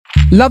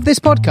Love this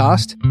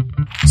podcast?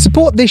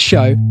 Support this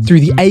show through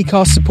the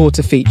Acast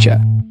supporter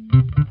feature.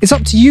 It's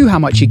up to you how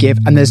much you give,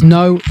 and there's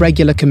no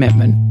regular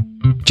commitment.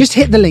 Just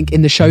hit the link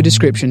in the show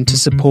description to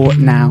support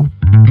now.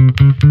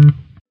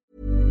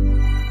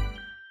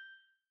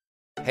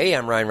 Hey,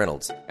 I'm Ryan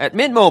Reynolds. At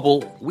Mint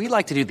Mobile, we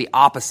like to do the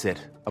opposite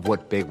of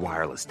what Big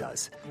Wireless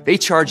does. They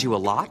charge you a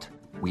lot,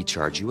 we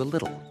charge you a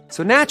little.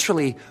 So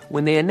naturally,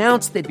 when they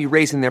announced they'd be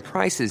raising their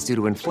prices due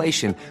to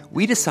inflation,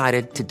 we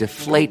decided to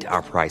deflate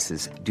our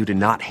prices due to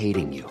not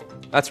hating you.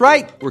 That's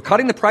right. We're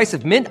cutting the price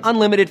of Mint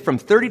Unlimited from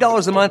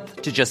 $30 a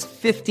month to just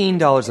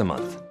 $15 a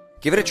month.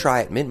 Give it a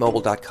try at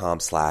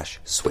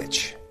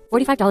mintmobile.com/switch.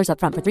 $45 up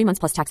front for 3 months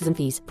plus taxes and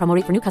fees. Promo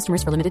rate for new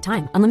customers for limited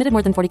time. Unlimited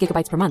more than 40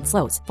 gigabytes per month.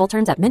 Slows full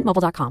terms at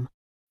mintmobile.com.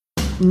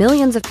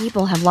 Millions of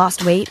people have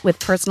lost weight with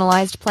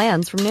personalized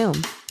plans from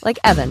Noom. Like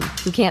Evan,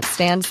 who can't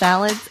stand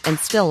salads and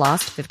still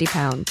lost 50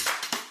 pounds.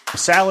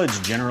 Salads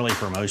generally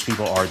for most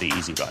people are the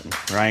easy button,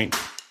 right?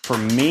 For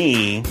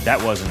me,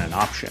 that wasn't an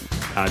option.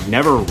 I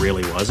never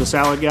really was a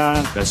salad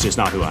guy. That's just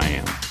not who I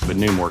am. But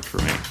Noom worked for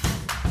me.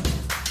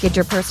 Get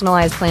your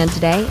personalized plan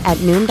today at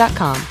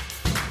Noom.com.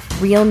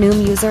 Real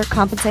Noom user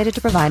compensated to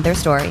provide their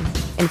story.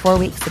 In 4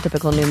 weeks, the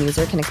typical Noom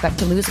user can expect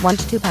to lose 1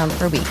 to 2 pounds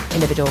per week.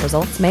 Individual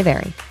results may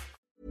vary.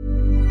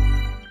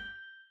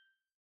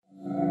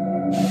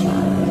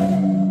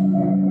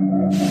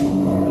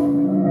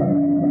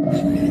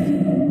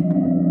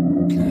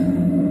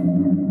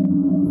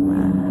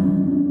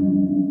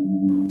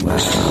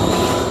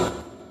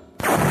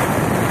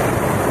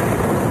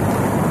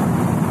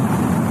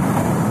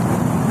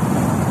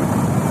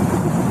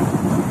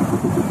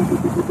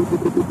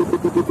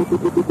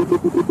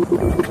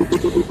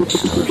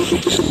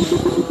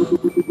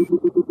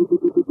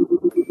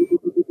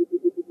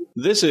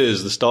 This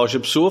is the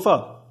Starship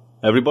Sofa.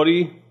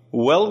 Everybody,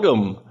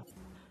 welcome.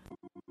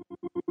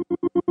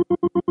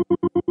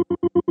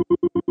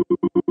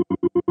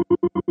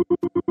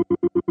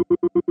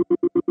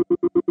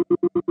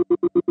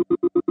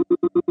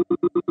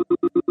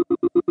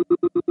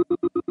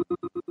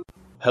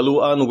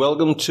 Hello and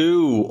welcome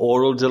to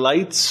Oral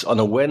Delights on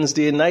a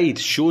Wednesday night,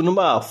 show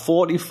number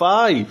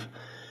 45.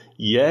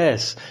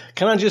 Yes.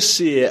 Can I just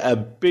say a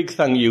big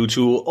thank you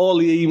to all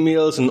the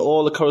emails and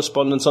all the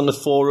correspondence on the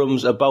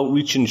forums about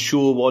reaching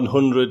show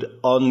 100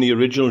 on the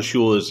original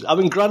shows. I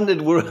mean,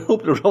 granted, we're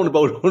up to around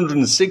about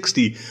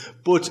 160,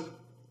 but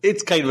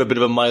it's kind of a bit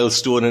of a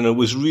milestone and it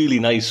was really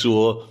nice,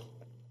 so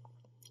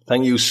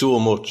thank you so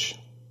much.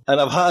 And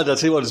I'll tell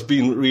you what, it's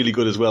been really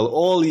good as well.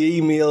 All the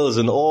emails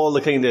and all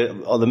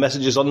the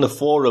messages on the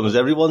forums,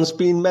 everyone's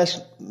been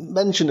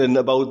mentioning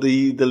about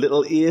the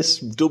little ace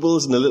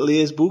doubles and the little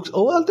ace books.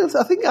 Oh, I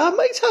think I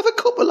might have a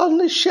couple on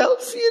the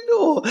shelf, you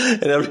know.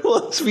 And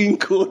everyone's been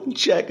going and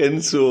checking,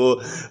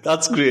 so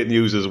that's great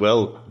news as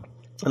well.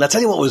 And I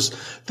tell you what,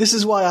 this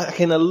is why I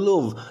kind of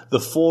love the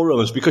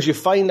forums, because you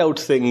find out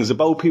things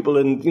about people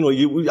and, you know,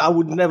 I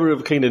would never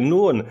have kind of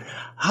known.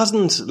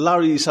 Hasn't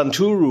Larry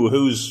Santuru,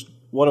 who's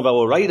one of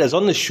our writers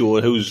on the show,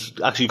 who's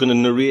actually going to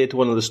narrate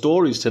one of the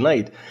stories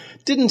tonight,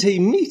 didn't he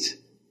meet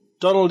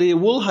Donald A.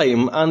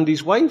 Wollheim and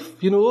his wife,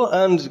 you know,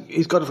 and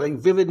he's got like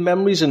vivid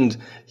memories, and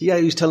yeah,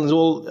 he's telling us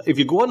all, if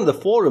you go onto the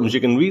forums, you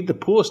can read the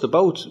post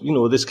about, you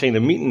know, this kind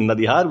of meeting that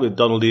he had with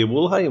Donald A.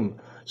 Wollheim.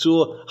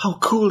 So how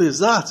cool is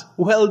that?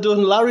 Well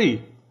done,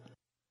 Larry.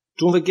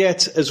 Don't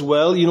forget as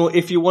well, you know,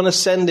 if you want to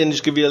send in,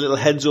 just give you a little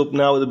heads up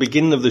now at the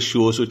beginning of the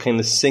show so it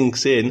kind of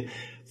sinks in.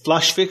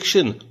 Flash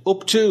fiction,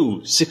 up to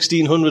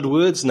 1,600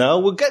 words now.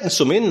 We're getting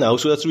some in now,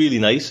 so that's really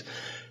nice.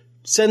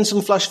 Send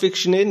some flash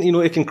fiction in. You know,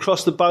 it can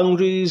cross the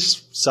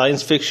boundaries,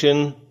 science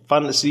fiction,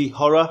 fantasy,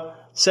 horror.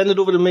 Send it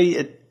over to me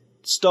at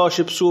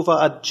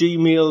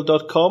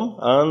starshipsofa@gmail.com,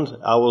 and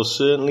I will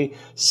certainly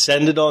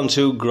send it on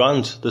to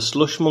Grant, the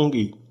slush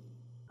monkey.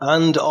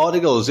 And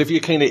articles, if you're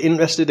kind of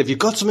interested, if you've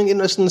got something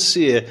interesting to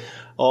say,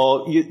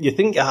 or you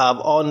think you have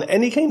on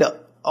any kind of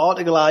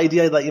article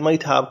idea that you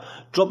might have,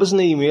 drop us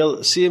an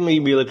email, same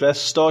email address,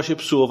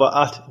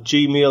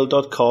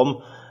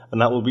 starshipsofa@gmail.com,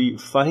 and that will be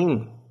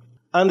fine.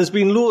 And there's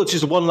been loads,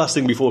 just one last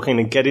thing before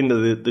kind of get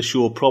into the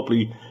show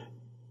properly,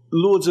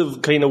 loads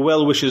of kind of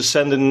well-wishers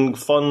sending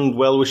fond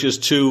well-wishes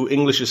to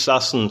English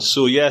Assassin.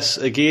 So yes,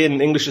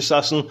 again, English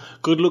Assassin,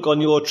 good luck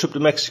on your trip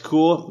to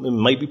Mexico. It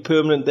might be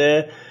permanent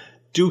there.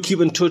 Do keep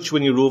in touch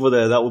when you're over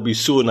there, that would be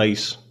so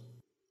nice.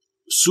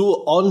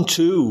 So on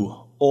to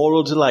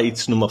Oral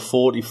Delights number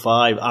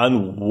 45,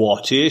 and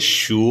what a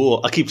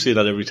show. I keep saying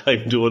that every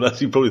time, don't I?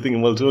 You're probably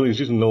thinking, well, Tony, it's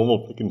just a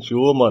normal fucking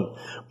show, man.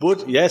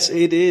 But yes,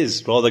 it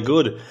is rather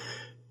good.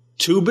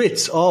 2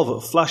 bits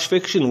of flash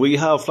fiction. We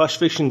have flash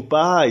fiction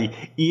by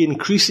Ian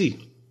Creasy,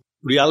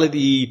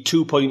 Reality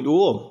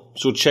 2.0.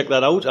 So check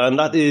that out. And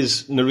that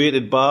is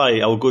narrated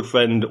by our good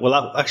friend,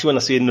 well, actually when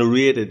I say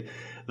narrated,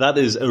 that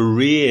is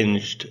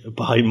arranged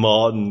by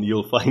Martin.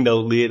 You'll find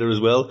out later as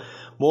well.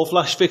 More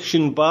flash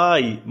fiction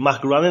by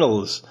Mac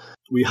Reynolds.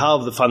 We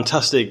have the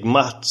fantastic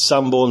Matt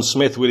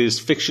Sanborn-Smith with his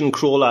fiction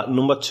crawler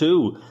number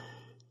 2.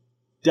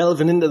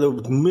 Delving into the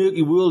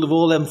murky world of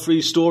all them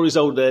free stories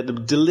out there to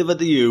deliver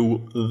to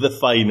you the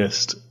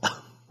finest.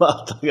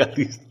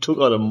 He took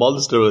on a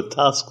monster of a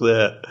task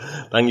there.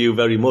 Thank you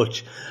very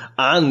much.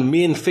 And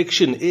main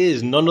fiction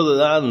is none other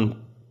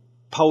than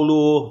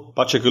Paolo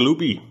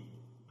Bacigalupi,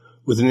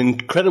 with an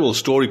incredible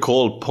story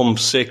called Pump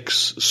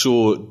 6.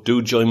 So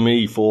do join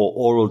me for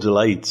Oral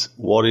Delights.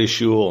 What a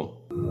show.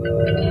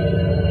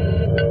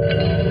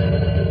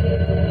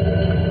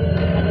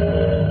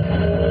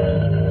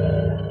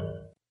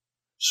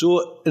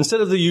 So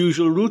instead of the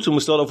usual route, and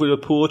we start off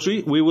with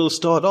poetry, we will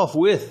start off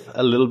with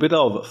a little bit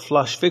of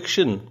flash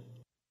fiction.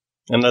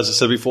 And as I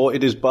said before,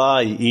 it is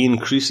by Ian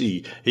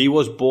Creasy. He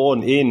was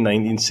born in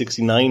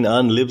 1969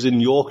 and lives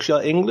in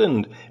Yorkshire,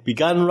 England.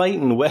 Began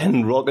writing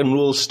when rock and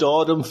roll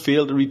stardom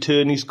failed to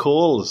return his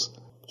calls.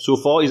 So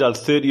far he's had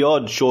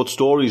 30-odd short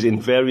stories in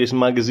various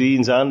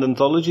magazines and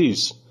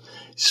anthologies.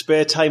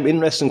 Spare time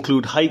interests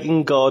include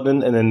hiking,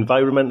 gardening and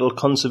environmental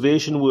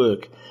conservation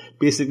work.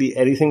 Basically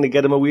anything to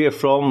get him away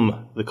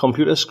from the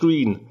computer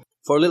screen.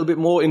 For a little bit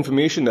more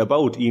information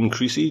about Ian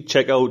Creasy,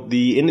 check out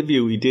the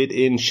interview he did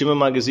in Shimmer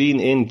magazine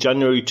in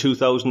January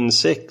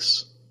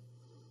 2006.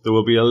 There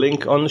will be a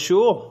link on the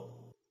show.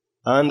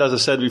 And as I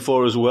said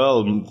before as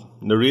well,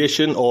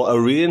 narration or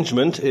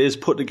arrangement is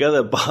put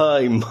together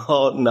by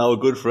Martin, our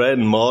good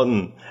friend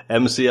Martin,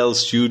 MCL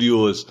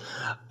Studios.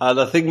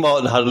 And I think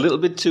Martin had a little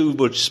bit too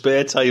much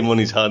spare time on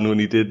his hand when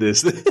he did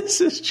this.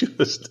 This is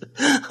just,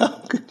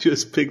 I can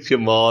just picture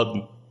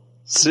Martin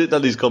sitting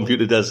at his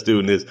computer desk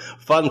doing this.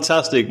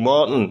 Fantastic,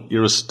 Martin,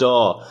 you're a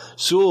star.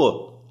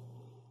 So,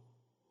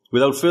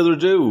 without further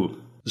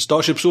ado, the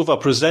Starship Sofa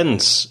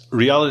presents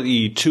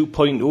Reality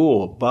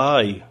 2.0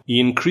 by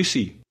Ian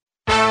Creasy.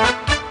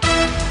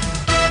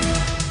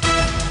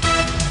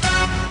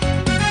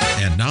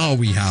 And now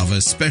we have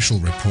a special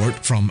report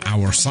from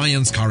our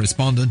science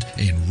correspondent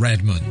in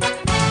Redmond.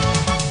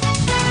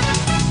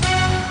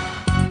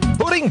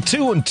 Putting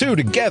two and two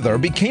together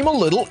became a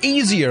little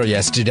easier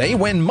yesterday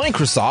when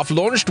Microsoft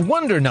launched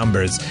Wonder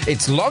Numbers,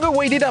 its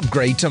long-awaited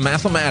upgrade to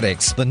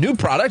mathematics. The new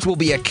product will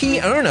be a key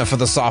earner for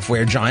the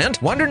software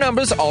giant. Wonder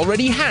Numbers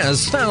already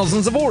has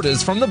thousands of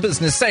orders from the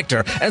business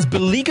sector as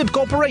beleaguered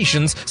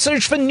corporations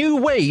search for new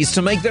ways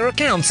to make their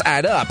accounts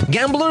add up.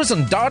 Gamblers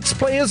and darts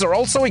players are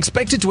also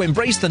expected to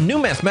embrace the new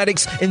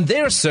mathematics in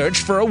their search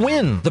for a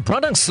win. The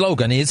product's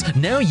slogan is,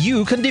 "Now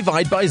you can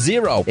divide by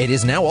zero." It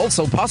is now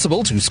also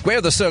possible to square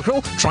the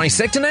circle,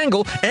 trisect an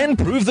angle, and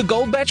prove the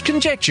Goldbach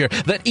conjecture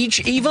that each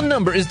even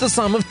number is the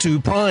sum of two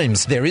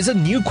primes. There is a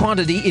new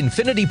quantity,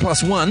 infinity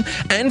plus 1,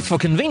 and for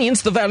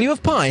convenience, the value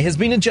of pi has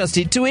been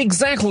adjusted to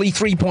exactly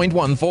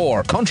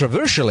 3.14.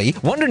 Controversially,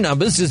 Wonder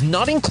Numbers does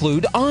not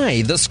include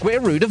I, the square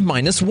root of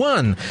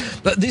 -1.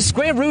 But the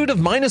square root of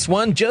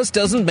 -1 just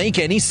doesn't make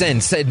any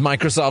sense, said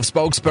Microsoft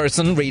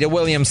spokesperson Rita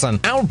Williamson.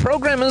 Our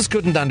programmers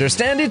couldn't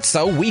understand it,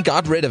 so we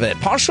got rid of it.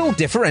 Partial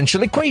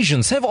differential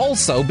equations have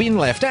also been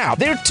left out.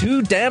 They're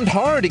too damned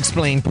hard,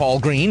 explained Paul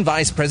Green,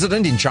 vice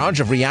president in charge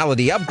of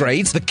reality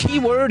upgrades. The key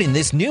word in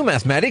this new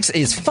mathematics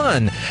is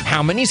fun.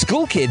 How many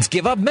school kids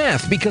give up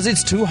math because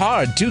it's too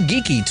hard, too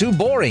geeky, too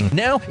boring?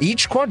 Now,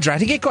 each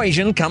quadratic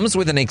equation comes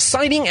with an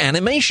exciting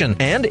animation,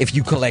 and if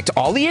you collect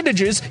all the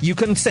integers, you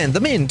can send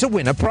them in to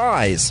win a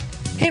prize.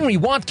 Henry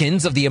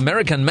Watkins of the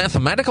American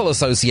Mathematical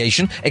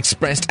Association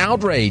expressed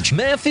outrage.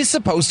 Math is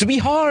supposed to be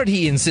hard,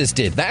 he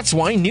insisted. That's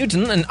why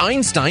Newton and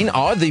Einstein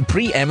are the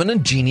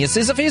preeminent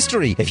geniuses of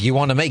history. If you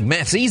want to make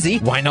maths easy,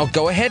 why not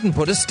go ahead and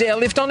put a stair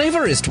lift on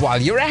Everest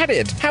while you're at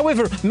it?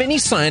 However, many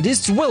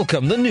scientists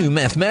welcome the new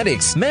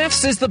mathematics.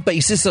 Maths is the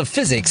basis of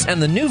physics,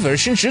 and the new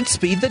version should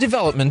speed the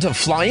development of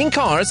flying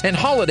cars and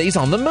holidays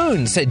on the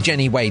moon, said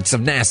Jenny Waits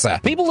of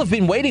NASA. People have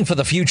been waiting for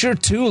the future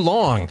too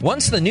long.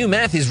 Once the new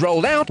math is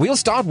rolled out, we'll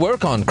start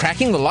work on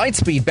cracking the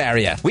lightspeed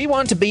barrier. We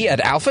want to be at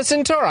Alpha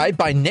Centauri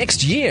by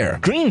next year.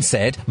 Green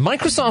said,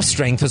 Microsoft's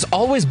strength has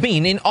always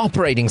been in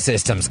operating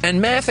systems,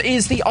 and math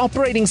is the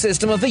operating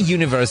system of the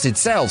universe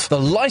itself. The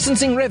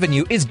licensing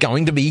revenue is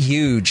going to be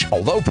huge.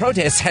 Although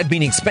protests had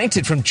been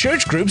expected from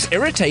church groups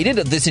irritated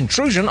at this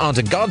intrusion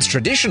onto God's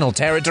traditional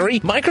territory,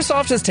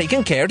 Microsoft has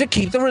taken care to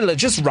keep the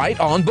religious right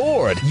on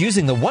board.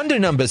 Using the Wonder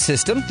Numbers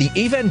system, the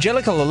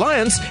Evangelical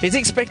Alliance is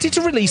expected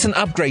to release an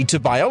upgrade to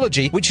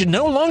biology, which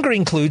no longer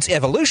includes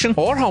evolution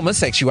or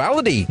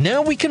homosexuality.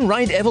 Now we can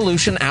write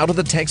evolution out of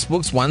the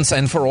textbooks once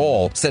and for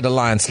all, said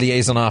Alliance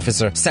Liaison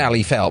Officer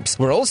Sally Phelps.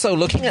 We're also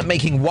looking at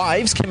making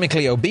wives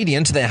chemically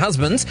obedient to their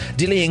husbands,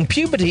 delaying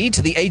puberty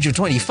to the age of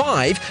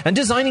 25, and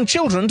designing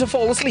children to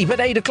fall asleep at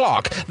 8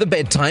 o'clock, the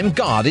bedtime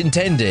God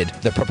intended.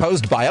 The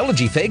proposed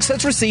biology fix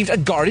has received a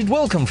guarded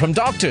welcome from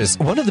doctors.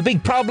 One of the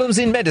big problems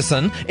in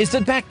medicine is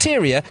that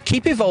bacteria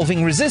keep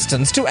evolving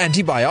resistance to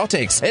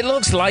antibiotics. It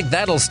looks like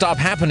that'll stop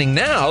happening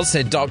now,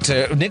 said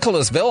Dr.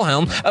 Nicholas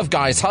Wilhelm of of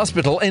Guy's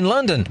Hospital in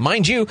London.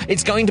 Mind you,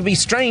 it's going to be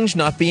strange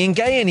not being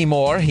gay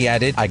anymore, he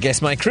added. I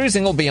guess my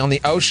cruising will be on the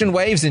ocean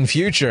waves in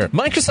future.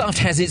 Microsoft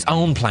has its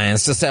own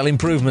plans to sell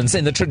improvements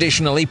in the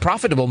traditionally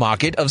profitable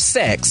market of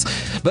sex,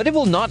 but it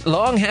will not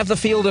long have the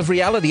field of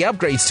reality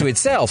upgrades to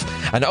itself.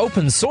 An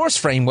open source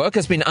framework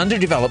has been under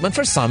development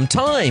for some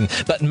time,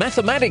 but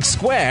Mathematics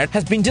Squared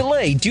has been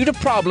delayed due to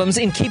problems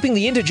in keeping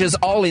the integers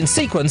all in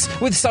sequence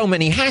with so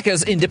many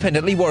hackers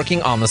independently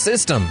working on the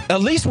system. At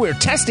least we're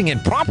testing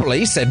it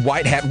properly, said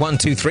White Hat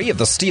 123 of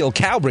the Steel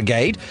Cow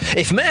Brigade.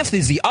 If math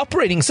is the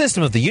operating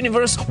system of the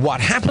universe,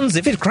 what happens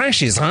if it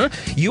crashes, huh?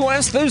 You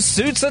ask those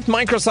suits at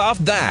Microsoft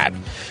that.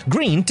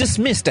 Green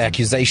dismissed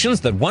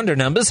accusations that Wonder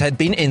Numbers had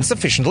been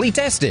insufficiently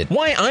tested.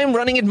 Why, I'm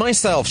running it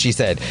myself, she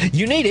said.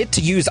 You need it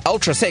to use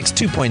UltraSex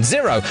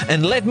 2.0,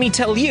 and let me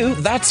tell you,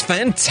 that's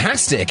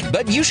fantastic.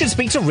 But you should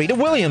speak to Rita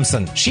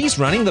Williamson. She's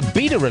running the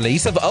beta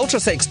release of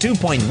UltraSex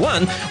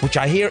 2.1, which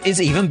I hear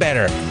is even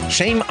better.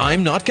 Shame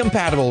I'm not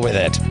compatible with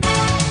it.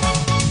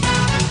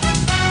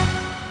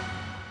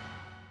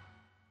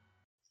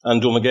 And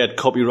don't forget,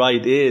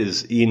 copyright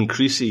is Ian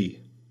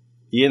Creasy.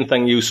 Ian,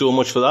 thank you so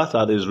much for that.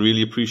 That is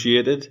really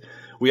appreciated.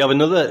 We have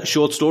another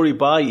short story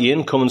by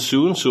Ian coming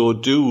soon, so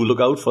do look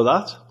out for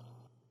that.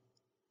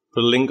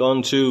 Put a link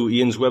onto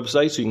Ian's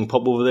website so you can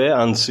pop over there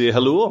and say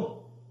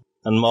hello.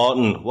 And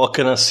Martin, what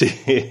can I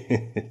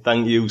say?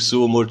 Thank you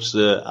so much,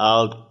 sir.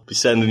 I'll be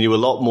sending you a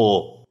lot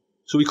more.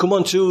 So we come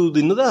on to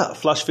another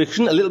flash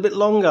fiction, a little bit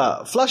longer,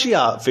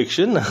 flashier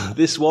fiction.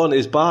 This one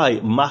is by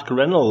Mac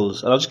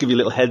Reynolds. And I'll just give you a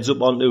little heads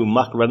up onto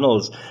Mac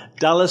Reynolds.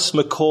 Dallas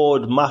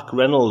McCord Mac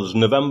Reynolds,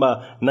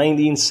 November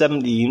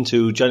 1917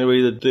 to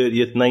January the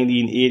 30th,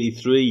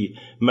 1983.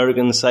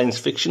 American science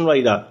fiction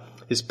writer.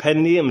 His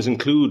pen names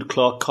include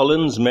Clark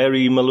Collins,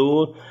 Mary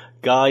Malone,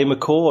 Guy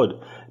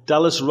McCord,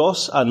 Dallas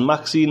Ross and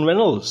Maxine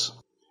Reynolds.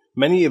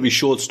 Many of his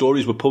short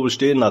stories were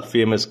published in that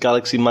famous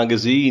Galaxy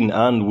magazine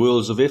and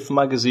Worlds of If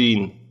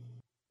magazine.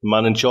 The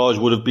man in charge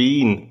would have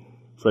been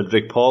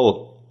Frederick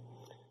Pohl.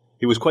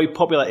 He was quite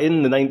popular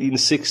in the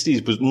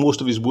 1960s, but most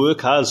of his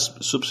work has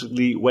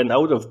subsequently went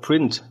out of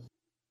print.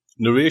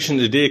 Narration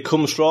today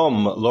comes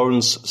from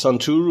Lawrence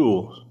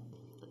Santoro.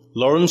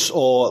 Lawrence,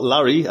 or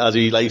Larry, as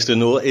he likes to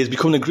know, is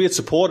becoming a great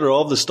supporter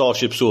of the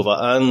Starship Sofa,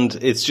 and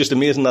it's just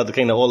amazing that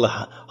all the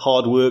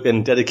hard work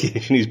and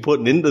dedication he's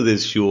putting into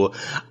this show.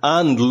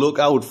 And look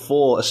out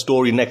for a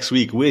story next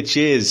week, which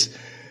is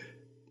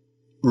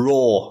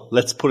raw,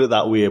 let's put it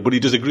that way. But he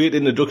does a great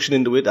introduction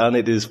into it, and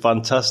it is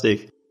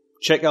fantastic.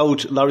 Check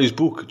out Larry's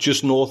book,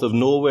 Just North of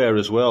Nowhere,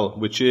 as well,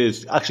 which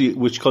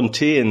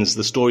contains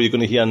the story you're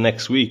going to hear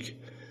next week.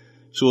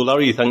 So,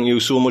 Larry, thank you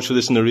so much for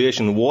this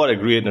narration. What a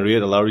great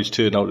narrator Larry's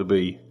turned out to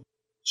be.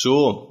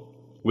 So,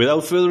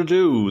 without further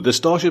ado, the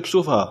Starship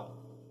Sofa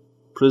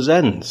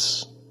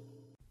presents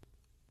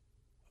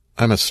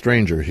I'm a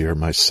Stranger Here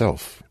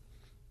Myself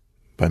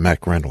by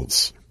Mac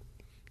Reynolds.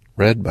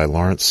 Read by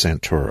Lawrence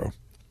Santoro.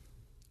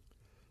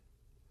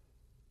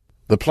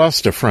 The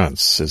Place de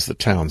France is the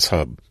town's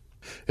hub.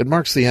 It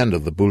marks the end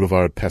of the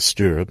Boulevard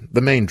Pasteur, the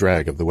main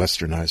drag of the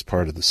westernized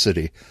part of the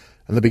city,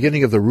 and the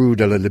beginning of the Rue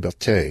de la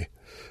Liberté,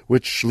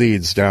 which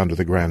leads down to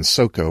the Grand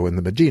Soko in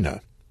the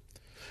Medina.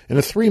 In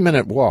a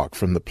 3-minute walk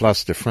from the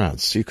Place de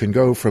France, you can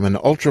go from an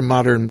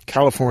ultra-modern,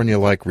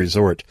 California-like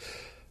resort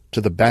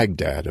to the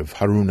Baghdad of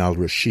Harun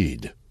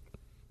al-Rashid.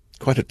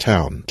 Quite a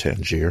town,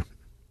 Tangier.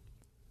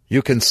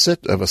 You can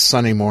sit of a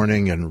sunny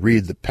morning and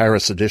read the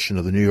Paris edition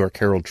of the New York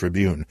Herald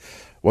Tribune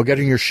while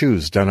getting your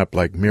shoes done up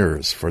like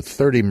mirrors for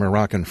 30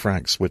 Moroccan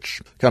francs,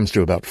 which comes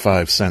to about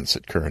 5 cents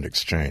at current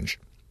exchange.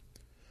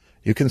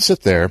 You can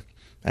sit there,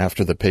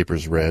 after the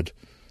paper's read,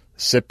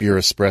 sip your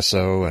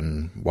espresso,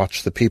 and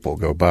watch the people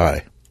go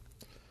by.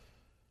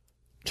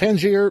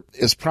 Tangier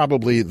is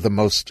probably the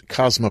most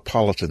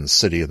cosmopolitan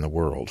city in the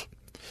world.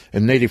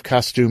 In native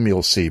costume,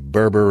 you'll see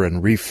Berber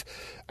and Rif,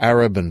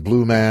 Arab and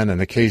Blue Man,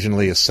 and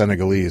occasionally a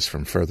Senegalese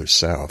from further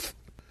south.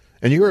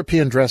 In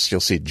European dress,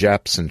 you'll see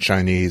Japs and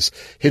Chinese,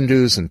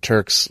 Hindus and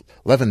Turks,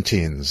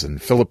 Levantines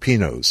and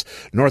Filipinos,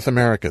 North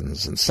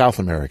Americans and South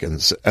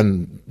Americans,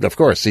 and, of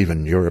course,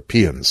 even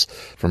Europeans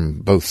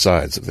from both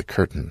sides of the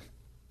curtain.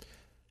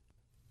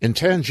 In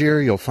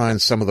Tangier, you'll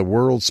find some of the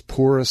world's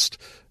poorest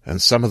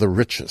and some of the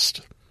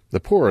richest.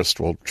 The poorest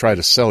will try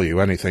to sell you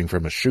anything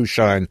from a shoe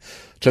shine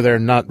to their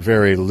not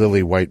very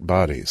lily-white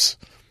bodies.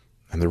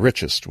 And the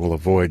richest will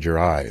avoid your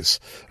eyes,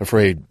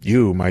 afraid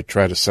you might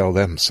try to sell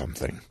them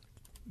something.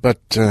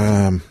 But,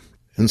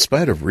 in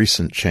spite of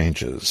recent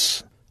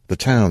changes, the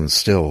town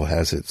still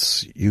has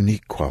its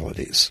unique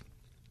qualities.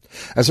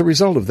 As a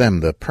result of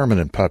them, the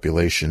permanent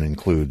population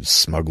includes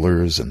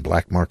smugglers and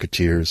black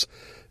marketeers,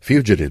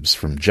 fugitives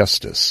from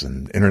justice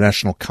and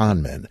international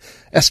con-men,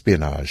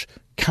 espionage,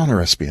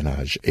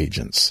 counter-espionage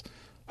agents,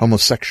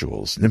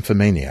 homosexuals,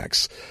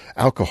 nymphomaniacs,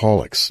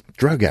 alcoholics,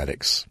 drug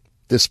addicts,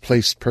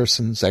 displaced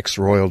persons,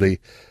 ex-royalty,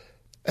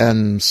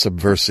 and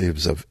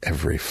subversives of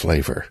every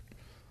flavor.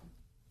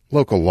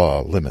 Local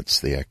law limits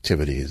the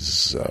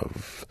activities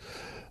of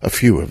a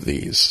few of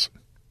these.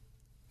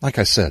 Like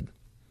I said,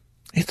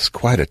 it's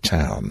quite a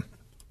town.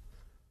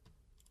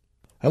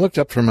 I looked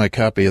up from my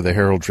copy of the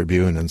Herald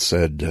Tribune and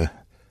said,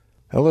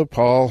 "Hello,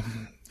 Paul.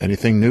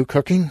 Anything new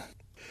cooking?"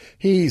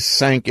 He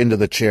sank into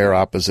the chair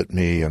opposite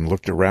me and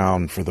looked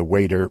around for the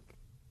waiter.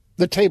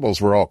 The tables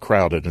were all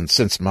crowded, and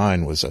since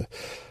mine was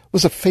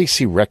a face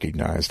he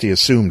recognized, he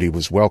assumed he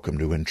was welcome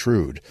to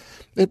intrude.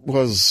 It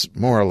was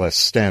more or less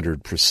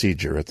standard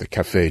procedure at the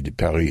Café de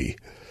Paris.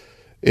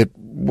 It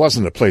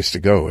wasn't a place to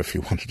go if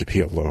you wanted to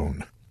be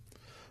alone.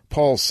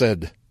 Paul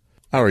said,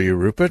 "How are you,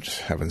 Rupert?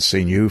 Haven't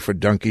seen you for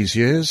donkey's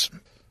years."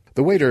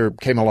 The waiter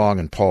came along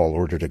and Paul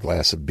ordered a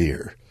glass of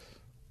beer.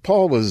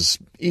 Paul was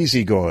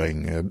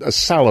easygoing, a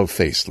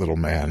sallow-faced little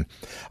man.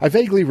 I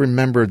vaguely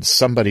remembered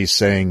somebody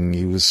saying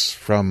he was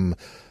from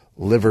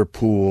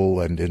Liverpool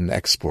and in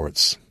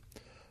exports.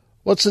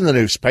 "What's in the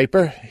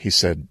newspaper?" he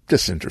said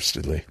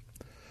disinterestedly.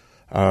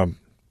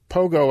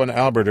 "Pogo and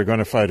Albert are going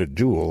to fight a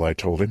duel," I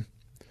told him.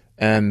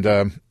 "And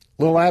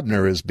Lil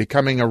Abner is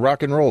becoming a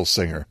rock and roll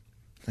singer."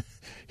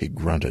 He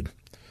grunted.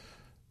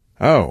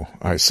 "Oh,"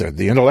 I said,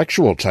 "the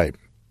intellectual type."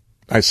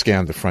 I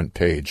scanned the front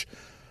page.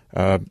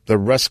 "The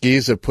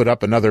Ruskies have put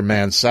up another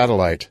manned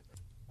satellite."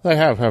 "They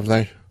have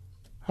they?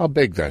 How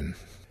big, then?"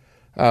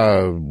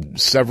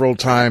 "Several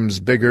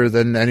times bigger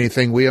than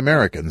anything we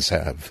Americans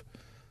have."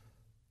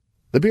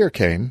 The beer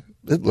came.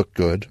 It looked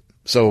good,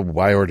 so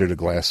I ordered a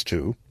glass,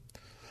 too.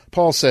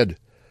 Paul said,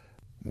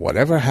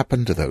 "Whatever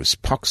happened to those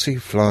poxy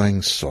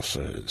flying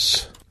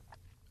saucers?"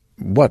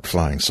 "What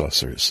flying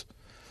saucers?"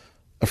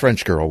 A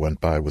French girl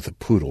went by with a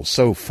poodle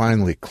so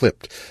finely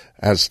clipped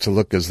as to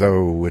look as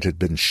though it had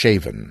been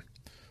shaven.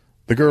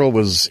 The girl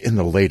was in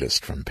the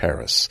latest from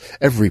Paris,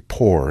 every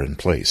pore in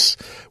place.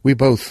 We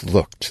both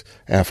looked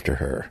after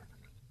her.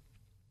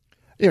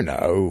 "You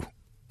know,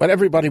 what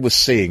everybody was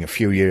seeing a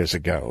few years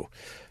ago.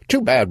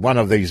 Too bad one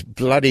of these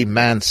bloody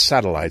manned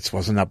satellites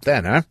wasn't up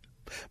then, huh?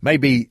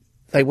 Maybe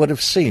they would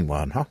have seen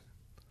one, huh?"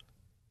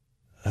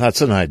 "That's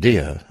an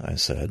idea," I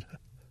said.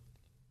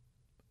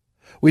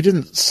 We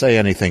didn't say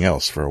anything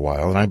else for a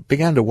while, and I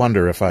began to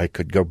wonder if I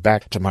could go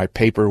back to my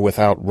paper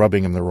without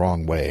rubbing him the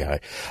wrong way.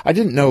 I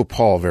didn't know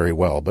Paul very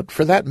well, but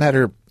for that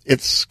matter,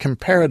 it's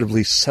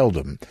comparatively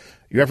seldom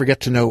you ever get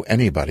to know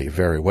anybody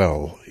very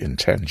well in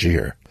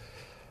Tangier.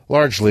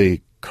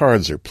 Largely,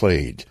 cards are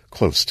played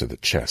close to the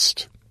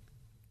chest.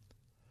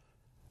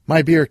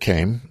 My beer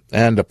came,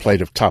 and a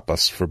plate of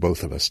tapas for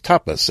both of us.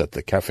 Tapas at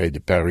the Café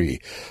de Paris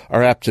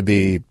are apt to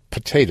be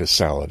potato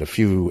salad, a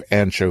few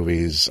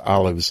anchovies,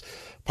 olives,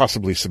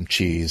 possibly some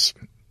cheese.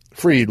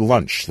 Free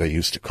lunch, they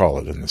used to call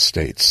it in the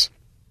States.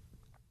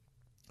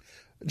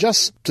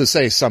 "Just to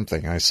say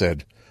something," I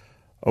said.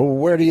 "Oh,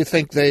 where do you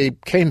think they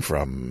came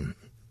from?"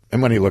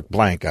 And when he looked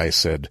blank, I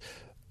said,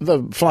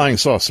 "The flying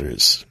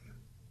saucers."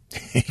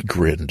 He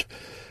grinned.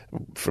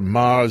 "From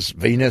Mars,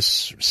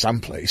 Venus,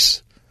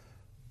 someplace."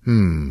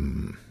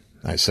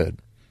 I said.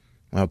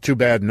 "Well, too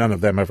bad none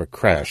of them ever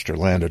crashed or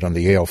landed on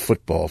the Yale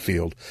football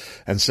field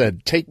and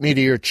said, 'Take me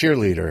to your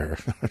cheerleader,'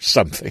 or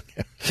something."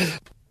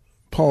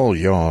 Paul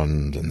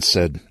yawned and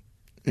said,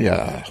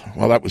 "Yeah,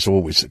 well, that was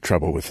always the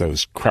trouble with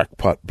those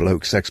crackpot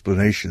blokes'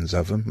 explanations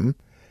of them.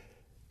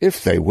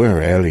 If they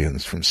were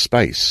aliens from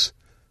space,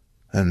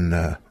 then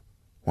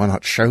why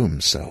not show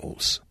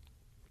themselves?"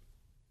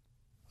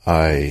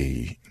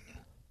 I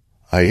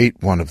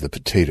ate one of the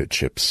potato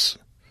chips.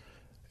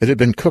 It had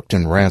been cooked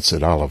in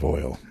rancid olive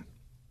oil.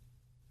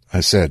 I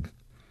said,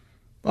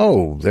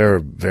 "Oh, there are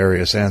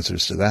various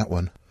answers to that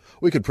one.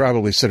 We could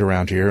probably sit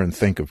around here and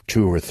think of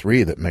 2 or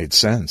 3 that made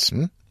sense."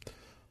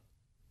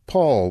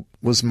 Paul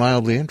was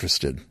mildly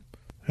interested.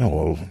 "Oh,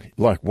 well,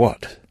 like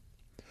what?"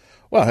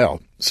 "Well,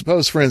 hell,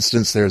 suppose, for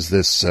instance, there's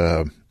this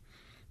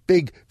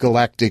big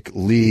galactic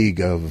league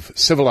of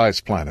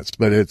civilized planets,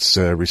 but it's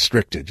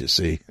restricted, you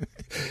see.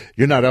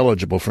 You're not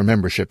eligible for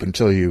membership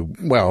until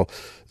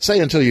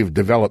until you've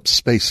developed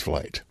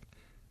spaceflight.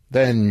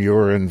 Then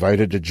you're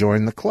invited to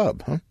join the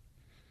club, huh?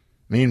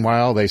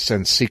 Meanwhile, they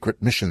send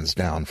secret missions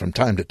down from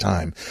time to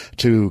time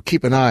to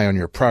keep an eye on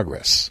your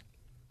progress."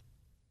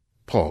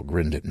 Paul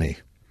grinned at me.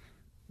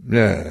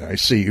 "Yeah, I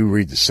see you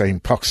read the same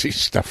poxy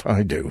stuff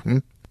I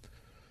do,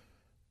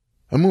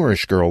 A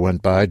Moorish girl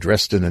went by,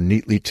 dressed in a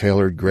neatly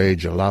tailored gray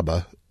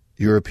jalaba,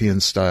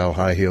 European-style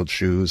high-heeled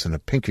shoes, and a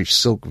pinkish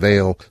silk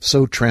veil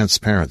so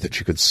transparent that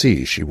you could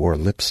see she wore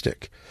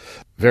lipstick.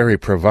 Very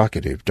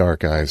provocative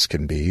dark eyes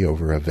can be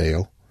over a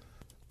veil.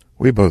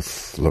 We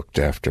both looked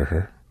after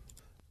her.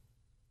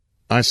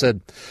 I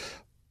said,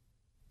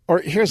 "Or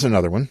here's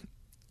another one.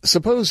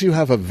 Suppose you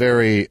have a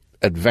very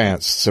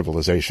advanced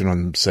civilization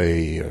on,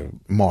 say,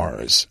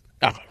 Mars."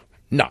 "Oh,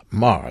 not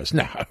Mars,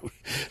 no.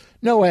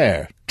 No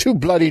air. Too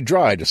bloody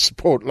dry to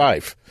support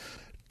life."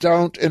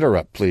 "Don't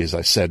interrupt, please,"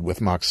 I said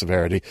with mock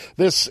severity.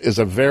 "This is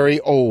a very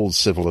old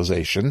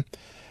civilization,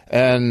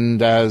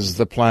 and as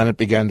the planet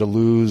began to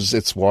lose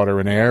its water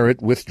and air,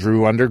 it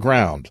withdrew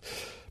underground.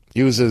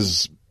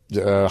 Uses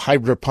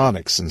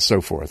hydroponics and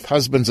so forth.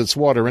 Husbands its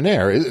water and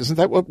air. Isn't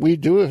that what we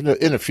do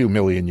in a few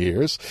million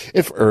years,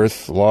 if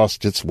Earth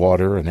lost its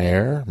water and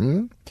air?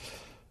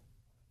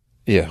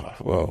 "Yeah,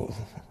 well,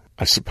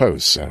 I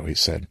suppose so," he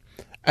said.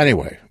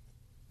 "Anyway,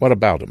 what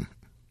about 'em?"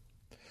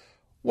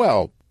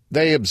 Well,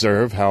 they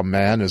observe how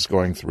man is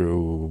going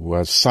through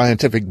a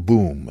scientific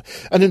boom,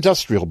 an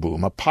industrial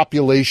boom, a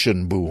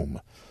population boom,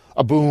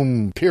 a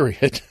boom,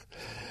 period.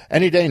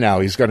 Any day now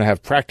he's going to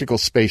have practical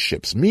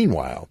spaceships.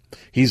 Meanwhile,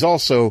 he's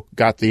also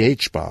got the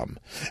H-bomb.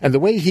 And the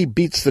way he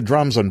beats the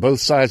drums on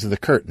both sides of the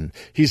curtain,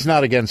 he's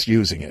not against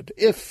using it,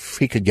 if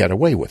he could get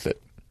away with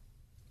it.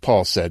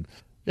 Paul said,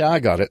 "Yeah, I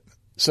got it.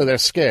 So they're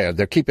scared.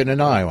 They're keeping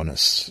an eye on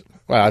us."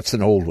 Well, that's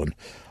an old one.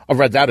 I've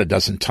read that a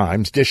dozen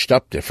times, dished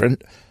up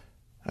different.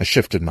 I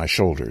shifted my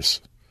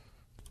shoulders.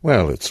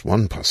 Well, it's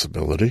one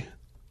possibility.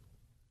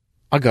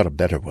 I got a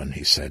better one,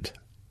 he said.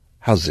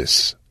 How's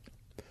this?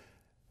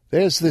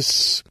 There's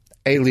this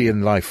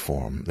alien life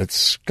form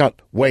that's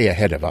got way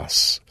ahead of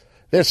us.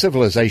 Their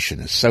civilization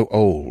is so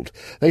old,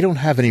 they don't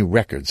have any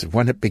records of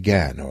when it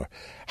began or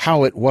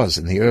how it was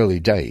in the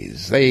early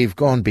days. They've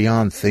gone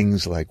beyond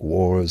things like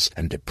wars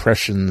and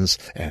depressions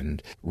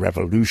and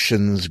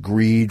revolutions,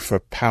 greed for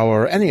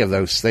power, any of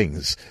those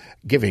things,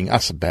 giving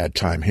us a bad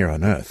time here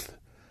on Earth.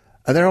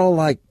 They're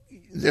all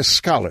they're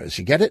scholars,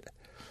 you get it?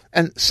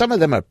 And some of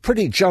them are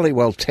pretty jolly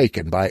well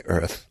taken by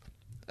Earth.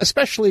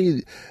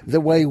 Especially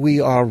the way we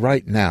are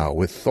right now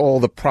with all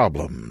the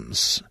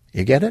problems.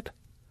 You get it?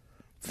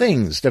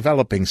 Things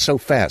developing so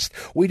fast,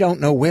 we don't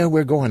know where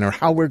we're going or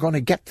how we're going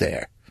to get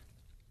there.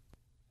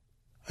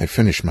 I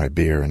finished my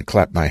beer and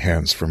clapped my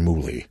hands for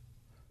Mooley.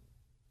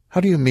 How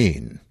do you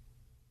mean,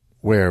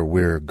 where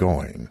we're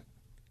going?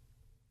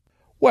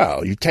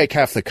 Well, you take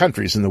half the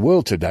countries in the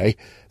world today,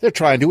 they're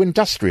trying to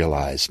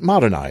industrialize,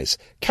 modernize,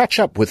 catch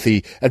up with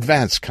the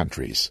advanced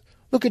countries.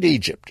 Look at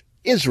Egypt,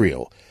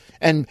 Israel,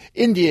 and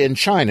India and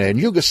China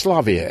and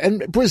Yugoslavia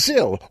and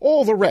Brazil,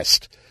 all the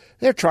rest.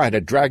 They're trying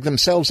to drag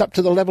themselves up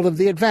to the level of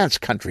the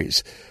advanced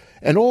countries,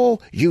 and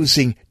all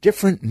using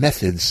different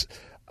methods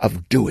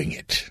of doing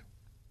it.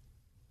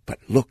 But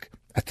look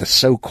at the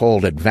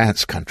so-called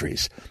advanced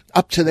countries,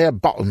 up to their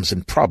bottoms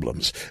in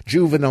problems,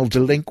 juvenile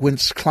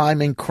delinquents,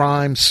 climbing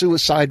crime,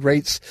 suicide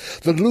rates,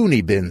 the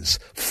loony bins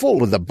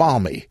full of the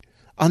balmy,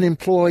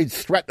 unemployed,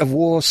 threat of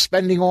war,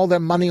 spending all their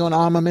money on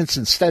armaments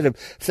instead of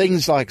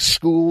things like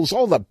schools,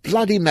 all the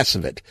bloody mess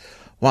of it.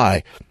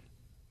 Why,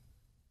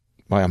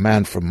 a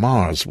man from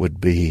Mars would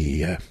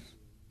be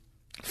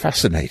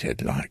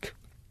fascinated, like.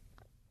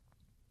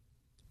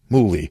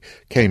 Mooley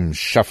came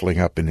shuffling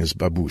up in his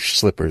babouche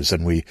slippers,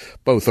 and we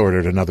both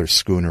ordered another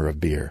schooner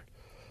of beer.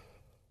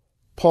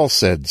 Paul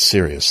said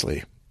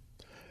seriously,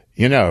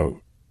 "You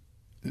know,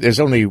 there's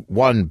only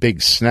one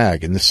big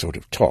snag in this sort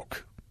of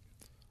talk.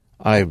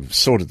 I've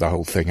sorted the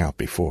whole thing out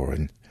before,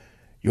 and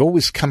you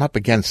always come up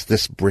against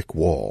this brick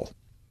wall.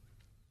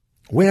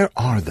 Where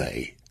are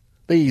they?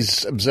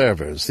 These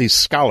observers, these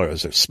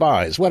scholars or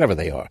spies, whatever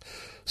they are.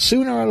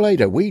 Sooner or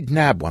later, we'd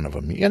nab one of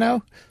them, you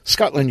know?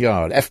 Scotland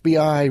Yard,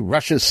 FBI,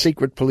 Russia's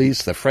secret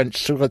police, the French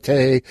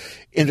Sûreté,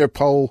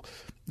 Interpol.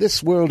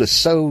 This world is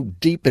so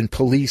deep in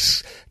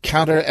police,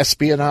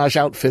 counter-espionage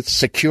outfits,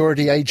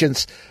 security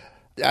agents.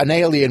 An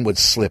alien would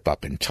slip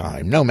up in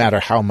time, no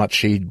matter how much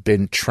he'd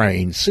been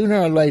trained.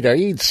 Sooner or later,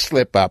 he'd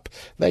slip up.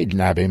 They'd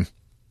nab him."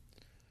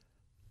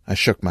 I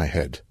shook my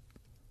head.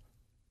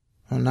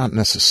 Well, not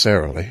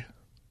necessarily.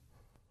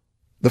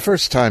 The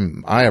first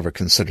time I ever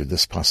considered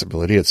this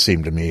possibility, it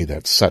seemed to me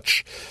that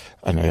such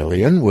an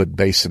alien would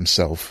base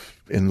himself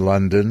in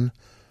London,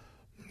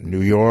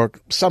 New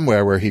York,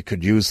 somewhere where he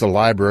could use the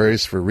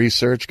libraries for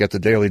research, get the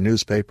daily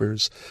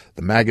newspapers,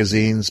 the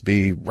magazines,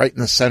 be right in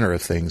the center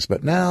of things.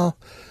 But now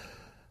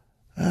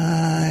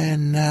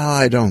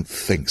I don't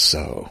think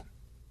so.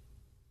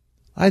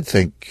 I'd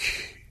think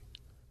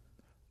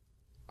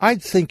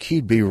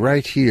he'd be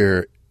right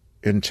here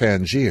in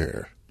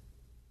Tangier.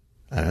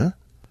 Huh?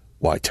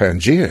 Why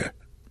Tangier?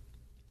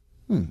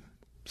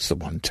 It's the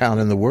one town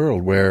in the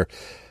world where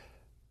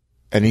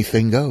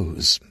anything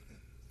goes.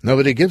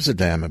 Nobody gives a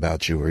damn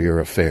about you or your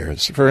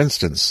affairs. For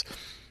instance,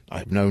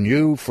 I've known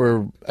you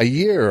for a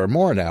year or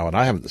more now, and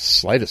I haven't the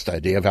slightest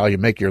idea of how you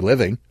make your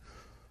living.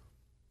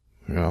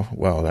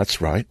 Well,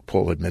 that's right,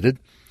 Paul admitted.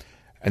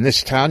 In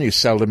this town you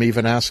seldom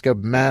even ask a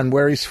man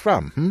where he's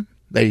from,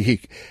 He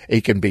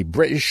can be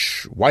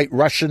British, White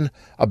Russian,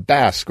 a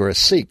Basque, or a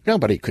Sikh.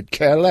 Nobody could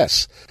care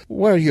less.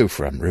 Where are you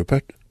from,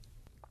 Rupert?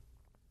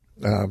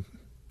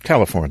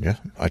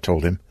 California, I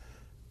told him.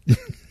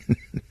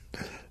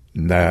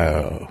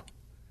 No,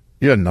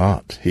 you're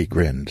not, he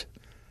grinned.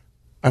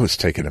 I was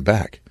taken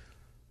aback.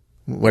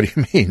 What do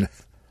you mean?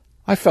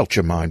 I felt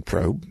your mind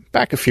probe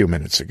back a few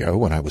minutes ago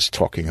when I was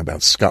talking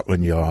about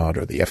Scotland Yard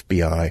or the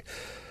FBI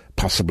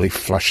possibly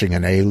flushing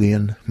an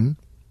alien.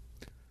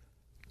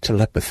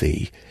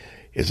 Telepathy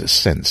is a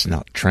sense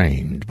not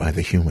trained by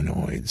the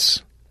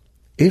humanoids.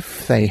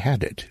 If they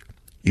had it,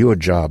 your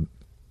job,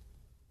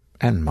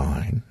 and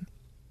mine,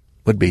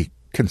 would be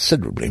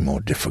considerably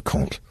more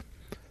difficult.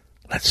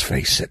 Let's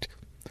face it,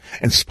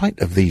 in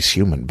spite of these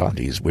human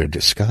bodies we're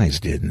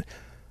disguised in,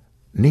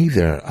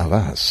 neither of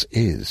us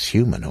is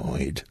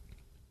humanoid.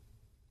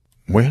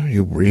 Where are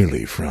you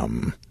really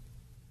from,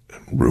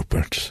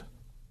 Rupert?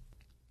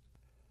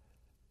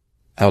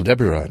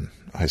 Aldebaran,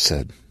 I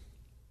said.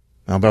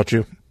 How about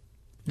you?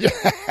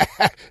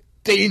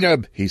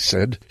 Deneb, he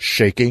said,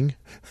 shaking.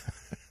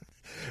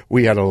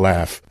 We had a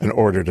laugh and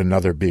ordered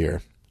another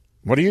beer.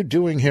 What are you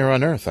doing here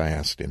on Earth? I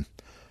asked him.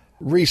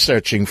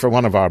 Researching for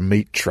one of our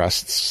meat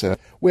trusts.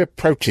 We're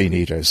protein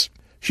eaters.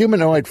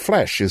 Humanoid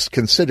flesh is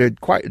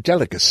considered quite a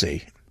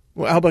delicacy.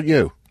 Well, how about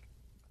you?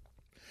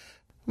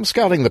 I'm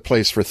scouting the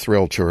place for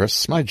thrill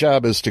tourists. My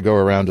job is to go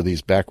around to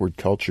these backward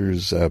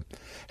cultures,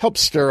 help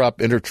stir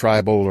up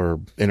intertribal or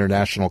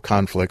international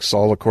conflicts,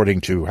 all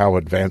according to how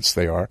advanced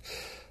they are.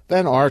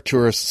 Then our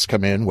tourists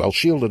come in, well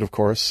shielded, of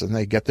course, and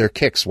they get their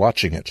kicks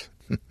watching it.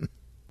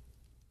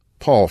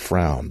 Paul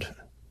frowned.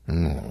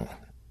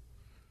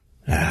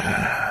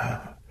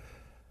 That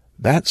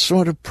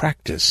sort of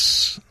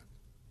practice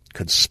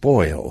could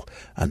spoil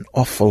an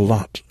awful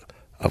lot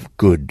of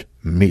good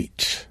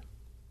meat.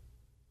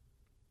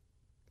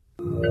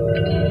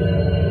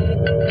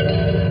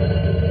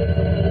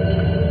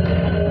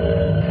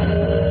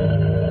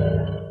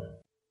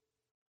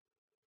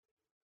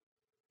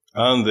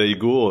 And there you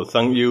go.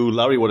 Thank you,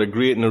 Larry. What a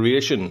great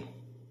narration.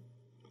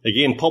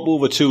 Again, pop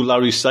over to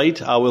Larry's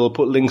site. I will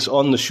put links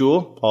on the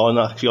show, or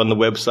actually on the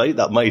website.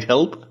 That might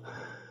help.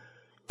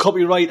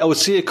 Copyright, I would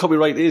say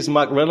copyright is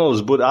Mac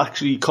Reynolds, but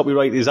actually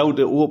copyright is out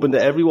open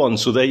to everyone.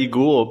 So there you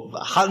go.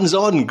 Hands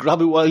on,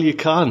 grab it while you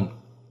can.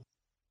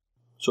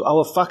 So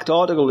our fact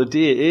article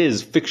today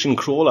is Fiction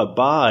Crawler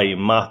by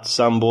Matt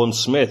Sanborn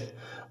Smith.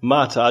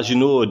 Matt, as you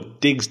know,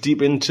 digs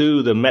deep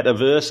into the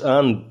metaverse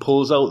and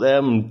pulls out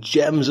them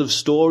gems of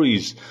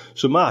stories.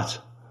 So Matt,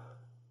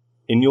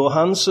 in your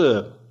hands,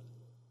 sir.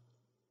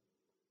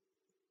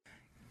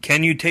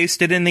 Can you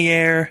taste it in the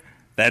air?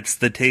 That's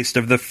the taste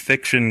of the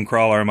Fiction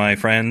Crawler, my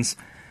friends.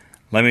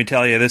 Let me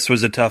tell you, this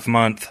was a tough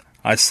month.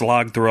 I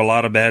slogged through a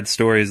lot of bad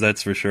stories,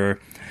 that's for sure.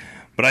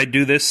 But I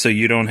do this so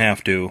you don't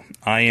have to.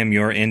 I am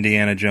your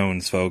Indiana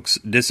Jones, folks,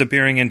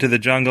 disappearing into the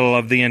jungle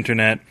of the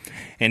internet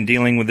and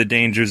dealing with the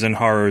dangers and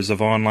horrors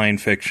of online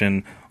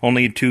fiction,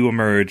 only to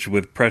emerge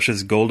with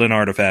precious golden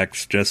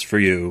artifacts just for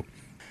you.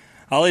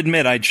 I'll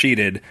admit I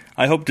cheated.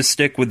 I hope to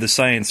stick with the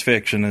science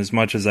fiction as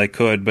much as I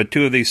could, but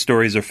 2 of these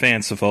stories are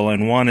fanciful,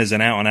 and 1 is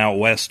an out-and-out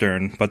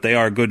Western, but they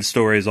are good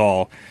stories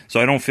all, so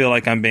I don't feel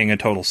like I'm being a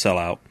total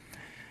sellout.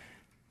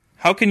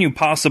 How can you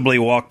possibly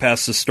walk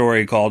past a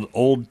story called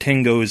Old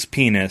Tingo's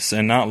Penis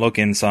and not look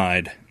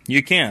inside?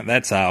 You can't,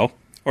 that's how.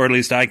 Or at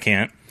least I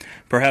can't.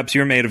 Perhaps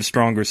you're made of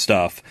stronger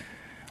stuff.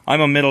 I'm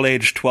a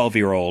middle-aged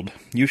 12-year-old.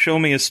 You show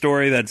me a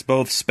story that's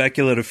both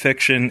speculative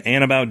fiction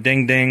and about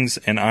ding-dings,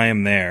 and I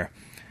am there.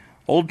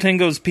 Old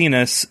Tingo's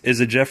Penis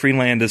is a Jeffrey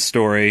Landis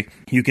story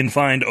you can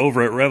find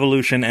over at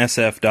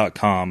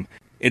RevolutionSF.com.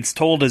 It's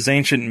told as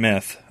ancient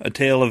myth, a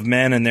tale of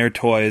men and their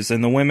toys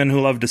and the women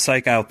who love to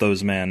psych out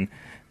those men.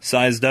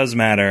 Size does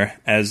matter,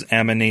 as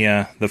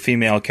Ammonia, the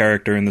female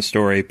character in the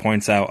story,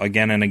 points out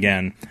again and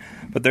again.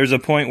 But there's a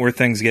point where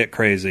things get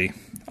crazy.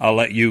 I'll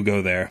let you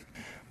go there.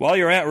 While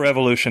you're at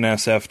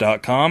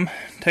RevolutionSF.com,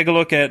 take a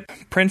look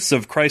at Prince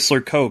of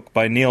Chrysler Coke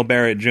by Neil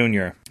Barrett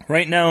Jr.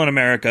 Right now in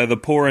America, the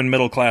poor and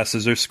middle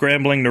classes are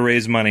scrambling to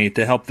raise money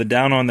to help the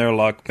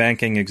down-on-their-luck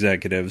banking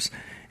executives.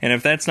 And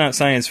if that's not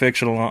science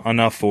fiction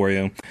enough for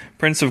you,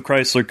 Prince of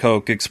Chrysler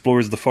Coke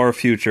explores the far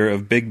future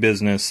of big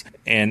business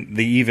and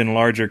the even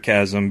larger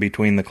chasm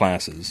between the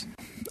classes.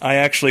 I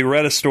actually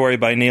read a story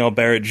by Neil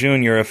Barrett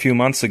Jr. a few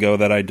months ago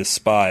that I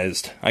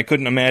despised. I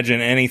couldn't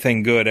imagine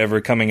anything good ever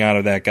coming out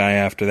of that guy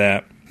after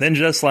that. Then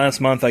just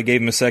last month I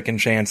gave him a second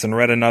chance and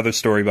read another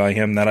story by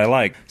him that I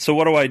liked. So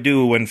what do I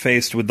do when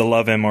faced with the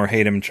love him or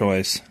hate him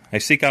choice? I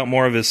seek out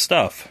more of his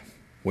stuff.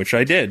 Which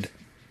I did.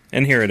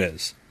 And here it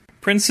is.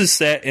 Prince is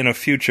set in a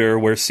future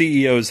where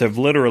CEOs have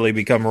literally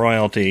become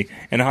royalty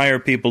and hire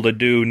people to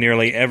do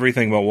nearly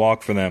everything but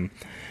walk for them.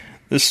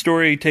 The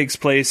story takes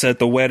place at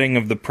the wedding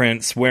of the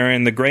prince,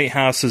 wherein the great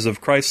houses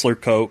of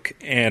Chrysler Coke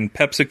and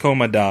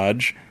Pepsi-Coma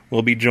Dodge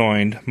will be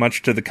joined,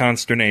 much to the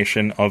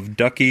consternation of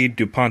Ducky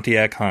du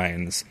Pontiac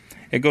Hines.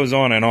 It goes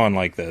on and on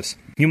like this.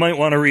 You might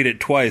want to read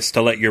it twice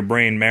to let your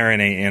brain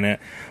marinate in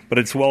it, but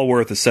it's well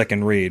worth a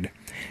second read.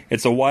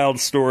 It's a wild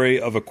story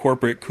of a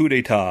corporate coup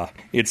d'etat,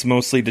 its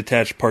mostly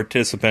detached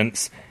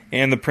participants,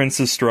 and the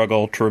prince's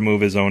struggle to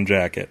remove his own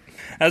jacket.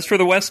 As for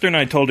the Western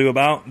I told you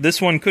about,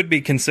 this one could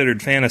be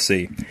considered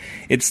fantasy.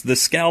 It's The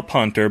Scalp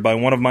Hunter by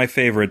one of my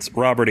favorites,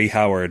 Robert E.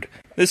 Howard.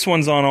 This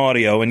one's on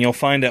audio, and you'll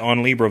find it on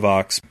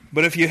LibriVox.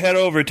 But if you head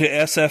over to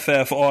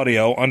SFF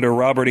Audio under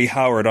Robert E.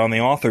 Howard on the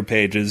author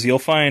pages, you'll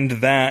find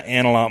that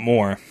and a lot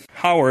more.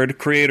 Howard,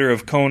 creator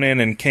of Conan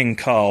and King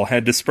Kull,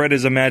 had to spread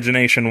his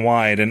imagination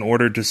wide in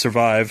order to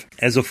survive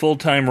as a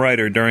full-time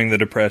writer during the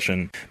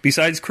Depression.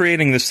 Besides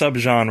creating the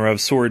subgenre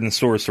of sword and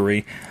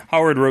sorcery,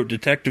 Howard wrote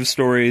detective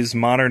stories,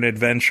 modern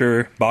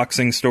adventure,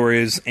 boxing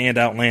stories, and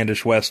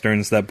outlandish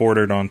westerns that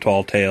bordered on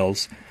tall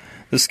tales.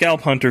 The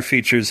Scalp Hunter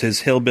features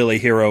his hillbilly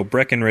hero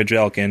Breckinridge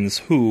Elkins,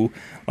 who,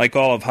 like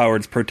all of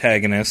Howard's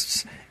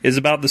protagonists, is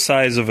about the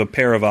size of a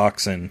pair of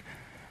oxen.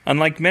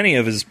 Unlike many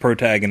of his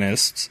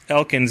protagonists,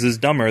 Elkins is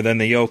dumber than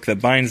the yoke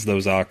that binds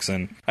those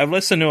oxen. I've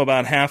listened to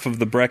about half of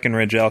the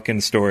Breckinridge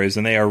Elkins stories,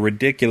 and they are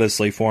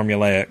ridiculously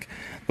formulaic.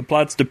 The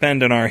plots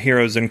depend on our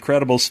hero's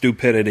incredible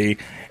stupidity,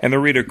 and the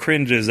reader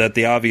cringes at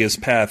the obvious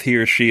path he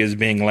or she is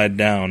being led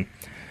down.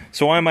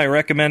 So why am I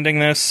recommending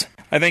this?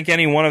 I think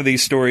any one of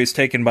these stories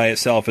taken by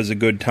itself is a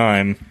good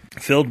time,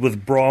 filled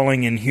with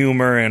brawling and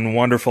humor and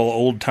wonderful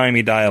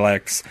old-timey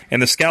dialects,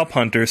 and the Scalp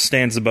Hunter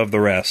stands above the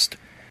rest.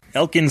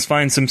 Elkins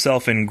finds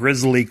himself in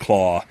Grizzly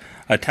Claw,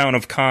 a town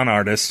of con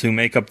artists who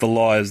make up the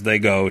law as they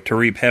go to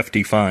reap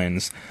hefty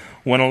fines.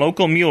 When a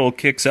local mule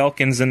kicks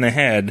Elkins in the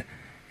head,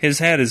 his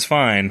head is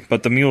fine,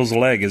 but the mule's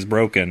leg is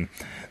broken.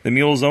 The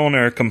mule's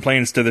owner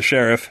complains to the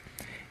sheriff,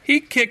 "He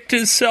kicked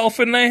himself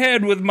in the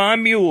head with my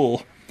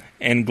mule,"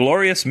 and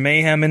glorious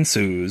mayhem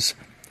ensues.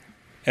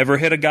 Ever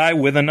hit a guy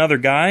with another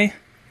guy?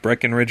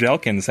 Breckinridge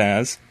Elkins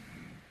has.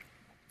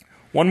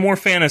 One more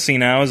fantasy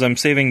now, as I'm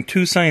saving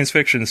 2 science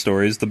fiction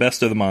stories, the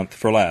best of the month,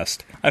 for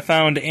last. I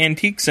found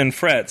Antiques and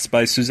Frets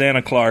by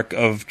Susanna Clark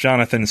of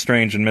Jonathan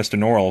Strange and Mr.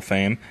 Norrell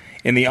fame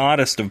in the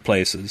oddest of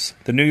places,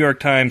 the New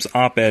York Times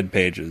op-ed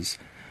pages.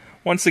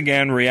 Once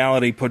again,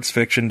 reality puts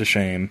fiction to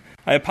shame.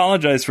 I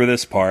apologize for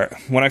this part.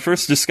 When I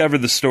first discovered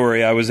the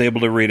story, I was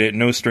able to read it,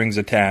 no strings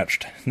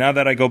attached. Now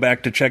that I go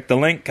back to check the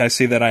link, I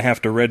see that I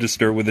have to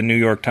register with the New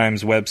York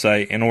Times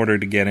website in order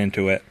to get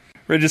into it.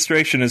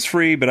 Registration is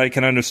free, but I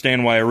can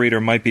understand why a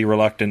reader might be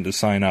reluctant to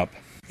sign up.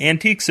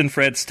 Antiques and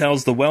Frets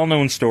tells the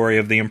well-known story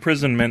of the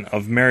imprisonment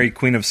of Mary,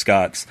 Queen of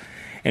Scots,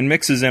 and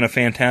mixes in a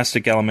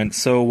fantastic element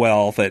so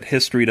well that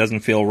history doesn't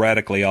feel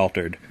radically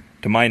altered.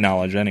 To my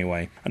knowledge,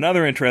 anyway.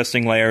 Another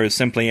interesting layer is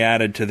simply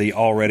added to the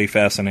already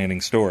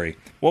fascinating story.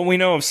 What we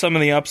know of some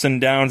of the ups and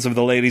downs of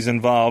the ladies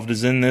involved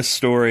is in this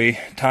story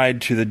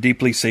tied to the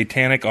deeply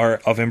satanic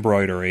art of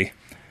embroidery.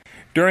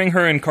 During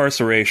her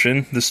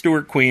incarceration, the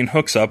Stuart Queen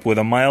hooks up with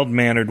a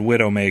mild-mannered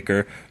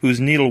widowmaker whose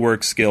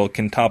needlework skill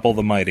can topple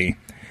the mighty.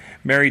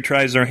 Mary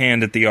tries her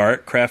hand at the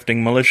art,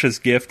 crafting malicious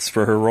gifts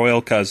for her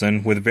royal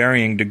cousin with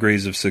varying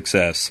degrees of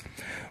success.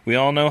 We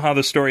all know how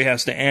the story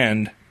has to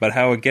end, but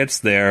how it gets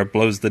there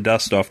blows the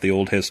dust off the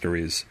old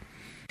histories.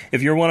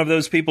 If you're one of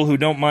those people who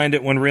don't mind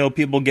it when real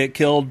people get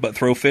killed, but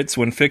throw fits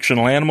when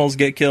fictional animals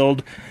get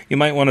killed, you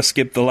might want to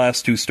skip the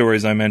last 2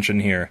 stories I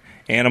mentioned here.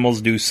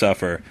 Animals do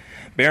suffer.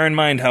 Bear in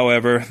mind,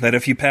 however, that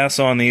if you pass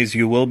on these,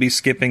 you will be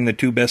skipping the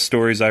 2 best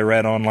stories I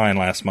read online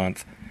last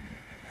month.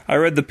 I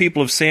read The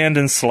People of Sand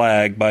and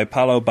Slag by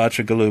Paolo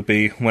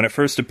Bacigalupi when it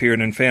first appeared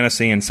in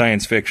fantasy and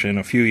science fiction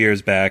a few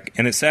years back,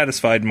 and it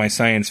satisfied my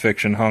science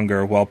fiction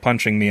hunger while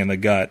punching me in the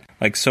gut,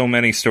 like so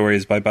many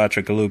stories by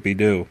Bacigalupi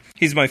do.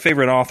 He's my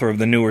favorite author of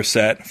the newer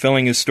set,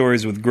 filling his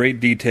stories with great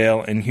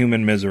detail and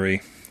human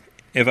misery.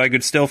 If I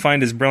could still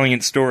find his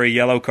brilliant story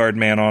Yellow Card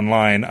Man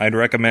online, I'd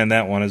recommend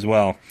that one as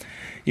well.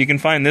 You can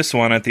find this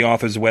one at the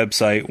author's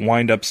website,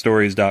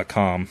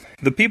 windupstories.com.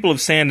 The People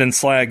of Sand and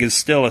Slag is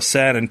still a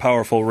sad and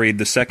powerful read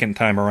the second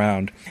time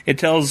around. It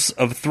tells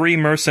of 3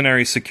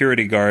 mercenary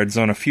security guards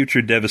on a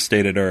future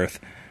devastated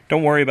Earth.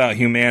 Don't worry about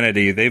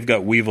humanity, they've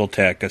got Weevil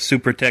Tech, a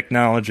super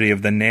technology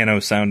of the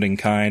nano-sounding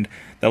kind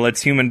that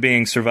lets human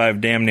beings survive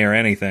damn near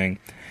anything.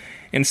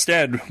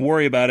 Instead,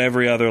 worry about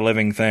every other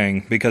living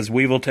thing, because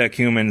Weevil Tech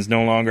humans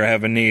no longer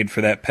have a need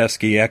for that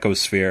pesky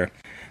ecosphere.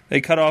 They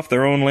cut off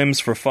their own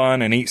limbs for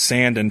fun and eat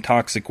sand and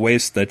toxic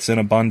waste that's in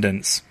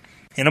abundance.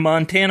 In a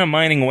Montana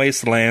mining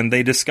wasteland,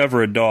 they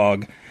discover a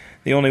dog,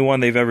 the only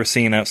one they've ever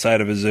seen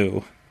outside of a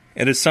zoo.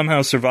 It has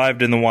somehow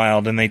survived in the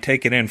wild, and they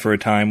take it in for a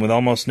time with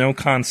almost no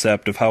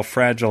concept of how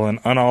fragile an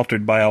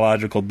unaltered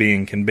biological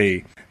being can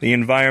be. The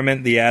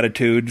environment, the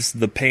attitudes,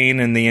 the pain,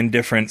 and the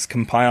indifference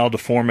compile to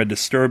form a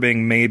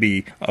disturbing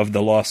maybe of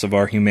the loss of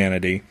our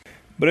humanity.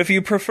 But if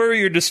you prefer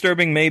your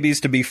disturbing maybes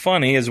to be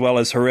funny as well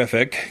as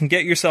horrific,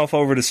 get yourself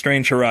over to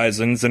Strange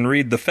Horizons and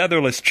read The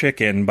Featherless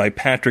Chicken by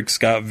Patrick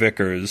Scott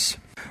Vickers.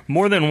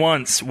 More than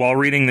once, while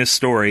reading this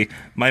story,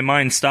 my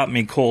mind stopped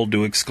me cold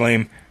to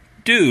exclaim,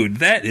 "Dude,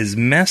 that is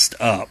messed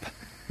up."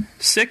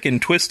 Sick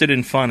and twisted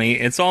and funny,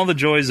 it's all the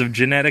joys of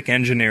genetic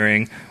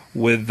engineering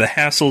with the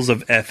hassles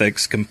of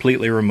ethics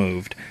completely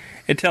removed.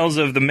 It tells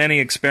of the many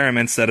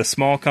experiments that a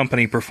small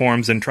company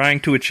performs in trying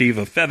to achieve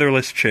a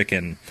featherless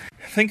chicken.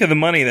 Think of the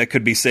money that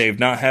could be saved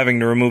not having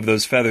to remove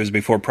those feathers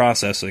before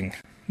processing.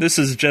 This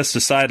is just a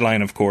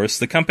sideline, of course.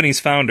 The company's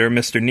founder,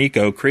 Mr.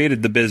 Nico,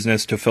 created the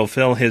business to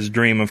fulfill his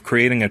dream of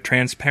creating a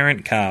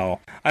transparent cow.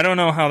 I don't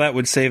know how that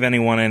would save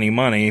anyone any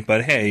money,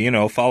 but hey,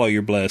 follow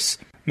your bliss.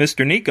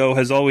 Mr. Nico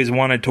has always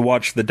wanted to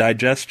watch the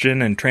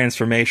digestion and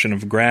transformation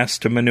of grass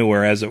to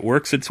manure as it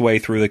works its way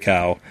through the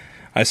cow.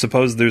 I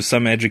suppose there's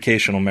some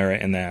educational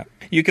merit in that.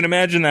 You can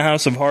imagine the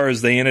house of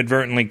horrors they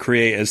inadvertently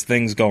create as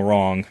things go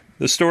wrong.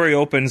 The story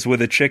opens with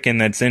a chicken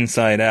that's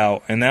inside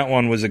out, and that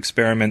one was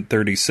Experiment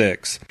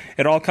 36.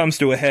 It all comes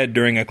to a head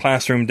during a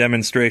classroom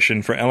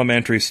demonstration for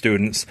elementary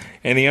students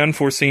and the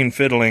unforeseen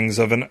fiddlings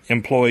of an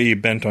employee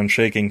bent on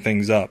shaking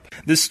things up.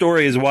 This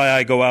story is why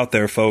I go out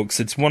there, folks.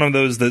 It's one of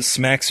those that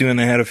smacks you in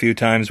the head a few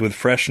times with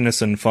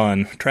freshness and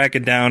fun. Track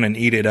it down and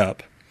eat it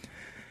up.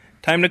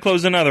 Time to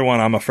close another one,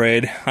 I'm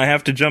afraid. I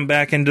have to jump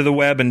back into the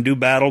web and do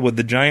battle with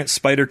the giant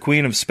spider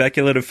queen of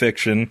speculative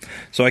fiction,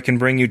 so I can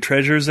bring you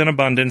treasures in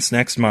abundance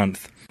next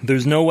month.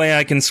 There's no way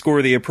I can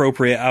score the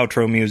appropriate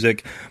outro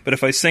music, but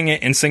if I sing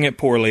it and sing it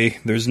poorly,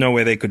 there's no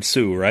way they could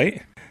sue,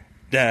 right?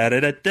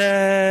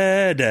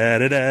 Da-da-da-da,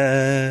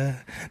 da-da-da,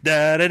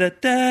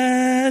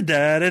 da-da-da-da,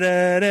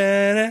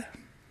 da-da-da-da.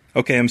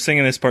 Okay, I'm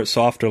singing this part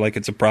softer like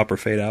it's a proper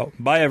fade-out.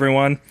 Bye,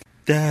 everyone.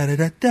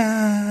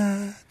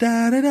 Da-da-da-da,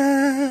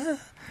 da-da-da.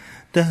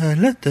 Matt,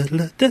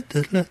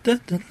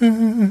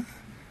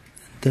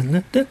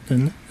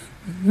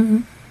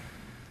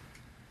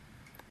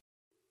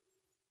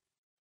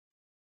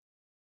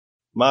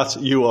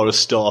 you are a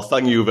star.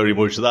 Thank you very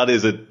much. That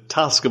is a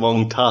task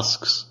among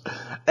tasks.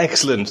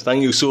 Excellent.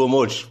 Thank you so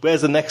much.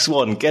 Where's the next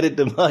one? Get it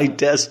to my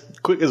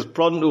desk quick as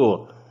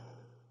pronto.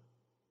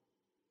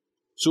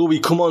 So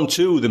we come on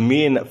to the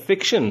main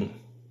fiction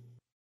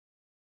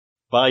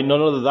by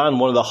none other than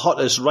one of the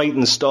hottest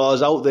writing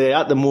stars out there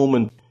at the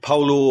moment,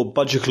 Paolo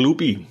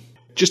Bacigalupi.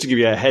 Just to give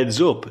you a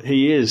heads up,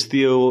 he is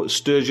Theo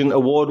Sturgeon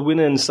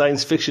Award-winning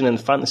science fiction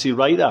and fantasy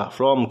writer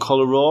from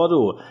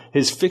Colorado.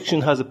 His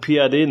fiction has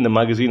appeared in the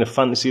Magazine of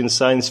Fantasy and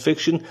Science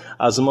Fiction,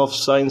 Asimov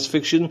Science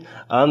Fiction,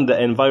 and the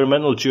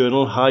environmental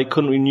journal High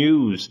Country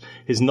News.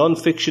 His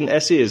non-fiction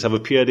essays have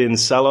appeared in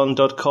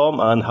Salon.com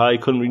and High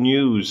Country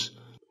News.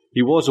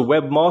 He was a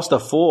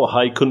webmaster for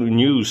High Country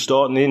News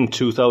starting in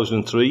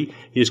 2003.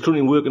 He is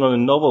currently working on a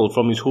novel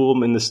from his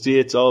home in the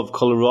state of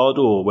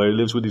Colorado, where he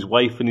lives with his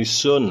wife and his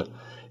son.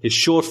 His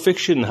short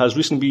fiction has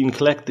recently been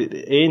collected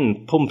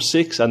in Pump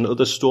 6 and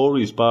Other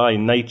Stories by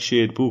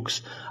Nightshade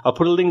Books. I'll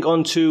put a link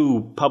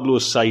onto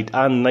Pablo's site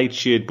and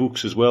Nightshade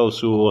Books as well,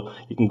 so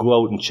you can go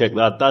out and check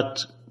that.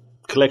 That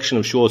collection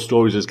of short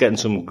stories is getting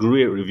some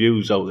great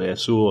reviews out there,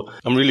 so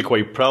I'm really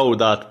quite proud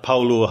that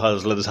Paolo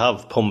has let us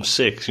have Pump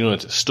 6. You know,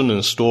 it's a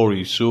stunning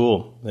story,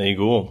 so there you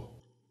go.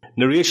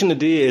 Narration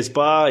today is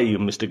by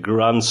Mr.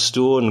 Grant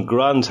Stone.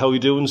 Grant, how are you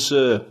doing,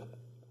 sir?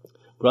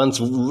 Grant's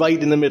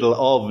right in the middle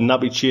of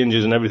nappy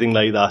changes and everything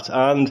like that,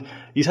 and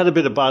he's had a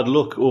bit of bad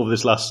luck over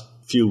this last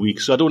few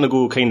weeks, so I don't want to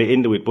go kind of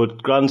into it,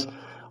 but Grant,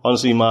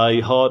 honestly, my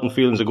heart and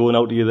feelings are going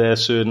out to you there,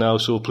 sir, now,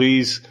 so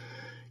please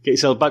get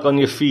yourself back on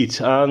your feet,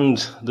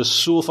 and the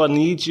sofa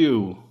needs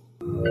you.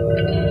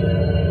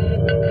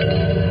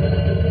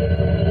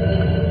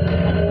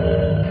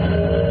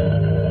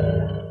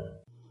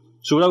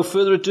 So without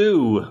further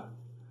ado,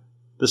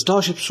 the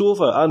Starship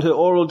Sofa and her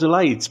Aural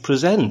Delights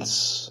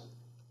presents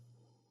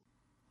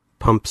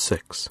Pump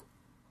 6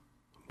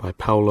 by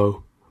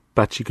Paolo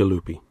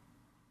Bacigalupi.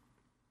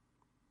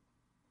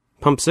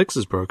 Pump 6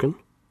 is broken.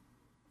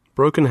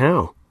 Broken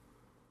how?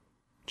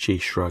 Chi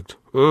shrugged.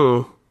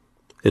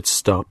 It's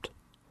stopped.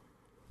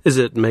 Is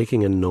it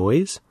making a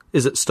noise?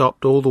 Is it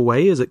stopped all the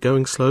way? Is it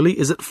going slowly?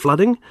 Is it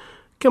flooding?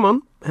 Come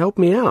on, help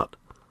me out.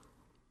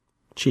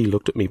 Chi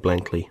looked at me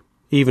blankly.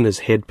 Even his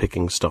head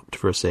picking stopped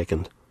for a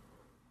second.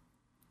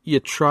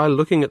 You try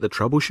looking at the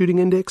troubleshooting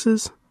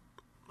indexes?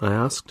 I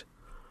asked.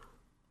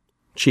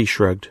 Chi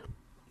shrugged.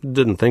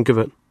 Didn't think of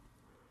it.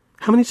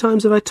 How many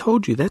times have I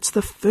told you that's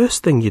the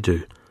first thing you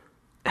do?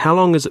 How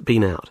long has it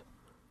been out?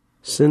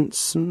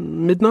 Since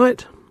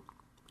midnight?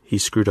 He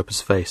screwed up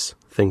his face,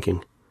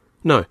 thinking.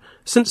 No,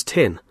 since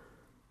 10.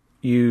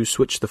 You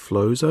switched the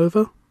flows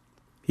over?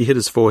 He hit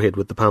his forehead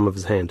with the palm of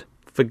his hand.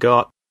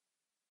 Forgot.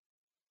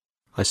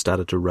 I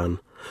started to run.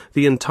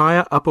 The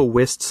entire Upper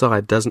West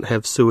Side doesn't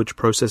have sewage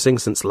processing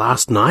since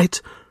last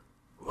night?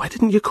 Why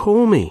didn't you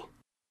call me?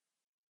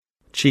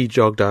 Chi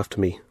jogged after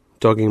me,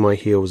 dogging my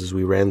heels as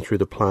we ran through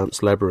the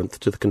plant's labyrinth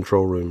to the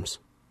control rooms.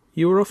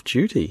 You were off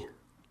duty.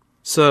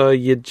 So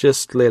you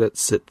just let it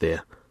sit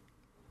there.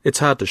 It's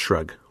hard to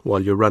shrug while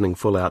you're running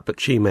full out,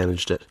 but Chi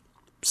managed it.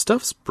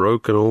 Stuff's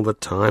broken all the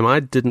time. I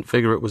didn't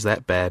figure it was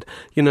that bad.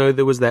 You know,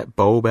 there was that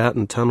bulb out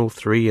in Tunnel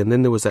 3, and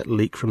then there was that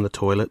leak from the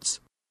toilets.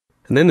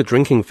 And then the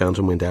drinking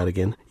fountain went out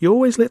again. You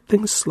always let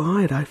things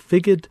slide. I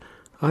figured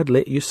I'd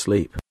let you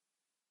sleep.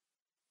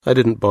 I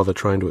didn't bother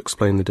trying to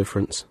explain the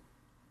difference.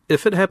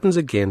 If it happens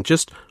again,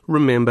 just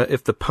remember,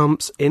 if the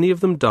pumps, any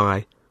of them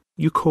die,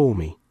 you call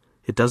me.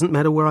 It doesn't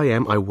matter where I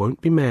am, I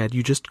won't be mad,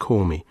 you just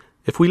call me.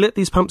 If we let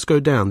these pumps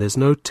go down, there's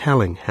no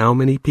telling how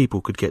many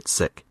people could get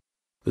sick.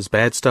 There's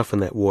bad stuff in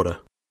that water,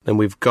 and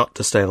we've got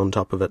to stay on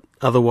top of it.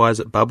 Otherwise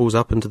it bubbles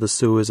up into the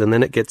sewers, and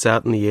then it gets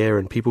out in the air,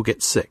 and people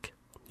get sick.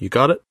 You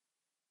got it?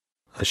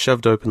 I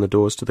shoved open the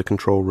doors to the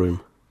control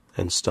room,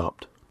 and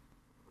stopped.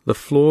 The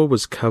floor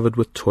was covered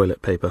with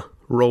toilet paper,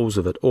 rolls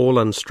of it, all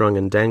unstrung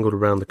and dangled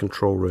around the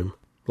control room,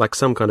 like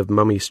some kind of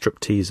mummy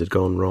striptease had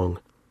gone wrong.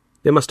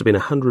 There must have been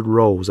 100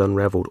 rolls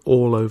unravelled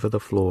all over the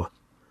floor.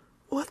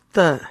 What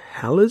the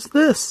hell is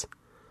this?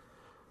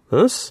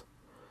 This?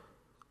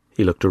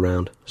 He looked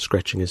around,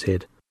 scratching his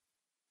head.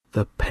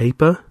 The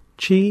paper,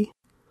 Chi?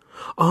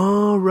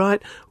 Oh,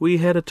 right, we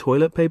had a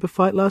toilet paper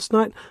fight last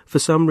night. For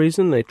some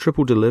reason, they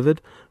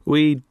triple-delivered.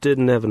 We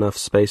didn't have enough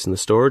space in the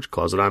storage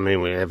closet. I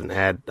mean, we haven't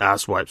had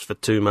ass wipes for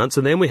 2 months,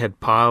 and then we had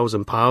piles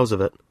and piles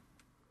of it.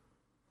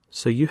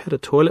 So you had a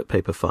toilet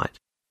paper fight,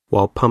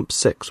 while Pump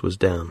 6 was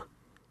down.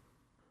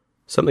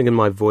 Something in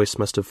my voice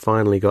must have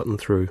finally gotten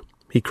through.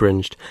 He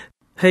cringed.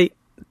 "Hey,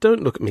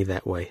 don't look at me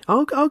that way.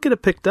 I'll get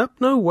it picked up.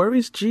 No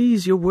worries.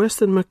 Geez, you're worse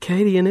than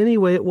Mercadian and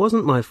anyway. It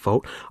wasn't my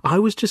fault. I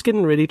was just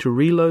getting ready to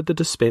reload the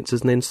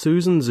dispensers and then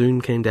Susan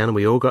Zoon came down and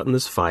we all got in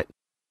this fight."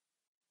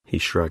 He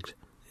shrugged.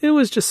 "It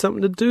was just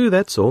something to do,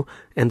 that's all.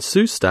 And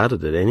Sue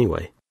started it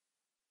anyway."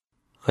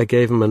 I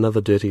gave him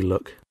another dirty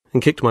look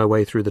and kicked my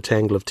way through the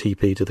tangle of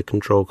TP to the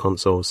control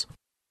consoles.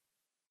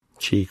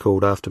 Chi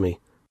called after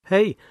me.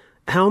 "Hey,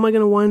 how am I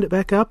going to wind it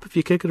back up if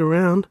you kick it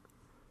around?"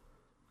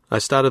 I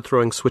started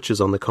throwing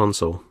switches on the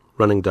console,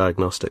 running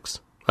diagnostics.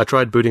 I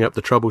tried booting up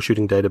the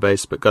troubleshooting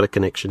database, but got a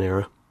connection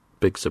error.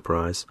 Big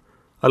surprise.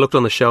 I looked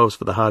on the shelves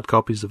for the hard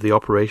copies of the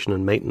operation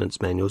and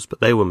maintenance manuals, but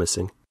they were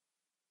missing.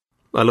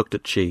 I looked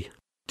at Chi.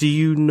 "Do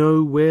you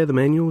know where the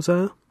manuals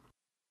are?"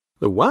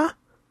 "The what?"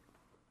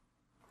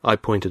 I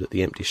pointed at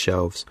the empty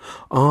shelves.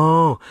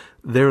 "Oh,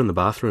 they're in the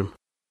bathroom."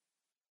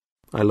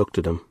 I looked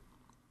at him.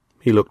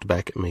 He looked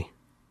back at me.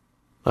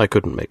 I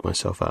couldn't make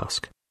myself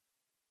ask.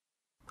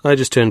 I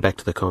just turned back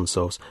to the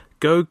consoles.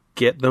 "Go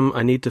get them.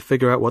 I need to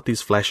figure out what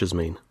these flashes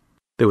mean."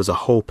 There was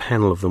a whole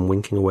panel of them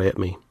winking away at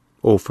me,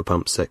 all for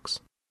Pump 6.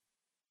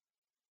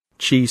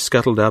 Chi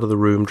scuttled out of the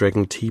room,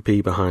 dragging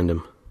TP behind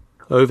him.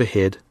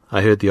 Overhead,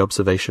 I heard the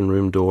observation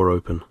room door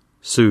open.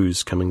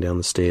 Sue's coming down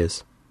the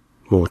stairs.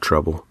 More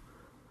trouble.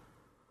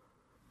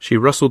 She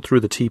rustled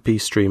through the TP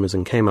streamers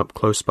and came up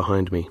close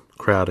behind me,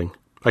 crowding.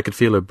 I could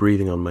feel her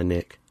breathing on my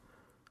neck.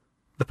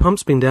 "The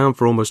pump's been down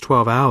for almost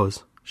 12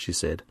 hours, she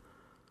said.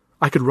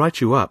 "I could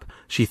write you up."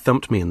 She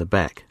thumped me in the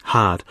back,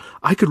 hard.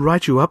 "I could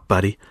write you up,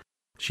 buddy."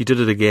 She did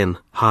it again,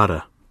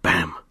 harder.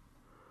 Bam!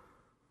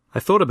 I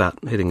thought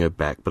about hitting her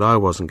back, but I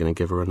wasn't going to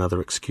give her another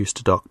excuse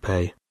to dock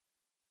pay.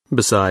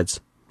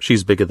 Besides,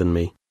 she's bigger than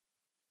me.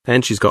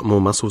 And she's got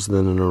more muscles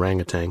than an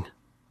orangutan.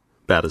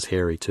 About as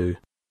hairy, too.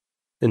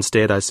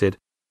 Instead, I said,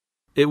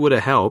 "It would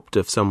have helped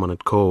if someone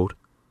had called."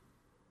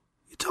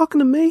 "You talking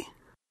to me?"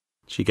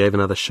 She gave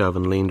another shove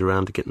and leaned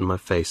around to get in my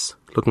face,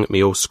 looking at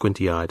me all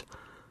squinty-eyed.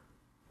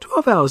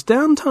 12 hours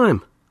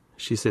downtime,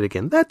 she said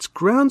again. "That's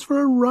grounds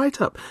for a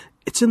write-up.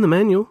 It's in the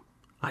manual.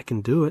 I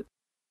can do it."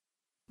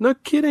 "No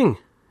kidding.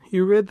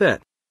 You read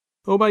that?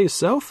 All by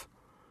yourself?"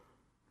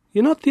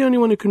 "You're not the only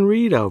one who can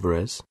read,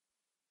 Alvarez."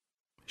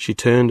 She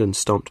turned and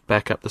stomped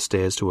back up the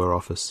stairs to her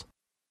office.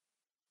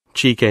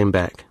 Chi came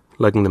back,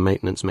 lugging the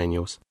maintenance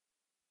manuals.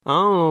 "I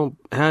don't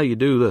know how you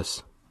do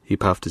this," he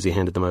puffed as he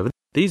handed them over.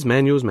 "These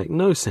manuals make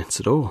no sense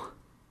at all."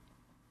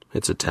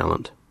 "It's a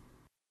talent."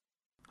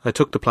 I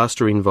took the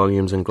plasterine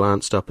volumes and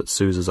glanced up at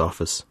Suze's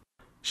office.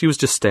 She was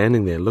just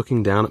standing there,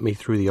 looking down at me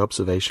through the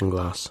observation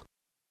glass,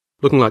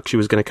 looking like she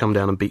was going to come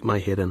down and beat my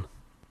head in.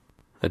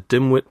 A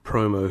dimwit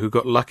promo who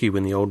got lucky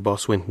when the old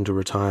boss went into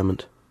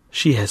retirement.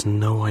 She has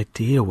no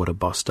idea what a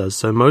boss does,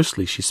 so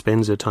mostly she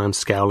spends her time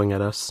scowling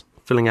at us,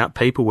 filling out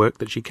paperwork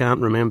that she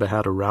can't remember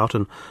how to route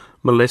and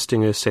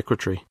molesting her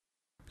secretary.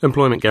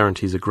 Employment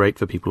guarantees are great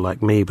for people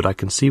like me, but I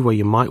can see why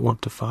you might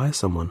want to fire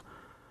someone.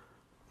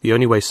 The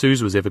only way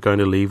Suze was ever going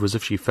to leave was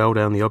if she fell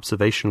down the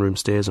observation room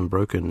stairs and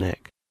broke her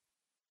neck.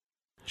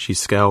 She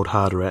scowled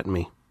harder at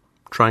me,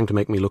 trying to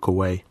make me look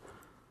away.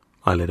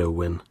 I let her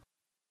win.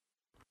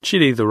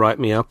 She'd either write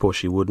me up or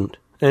she wouldn't,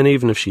 and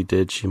even if she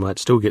did, she might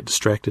still get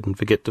distracted and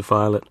forget to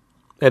file it.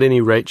 At any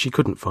rate, she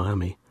couldn't fire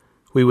me.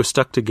 We were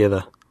stuck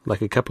together,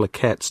 like a couple of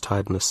cats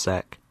tied in a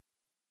sack.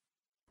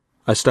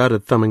 I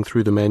started thumbing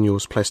through the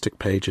manual's plastic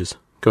pages,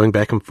 going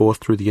back and forth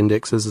through the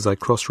indexes as I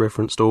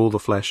cross-referenced all the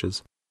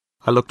flashes.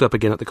 I looked up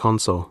again at the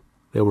console.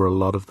 There were a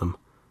lot of them,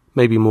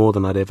 maybe more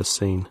than I'd ever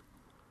seen.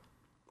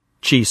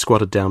 Chi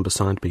squatted down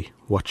beside me,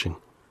 watching.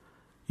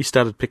 He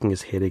started picking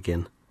his head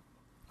again.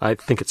 I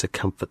think it's a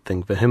comfort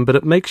thing for him, but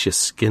it makes your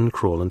skin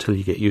crawl until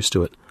you get used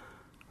to it.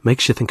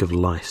 Makes you think of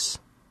lice.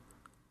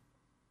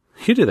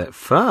 "You do that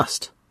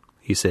fast,"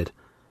 he said.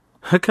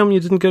 "How come you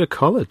didn't go to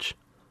college?"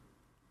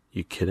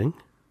 "You kidding?"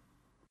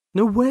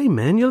 "No way,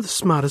 man. You're the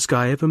smartest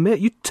guy I ever met.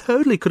 You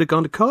totally could have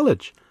gone to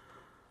college."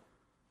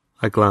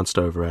 I glanced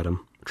over at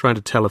him, trying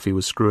to tell if he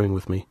was screwing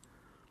with me.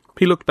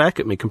 He looked back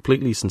at me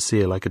completely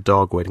sincere, like a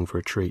dog waiting for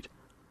a treat.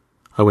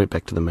 I went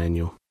back to the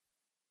manual.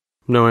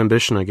 No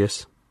ambition, I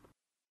guess.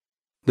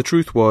 The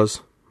truth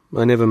was,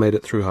 I never made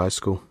it through high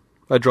school.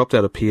 I dropped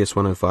out of PS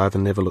 105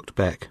 and never looked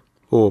back.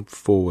 Or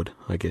forward,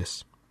 I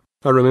guess.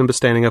 I remember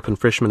standing up in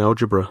freshman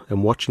algebra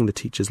and watching the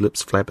teacher's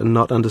lips flap and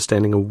not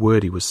understanding a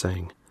word he was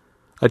saying.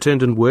 I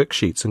turned in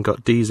worksheets and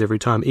got D's every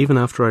time, even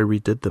after I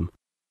redid them.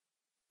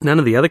 None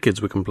of the other kids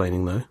were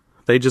complaining, though.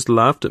 They just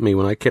laughed at me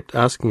when I kept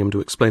asking them to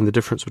explain the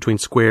difference between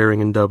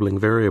squaring and doubling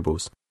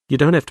variables. You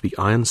don't have to be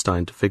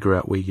Einstein to figure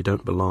out where you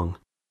don't belong.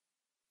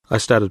 I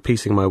started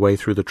piecing my way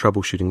through the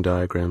troubleshooting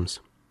diagrams.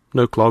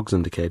 No clogs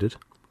indicated.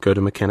 Go to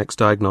Mechanics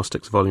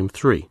Diagnostics Volume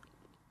 3.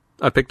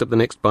 I picked up the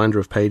next binder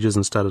of pages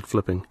and started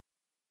flipping.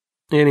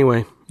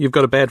 Anyway, you've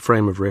got a bad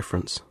frame of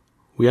reference.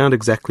 We aren't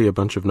exactly a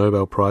bunch of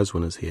Nobel Prize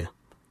winners here.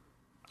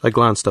 I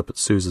glanced up at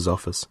Suze's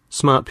office.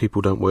 Smart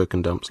people don't work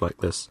in dumps like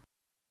this.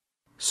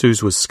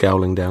 Suze was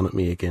scowling down at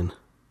me again.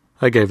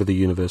 I gave her the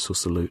universal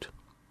salute.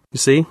 "You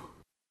see?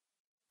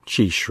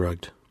 She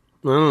shrugged.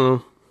 I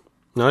don't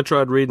know. I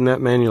tried reading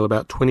that manual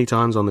about 20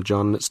 times on the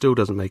John, and it still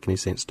doesn't make any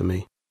sense to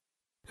me.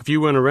 If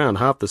you weren't around,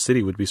 half the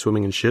city would be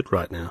swimming in shit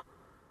right now.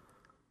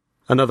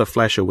 Another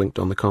flasher winked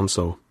on the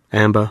console.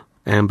 Amber,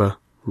 amber,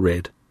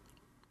 red.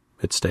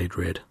 It stayed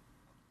red.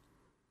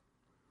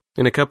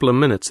 In a couple of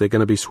minutes, they're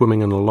going to be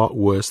swimming in a lot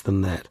worse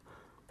than that.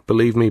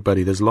 Believe me,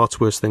 buddy, there's lots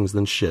worse things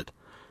than shit.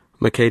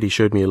 McCady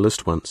showed me a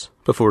list once,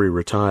 before he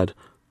retired.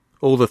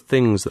 All the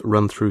things that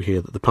run through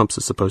here that the pumps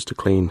are supposed to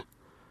clean.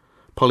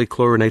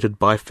 Polychlorinated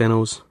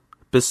biphenyls,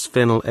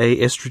 bisphenol A,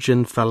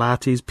 estrogen,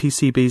 phthalates,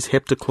 PCBs,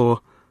 heptachlor.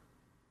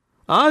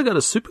 I got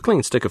a super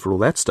clean sticker for all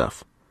that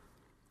stuff.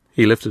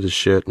 He lifted his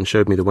shirt and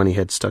showed me the one he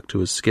had stuck to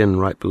his skin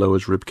right below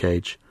his rib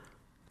cage.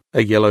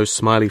 A yellow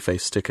smiley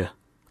face sticker,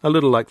 a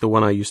little like the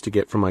one I used to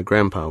get from my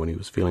grandpa when he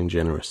was feeling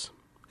generous.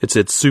 It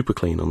said super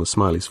clean on the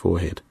smiley's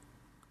forehead.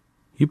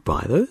 You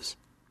buy those?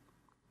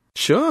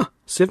 Sure,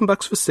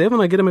 $7 for 7,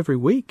 I get them every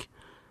week.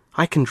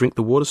 I can drink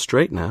the water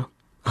straight now.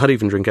 I'd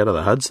even drink out of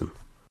the Hudson.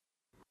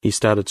 He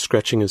started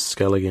scratching his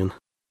skull again.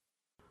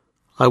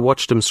 I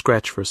watched him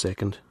scratch for a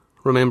second,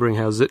 remembering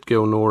how Zit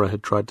Girl Nora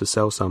had tried to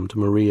sell some to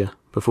Maria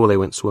before they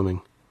went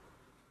swimming.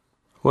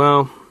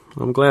 Well,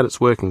 I'm glad it's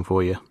working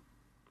for you.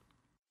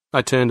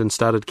 I turned and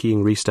started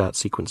keying restart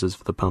sequences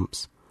for the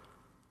pumps.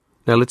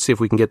 Now let's see if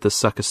we can get this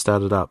sucker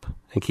started up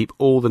and keep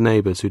all the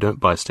neighbours who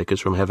don't buy stickers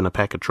from having a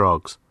pack of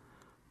trogs.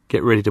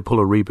 Get ready to pull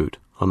a reboot,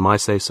 on my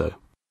say-so.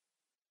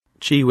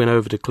 Chi went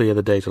over to clear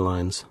the data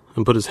lines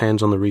and put his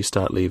hands on the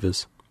restart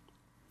levers.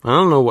 I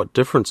don't know what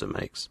difference it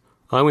makes.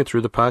 I went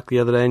through the park the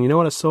other day and you know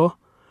what I saw?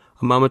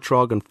 A mama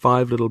trog and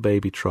 5 little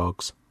baby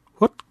trogs.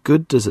 What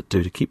good does it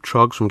do to keep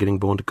trogs from getting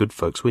born to good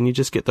folks when you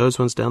just get those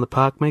ones down the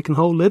park making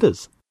whole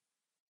litters?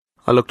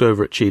 I looked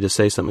over at Chi to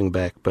say something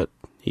back, but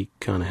he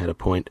kinda had a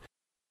point.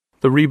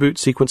 The reboot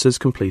sequences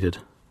completed,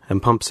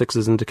 and Pump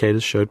 6's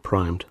indicators showed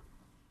primed.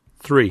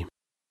 3,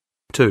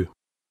 2,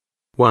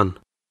 1.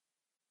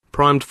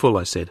 Primed full,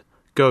 I said.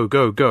 Go,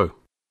 go, go.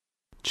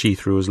 Chi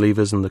threw his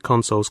levers and the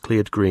consoles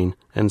cleared green,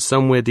 and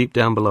somewhere deep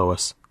down below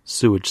us,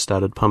 sewage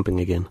started pumping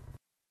again.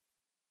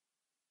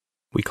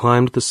 We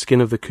climbed the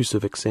skin of the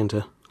Kusavik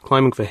Center,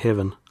 climbing for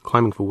heaven,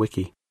 climbing for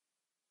Wiki.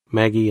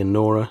 Maggie and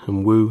Nora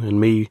and Wu and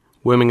me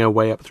worming our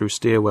way up through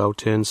stairwell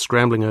turns,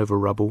 scrambling over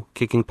rubble,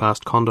 kicking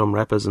past condom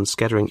wrappers and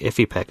scattering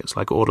Effie packets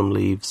like autumn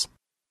leaves.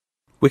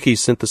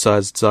 Wiki's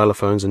synthesized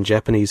xylophones and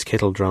Japanese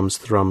kettle drums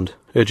thrummed,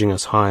 urging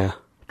us higher.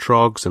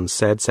 Trogs and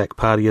sad-sack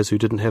partiers who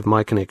didn't have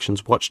my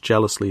connections watched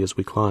jealously as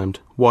we climbed,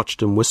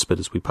 watched and whispered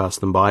as we passed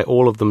them by,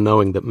 all of them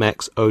knowing that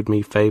Max owed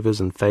me favours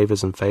and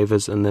favours and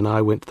favours, and then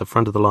I went to the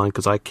front of the line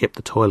because I kept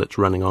the toilets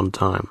running on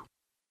time.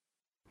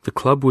 The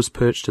club was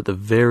perched at the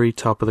very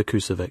top of the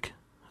Kusavik,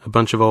 a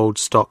bunch of old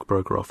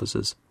stockbroker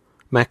offices.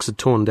 Max had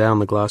torn down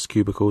the glass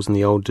cubicles and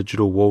the old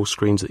digital wall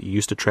screens that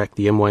used to track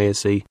the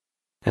MYSE,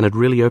 and had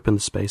really opened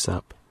the space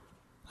up.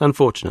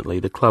 Unfortunately,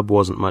 the club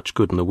wasn't much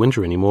good in the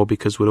winter anymore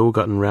because we'd all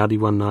gotten rowdy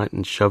one night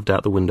and shoved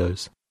out the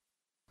windows.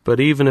 But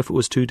even if it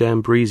was too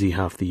damn breezy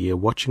half the year,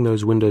 watching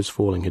those windows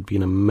falling had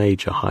been a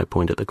major high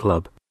point at the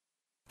club.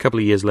 A couple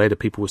of years later,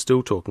 people were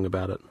still talking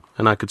about it,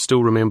 and I could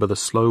still remember the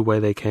slow way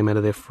they came out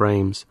of their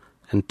frames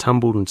and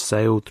tumbled and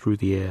sailed through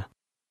the air.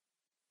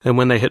 And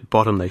when they hit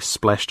bottom, they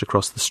splashed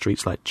across the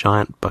streets like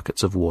giant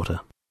buckets of water.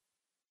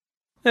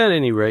 At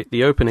any rate,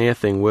 the open-air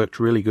thing worked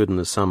really good in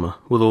the summer,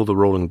 with all the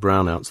rolling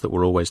brownouts that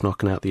were always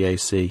knocking out the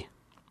AC.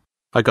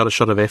 I got a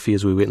shot of Effie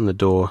as we went in the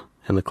door,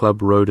 and the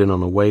club rode in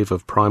on a wave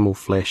of primal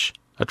flesh,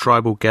 a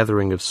tribal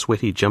gathering of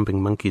sweaty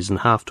jumping monkeys in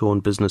half-torn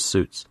business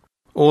suits,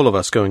 all of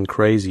us going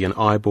crazy and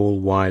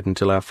eyeball-wide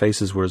until our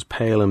faces were as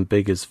pale and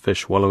big as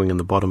fish wallowing in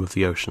the bottom of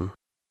the ocean.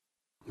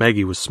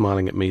 Maggie was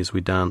smiling at me as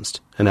we danced,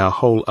 and our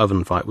whole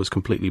oven fight was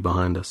completely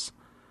behind us.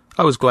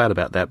 I was glad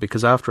about that,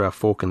 because after our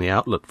fork in the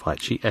outlet fight,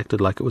 she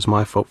acted like it was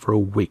my fault for a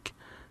week,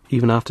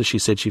 even after she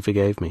said she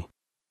forgave me.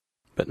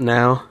 But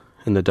now,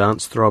 in the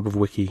dance throb of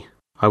Wiki,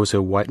 I was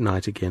her white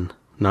knight again,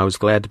 and I was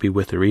glad to be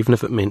with her, even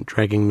if it meant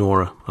dragging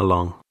Nora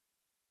along.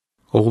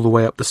 All the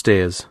way up the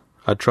stairs,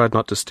 I tried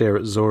not to stare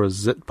at Zora's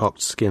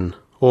zit-pocked skin,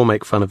 or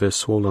make fun of her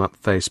swollen-up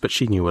face, but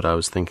she knew what I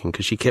was thinking,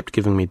 because she kept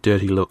giving me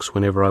dirty looks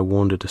whenever I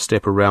warned her to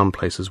step around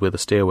places where the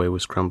stairway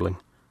was crumbling.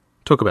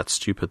 Talk about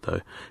stupid,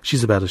 though.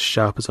 She's about as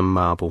sharp as a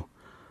marble.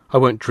 I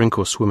won't drink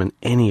or swim in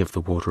any of the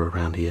water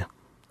around here.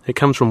 It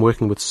comes from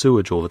working with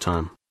sewage all the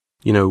time.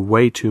 You know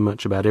way too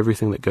much about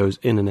everything that goes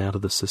in and out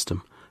of the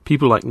system.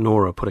 People like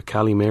Nora put a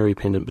Kali Mary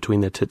pendant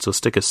between their tits or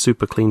stick a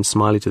super clean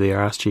smiley to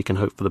their ass cheek and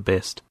hope for the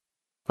best.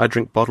 I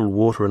drink bottled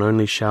water and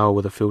only shower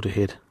with a filter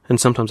head, and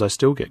sometimes I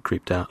still get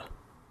creeped out.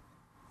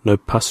 No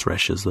pus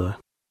rashes, though.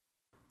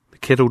 The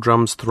kettle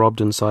drums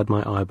throbbed inside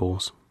my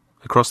eyeballs.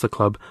 Across the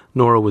club,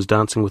 Nora was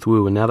dancing with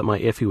Wu, and now that my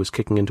Effie was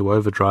kicking into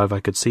overdrive, I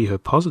could see her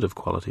positive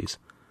qualities.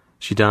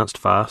 She danced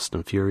fast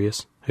and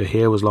furious. Her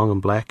hair was long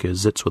and black, her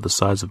zits were the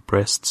size of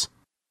breasts.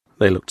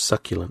 They looked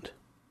succulent.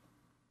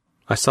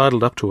 I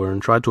sidled up to her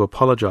and tried to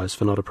apologize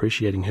for not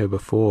appreciating her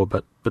before,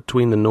 but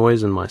between the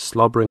noise and my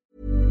slobbering...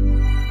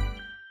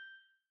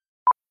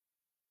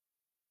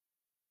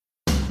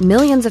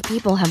 Millions of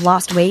people have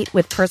lost weight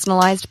with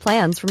personalized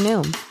plans from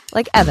Noom.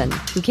 Like Evan,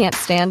 who can't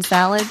stand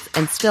salads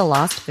and still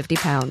lost 50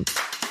 pounds.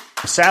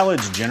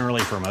 Salads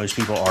generally for most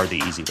people are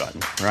the easy button,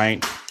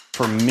 right?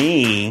 For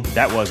me,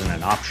 that wasn't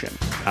an option.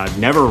 I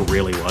never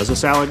really was a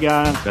salad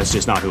guy. That's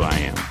just not who I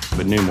am.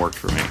 But Noom worked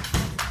for me.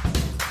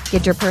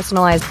 Get your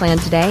personalized plan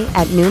today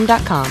at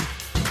Noom.com.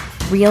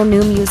 Real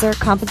Noom user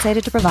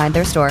compensated to provide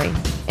their story.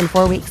 In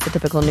 4 weeks, the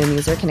typical Noom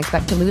user can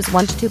expect to lose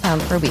 1 to 2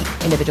 pounds per week.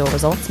 Individual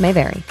results may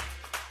vary.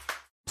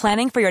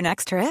 Planning for your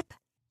next trip?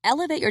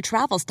 Elevate your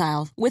travel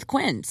style with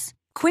Quince.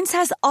 Quince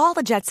has all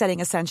the jet-setting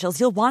essentials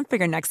you'll want for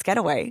your next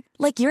getaway,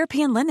 like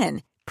European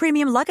linen,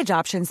 premium luggage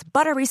options,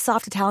 buttery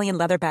soft Italian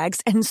leather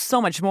bags, and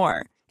so much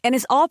more. And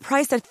is all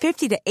priced at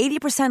 50 to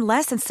 80%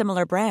 less than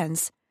similar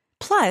brands.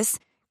 Plus,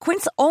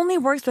 Quince only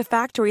works with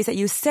factories that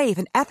use safe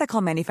and ethical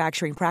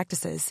manufacturing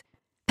practices.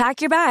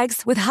 Pack your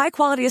bags with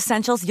high-quality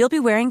essentials you'll be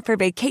wearing for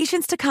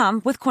vacations to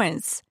come with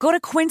Quince. Go to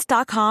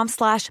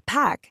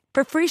quince.com/pack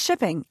for free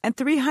shipping and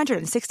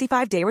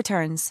 365-day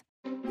returns.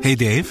 Hey,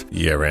 Dave.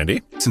 Yeah,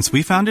 Randy. Since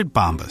we founded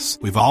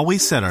Bombas, we've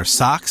always said our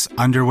socks,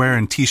 underwear,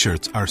 and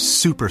T-shirts are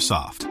super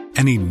soft.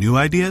 Any new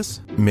ideas?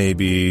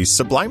 Maybe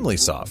sublimely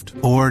soft.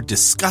 Or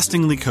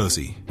disgustingly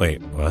cozy.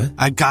 Wait, what?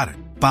 I got it.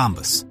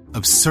 Bombas.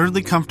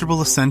 Absurdly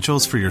comfortable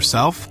essentials for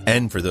yourself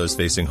and for those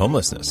facing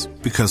homelessness.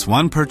 Because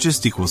one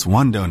purchased equals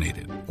one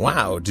donated.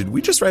 Wow, did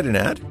we just write an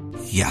ad?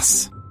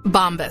 Yes.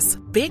 Bombas.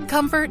 Big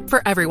comfort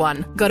for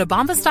everyone. Go to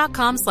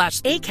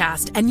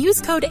bombas.com/ACAST and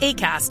use code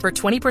ACAST for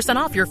 20%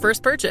 off your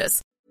first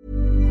purchase.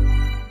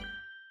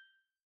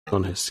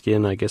 On her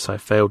skin, I guess I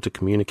failed to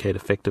communicate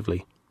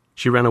effectively.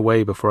 She ran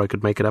away before I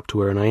could make it up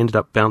to her, and I ended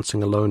up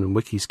bouncing alone in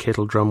Wiki's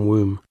kettledrum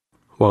womb,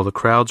 while the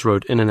crowds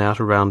rode in and out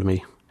around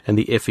me, and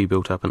the Effie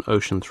built up in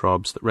ocean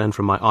throbs that ran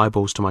from my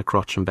eyeballs to my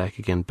crotch and back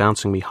again,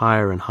 bouncing me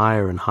higher and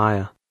higher and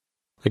higher.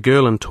 A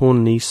girl in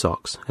torn knee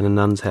socks and a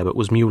nun's habit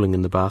was mewling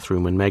in the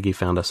bathroom when Maggie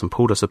found us and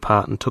pulled us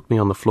apart and took me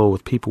on the floor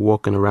with people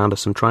walking around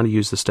us and trying to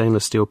use the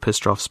stainless steel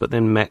piss-troughs, but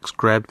then Max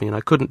grabbed me and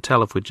I couldn't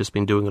tell if we'd just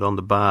been doing it on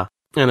the bar,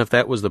 and if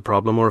that was the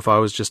problem or if I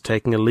was just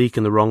taking a leak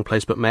in the wrong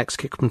place, but Max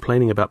kept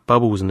complaining about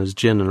bubbles in his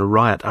gin and a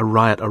riot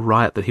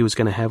that he was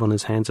going to have on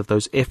his hands if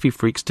those Effie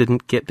freaks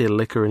didn't get their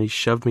liquor, and he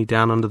shoved me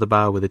down under the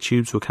bar where the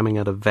tubes were coming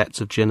out of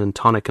vats of gin and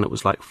tonic, and it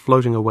was like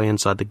floating away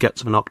inside the guts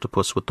of an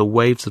octopus with the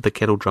waves of the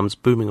kettle drums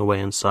booming away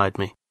inside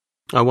me.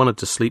 I wanted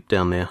to sleep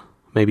down there,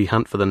 maybe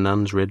hunt for the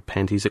nun's red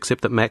panties,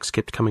 except that Max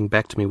kept coming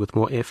back to me with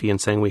more Effie and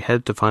saying we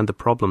had to find the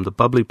problem, the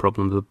bubbly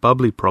problem, the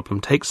bubbly problem.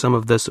 Take some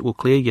of this, it will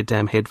clear your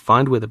damn head.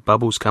 Find where the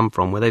bubbles come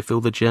from, where they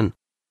fill the gin.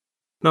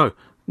 No,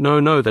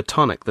 the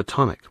tonic.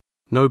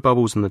 No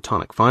bubbles in the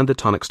tonic. Find the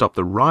tonic, stop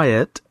the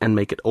riot, and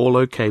make it all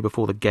okay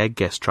before the gag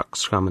gas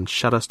trucks come and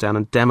shut us down.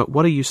 And damn it,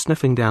 what are you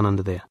sniffing down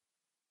under there?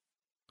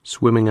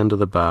 Swimming under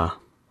the bar,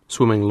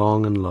 swimming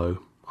long and low,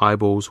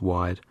 eyeballs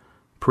wide,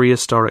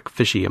 prehistoric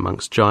fishy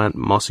amongst giant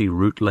mossy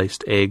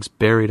root-laced eggs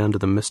buried under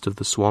the mist of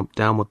the swamp,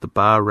 down with the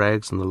bar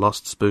rags and the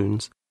lost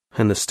spoons,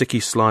 and the sticky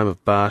slime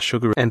of bar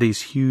sugar, and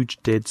these huge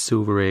dead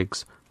silver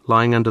eggs,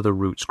 lying under the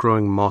roots,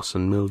 growing moss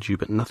and mildew,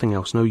 but nothing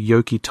else. No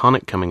yolky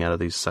tonic coming out of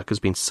these suckers,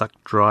 been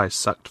sucked dry,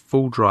 sucked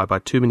full dry by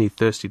too many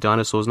thirsty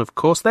dinosaurs, and of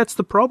course that's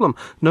the problem.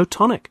 No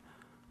tonic.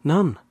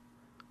 None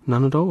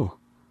at all.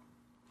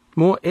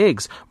 More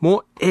eggs.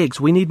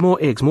 We need more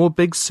eggs. More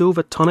big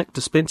silver tonic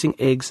dispensing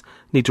eggs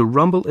need to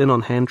rumble in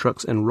on hand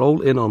trucks and roll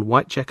in on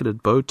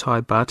white-jacketed bow-tie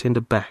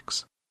bartender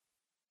backs.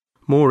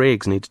 More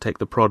eggs need to take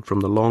the prod from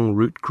the long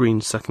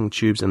root-green sucking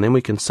tubes, and then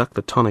we can suck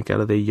the tonic out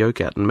of their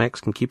yolk out, and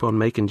Max can keep on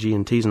making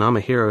G&Ts, and I'm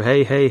a hero.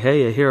 Hey,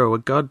 a hero, a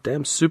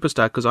goddamn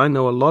superstar, because I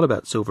know a lot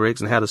about silver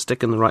eggs and how to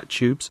stick in the right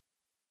tubes.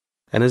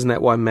 And isn't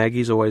that why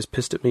Maggie's always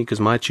pissed at me?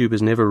 Because my tube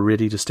is never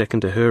ready to stick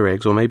into her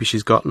eggs, or maybe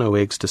she's got no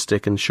eggs to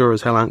stick, and sure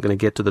as hell aren't going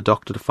to get to the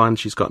doctor to find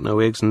she's got no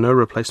eggs, and no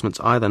replacements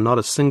either, not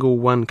a single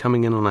one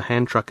coming in on a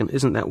hand truck, and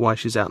isn't that why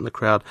she's out in the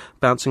crowd,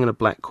 bouncing in a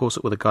black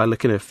corset with a guy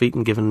licking her feet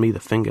and giving me the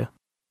finger?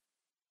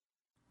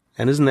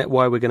 And isn't that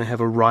why we're going to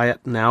have a riot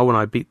now when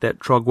I beat that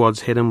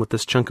trogwad's head in with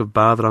this chunk of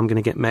bar that I'm going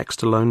to get Max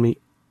to loan me?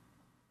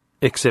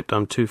 Except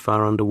I'm too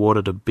far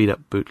underwater to beat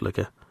up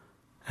bootlicker.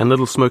 And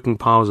little smoking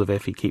piles of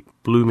Effie keep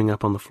blooming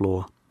up on the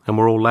floor, and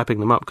we're all lapping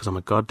them up because I'm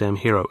a goddamn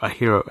hero, a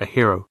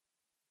hero.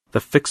 The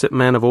fix-it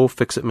man of all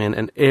fix-it men,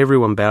 and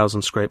everyone bows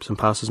and scrapes and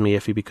passes me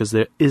Effie because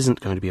there isn't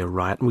going to be a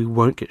riot, and we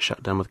won't get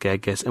shut down with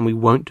gag gas, and we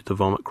won't do the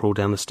vomit crawl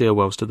down the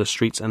stairwells to the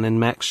streets, and then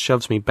Max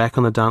shoves me back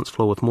on the dance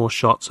floor with more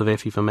shots of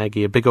Effie for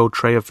Maggie, a big old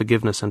tray of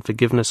forgiveness, and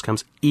forgiveness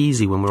comes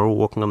easy when we're all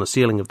walking on the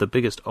ceiling of the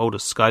biggest,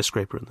 oldest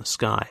skyscraper in the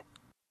sky.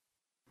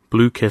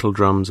 Blue kettle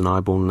drums and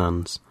eyeball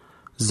nuns,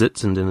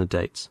 zits and dinner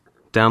dates,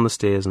 down the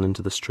stairs and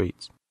into the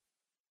streets.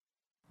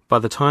 By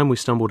the time we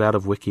stumbled out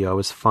of Wiki, I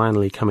was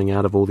finally coming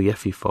out of all the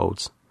Effie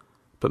folds.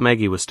 But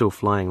Maggie was still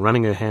flying,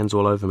 running her hands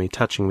all over me,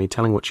 touching me,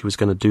 telling what she was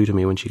going to do to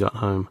me when she got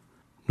home.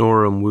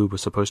 Nora and Wu were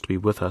supposed to be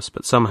with us,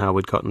 but somehow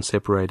we'd gotten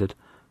separated.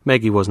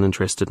 Maggie wasn't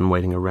interested in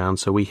waiting around,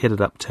 so we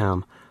headed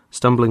uptown,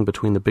 stumbling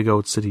between the big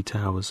old city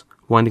towers,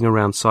 winding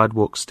around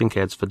sidewalk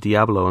stinkads for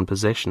Diablo and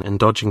possession, and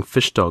dodging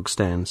fish dog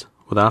stands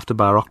with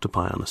after-bar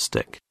octopi on a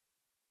stick.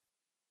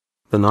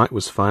 The night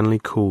was finally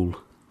cool,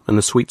 in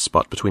the sweet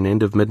spot between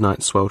end of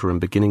midnight swelter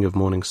and beginning of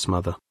morning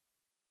smother.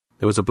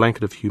 There was a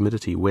blanket of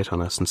humidity wet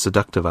on us and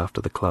seductive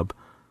after the club.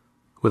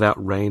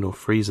 Without rain or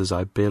freezes,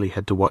 I barely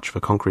had to watch for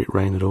concrete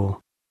rain at all.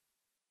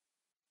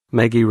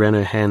 Maggie ran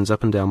her hands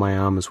up and down my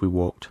arm as we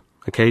walked,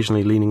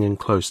 occasionally leaning in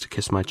close to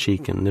kiss my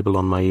cheek and nibble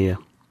on my ear.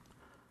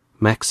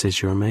 "Max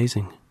says you're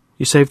amazing.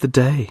 You saved the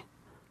day."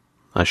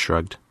 I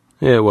shrugged.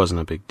 It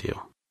wasn't a big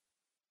deal.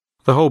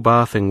 The whole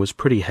bar thing was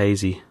pretty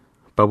hazy,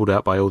 bubbled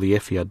out by all the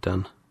effie I'd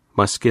done.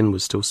 My skin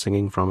was still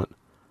singing from it.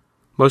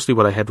 Mostly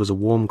what I had was a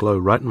warm glow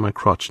right in my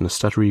crotch and a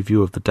stuttery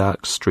view of the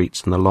dark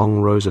streets and the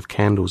long rows of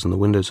candles in the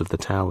windows of the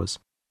towers.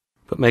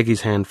 But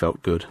Maggie's hand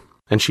felt good,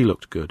 and she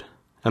looked good,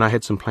 and I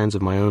had some plans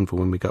of my own for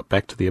when we got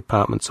back to the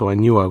apartment, so I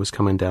knew I was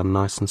coming down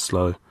nice and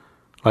slow,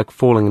 like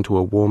falling into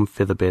a warm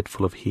feather bed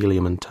full of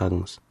helium and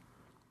tongues.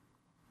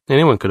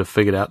 Anyone could have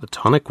figured out the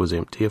tonic was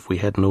empty if we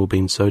hadn't all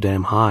been so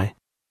damn high.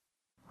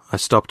 I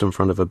stopped in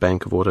front of a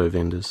bank of auto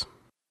vendors.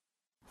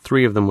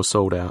 3 of them were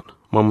sold out.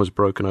 One was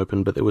broken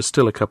open, but there was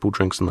still a couple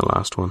drinks in the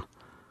last one.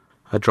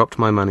 I dropped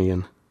my money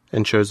in,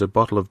 and chose a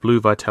bottle of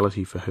Blue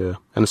Vitality for her,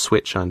 and a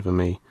Sweatshine for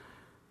me.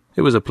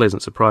 It was a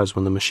pleasant surprise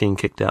when the machine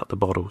kicked out the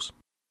bottles.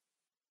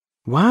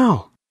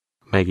 "Wow!"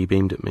 Maggie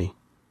beamed at me.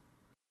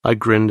 I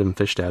grinned and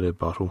fished out her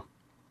bottle.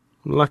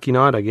 "Lucky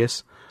night, I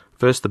guess.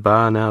 First the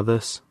bar, now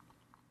this."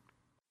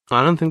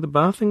 "I don't think the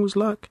bar thing was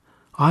luck.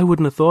 I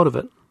wouldn't have thought of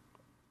it."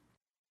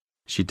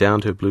 She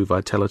downed her Blue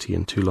Vitality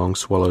in 2 long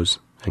swallows,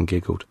 and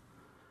giggled.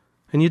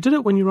 "And you did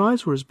it when your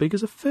eyes were as big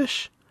as a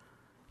fish.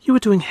 You were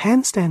doing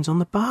handstands on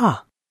the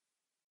bar."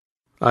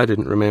 I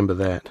didn't remember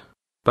that.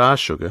 Bar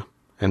sugar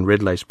and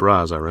red lace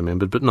bras I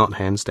remembered, but not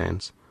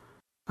handstands.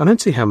 I don't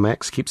see how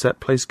Max keeps that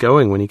place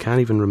going when he can't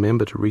even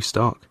remember to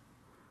restock.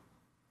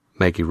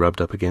 Maggie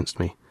rubbed up against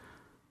me.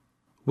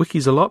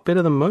 "Wicky's a lot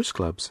better than most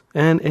clubs,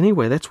 and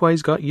anyway, that's why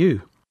he's got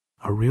you.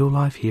 A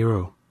real-life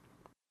hero."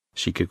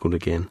 She giggled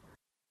again.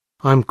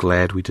 "I'm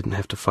glad we didn't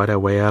have to fight our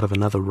way out of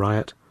another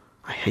riot.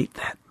 I hate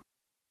that."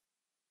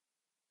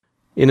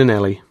 In an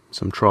alley,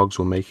 some trogs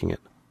were making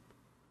it.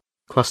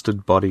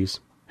 Clustered bodies,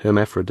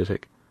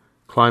 hermaphroditic,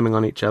 climbing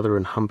on each other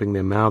and humping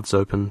their mouths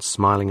open,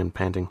 smiling and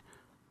panting.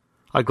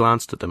 I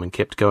glanced at them and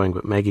kept going,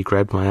 but Maggie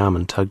grabbed my arm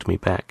and tugged me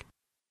back.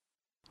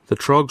 The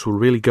trogs were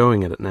really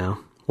going at it now,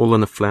 all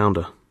in a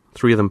flounder,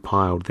 3 of them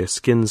piled, their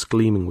skins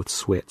gleaming with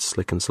sweat,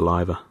 slick and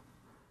saliva.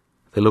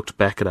 They looked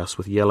back at us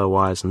with yellow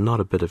eyes and not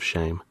a bit of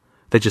shame.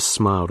 They just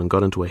smiled and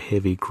got into a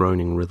heavy,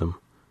 groaning rhythm.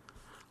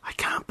 "I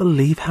can't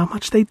believe how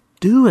much they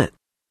do it,"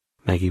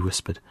 Maggie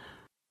whispered.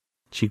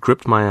 She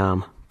gripped my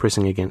arm,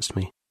 pressing against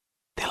me.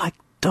 "They're like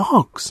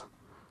dogs."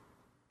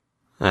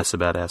 "That's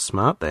about how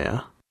smart they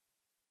are."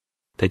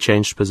 They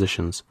changed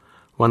positions,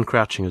 one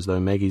crouching as though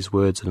Maggie's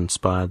words had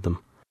inspired them.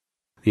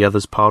 The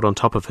others piled on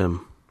top of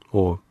him,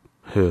 or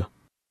her.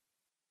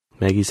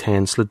 Maggie's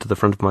hand slid to the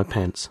front of my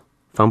pants,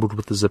 fumbled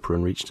with the zipper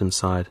and reached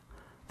inside.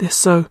 "They're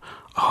so...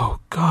 oh,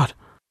 God."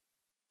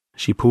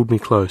 She pulled me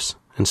close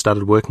and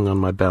started working on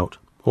my belt,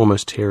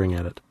 almost tearing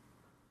at it.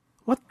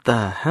 "What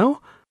the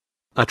hell?"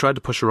 I tried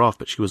to push her off,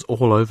 but she was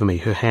all over me,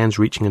 her hands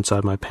reaching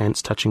inside my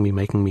pants, touching me,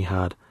 making me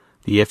hard.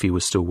 The effie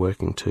was still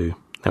working too,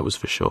 that was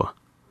for sure.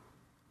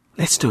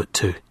 "Let's do it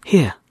too.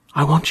 Here,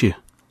 I want you."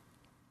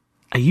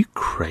 "Are you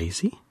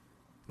crazy?"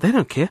 "They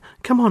don't care.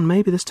 Come on,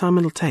 maybe this time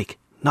it'll take.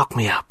 Knock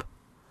me up."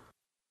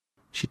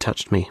 She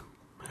touched me,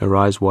 her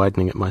eyes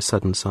widening at my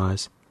sudden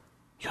size.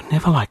 "You're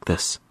never like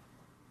this."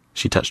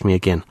 She touched me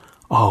again.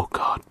 "Oh,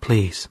 God,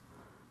 please."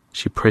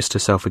 She pressed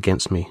herself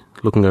against me,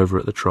 looking over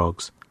at the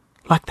trogs.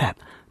 "Like that,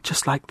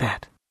 just like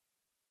that."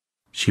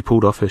 She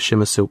pulled off her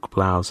shimmer silk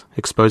blouse,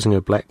 exposing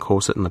her black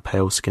corset and the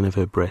pale skin of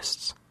her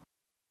breasts.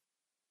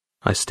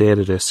 I stared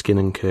at her skin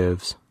and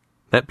curves,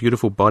 that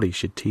beautiful body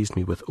she'd teased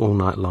me with all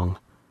night long.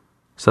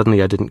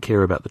 Suddenly I didn't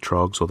care about the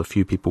trogs or the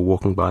few people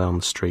walking by on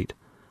the street.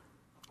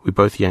 We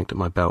both yanked at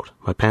my belt.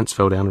 My pants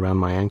fell down around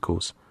my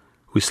ankles.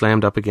 We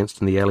slammed up against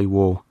the alley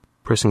wall,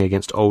 pressing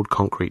against old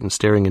concrete and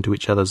staring into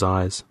each other's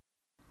eyes.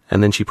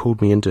 And then she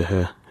pulled me into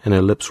her, and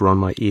her lips were on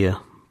my ear,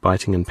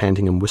 biting and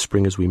panting and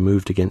whispering as we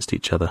moved against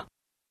each other.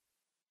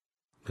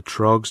 The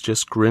trogs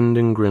just grinned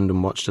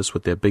and watched us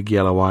with their big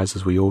yellow eyes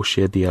as we all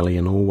shared the alley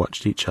and all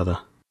watched each other.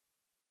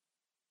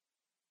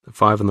 At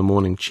 5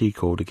 a.m, Chi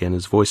called again,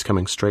 his voice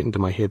coming straight into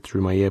my head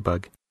through my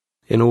earbug.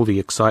 In all the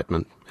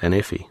excitement, and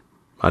Effie,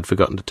 I'd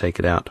forgotten to take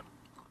it out.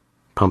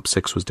 Pump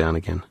 6 was down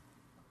again.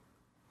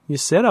 "You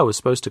said I was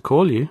supposed to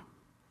call you,"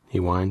 he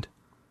whined.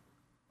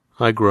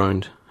 I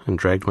groaned and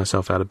dragged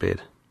myself out of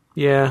bed.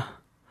 Yeah,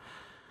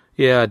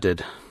 I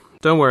did.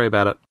 Don't worry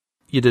about it.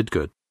 You did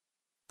good.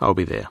 I'll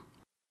be there."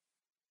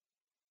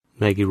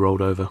 Maggie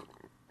rolled over.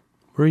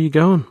 "Where are you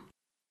going?"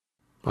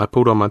 I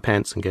pulled on my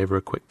pants and gave her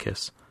a quick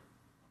kiss.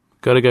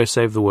 "Gotta go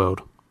save the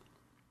world."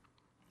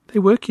 "They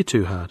work you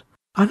too hard.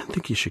 I don't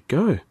think you should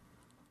go."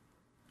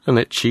 "And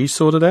let Chi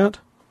sort it out?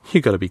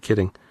 You gotta be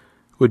kidding.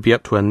 We'd be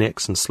up to our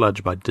necks in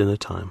sludge by dinner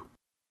time.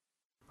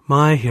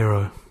 My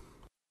hero.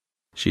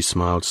 She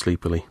smiled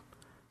sleepily.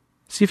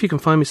 See if you can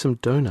find me some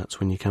donuts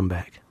when you come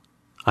back.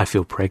 I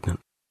feel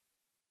pregnant.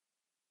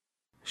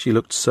 She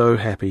looked so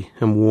happy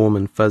and warm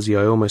and fuzzy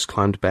I almost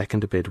climbed back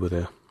into bed with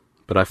her,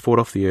 but I fought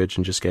off the urge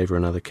and just gave her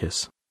another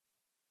kiss.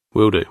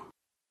 Will do.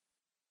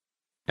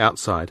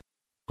 Outside,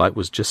 light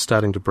was just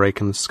starting to break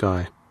in the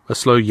sky, a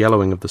slow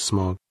yellowing of the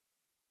smog.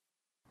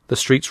 The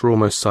streets were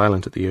almost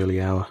silent at the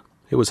early hour.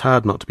 It was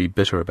hard not to be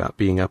bitter about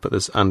being up at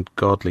this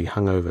ungodly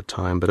hungover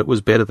time, but it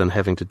was better than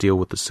having to deal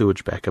with the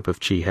sewage backup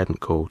if Chi hadn't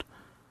called.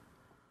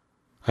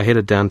 I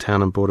headed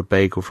downtown and bought a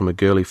bagel from a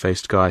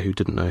girly-faced guy who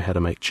didn't know how to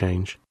make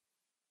change.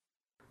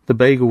 The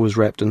bagel was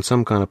wrapped in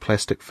some kind of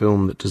plastic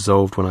film that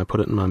dissolved when I put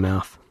it in my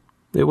mouth.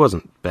 It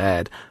wasn't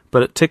bad,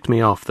 but it ticked me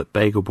off that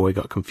Bagel Boy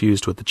got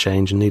confused with the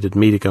change and needed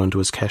me to go into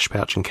his cash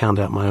pouch and count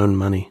out my own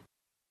money.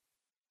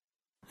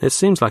 It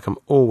seems like I'm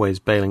always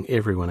bailing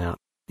everyone out,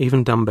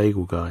 even dumb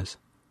bagel guys.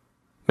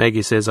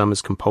 Maggie says I'm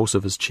as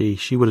compulsive as Chi.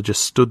 She would have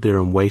just stood there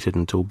and waited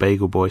until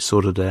Bagel Boy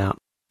sorted it out,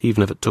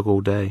 even if it took all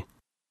day.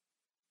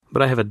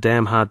 But I have a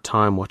damn hard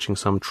time watching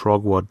some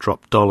trogwad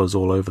drop dollars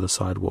all over the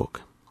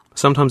sidewalk.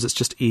 Sometimes it's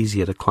just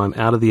easier to climb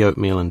out of the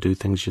oatmeal and do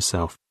things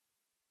yourself.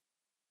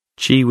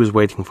 Chi was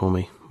waiting for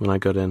me when I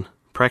got in,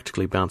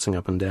 practically bouncing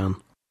up and down.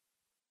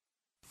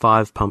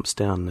 5 pumps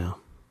down now.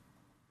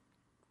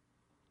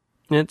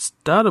 It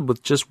started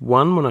with just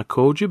 1 when I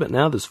called you, but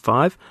now there's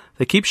 5.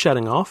 They keep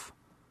shutting off.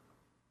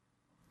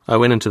 I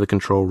went into the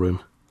control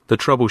room. The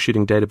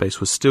troubleshooting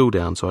database was still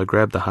down, so I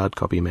grabbed the hard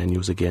copy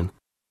manuals again.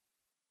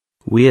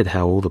 Weird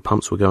how all the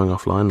pumps were going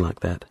offline like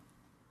that.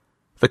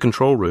 The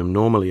control room,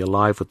 normally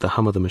alive with the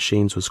hum of the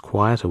machines, was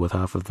quieter with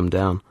half of them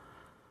down.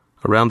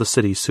 Around the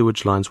city,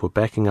 sewage lines were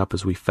backing up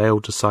as we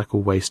failed to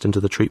cycle waste into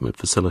the treatment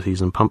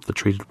facilities and pump the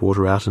treated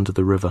water out into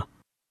the river.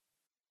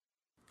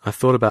 I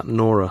thought about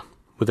Nora,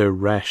 with her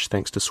rash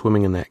thanks to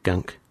swimming in that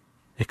gunk.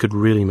 It could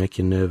really make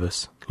you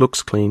nervous.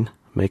 Looks clean,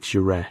 makes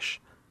you rash.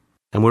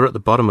 And we're at the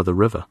bottom of the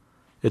river.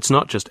 It's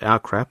not just our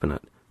crap in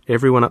it.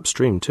 Everyone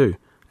upstream, too.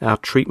 Our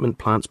treatment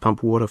plants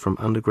pump water from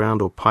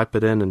underground or pipe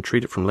it in and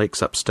treat it from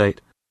lakes upstate.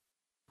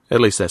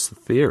 At least that's the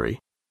theory.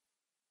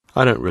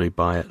 I don't really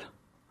buy it.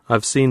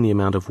 I've seen the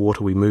amount of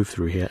water we move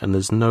through here, and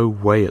there's no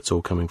way it's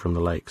all coming from the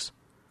lakes.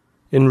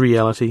 In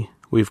reality,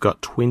 we've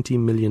got 20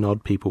 million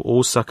odd people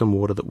all sucking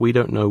water that we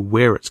don't know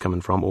where it's coming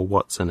from or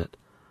what's in it.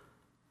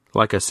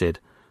 Like I said,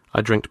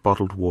 I drink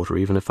bottled water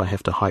even if I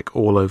have to hike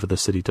all over the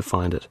city to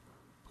find it.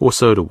 Or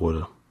soda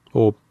water.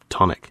 Or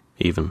tonic,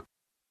 even.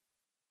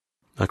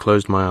 I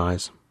closed my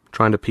eyes,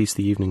 trying to piece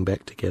the evening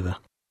back together.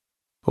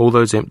 All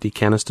those empty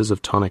canisters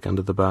of tonic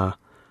under the bar.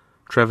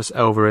 Travis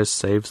Alvarez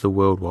saves the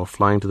world while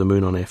flying to the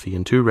moon on Effie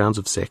and 2 rounds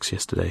of sex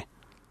yesterday.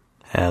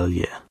 Hell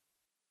yeah.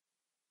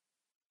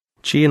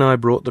 Chi and I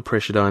brought the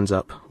pressure dynes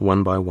up,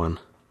 1 by 1.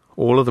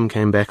 All of them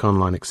came back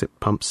online except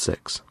pump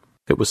 6.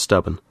 It was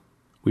stubborn.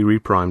 We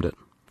reprimed it.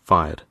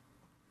 Fired.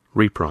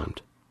 Reprimed.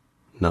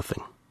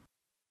 Nothing.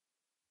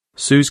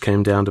 Suze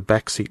came down to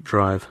backseat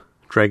drive,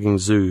 dragging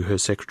Zoo, her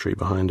secretary,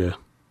 behind her.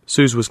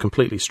 Suze was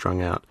completely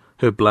strung out.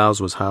 Her blouse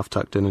was half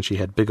tucked in and she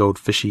had big old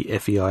fishy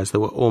Effie eyes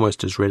that were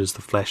almost as red as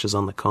the flashes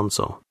on the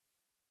console.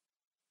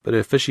 But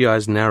her fishy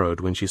eyes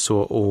narrowed when she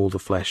saw all the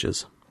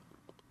flashes.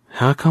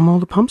 How come all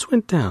the pumps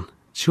went down?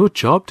 It's your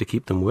job to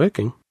keep them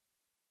working.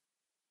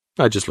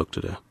 I just looked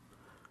at her.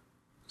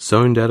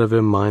 Zoned out of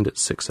her mind at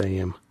 6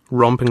 a.m.,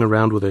 romping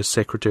around with her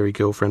secretary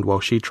girlfriend while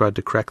she tried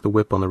to crack the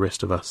whip on the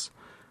rest of us.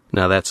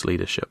 Now that's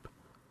leadership.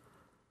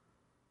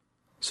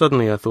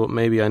 Suddenly I thought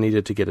maybe I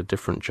needed to get a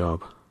different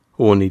job.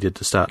 Or needed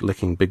to start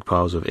licking big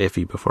piles of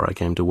Effie before I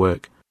came to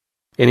work.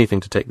 Anything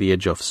to take the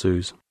edge off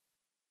Suze.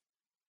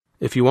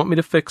 If you want me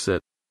to fix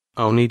it,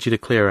 I'll need you to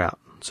clear out,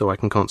 so I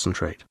can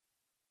concentrate.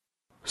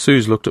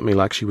 Suze looked at me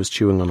like she was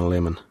chewing on a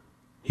lemon.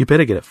 You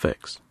better get it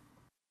fixed.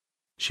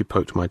 She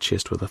poked my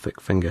chest with a thick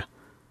finger.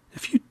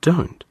 If you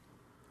don't,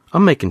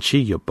 I'm making Chi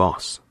your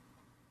boss.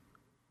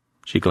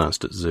 She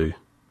glanced at Zoo.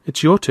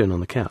 It's your turn on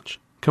the couch.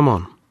 Come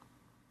on.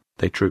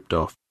 They trooped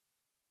off.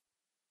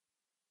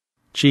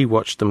 Chi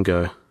watched them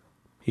go.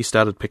 He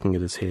started picking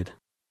at his head.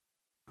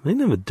 They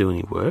never do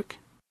any work,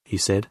 he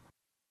said.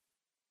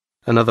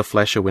 Another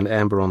flasher went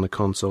amber on the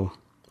console.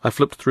 I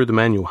flipped through the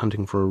manual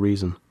hunting for a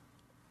reason.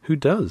 Who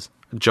does?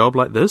 A job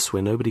like this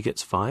where nobody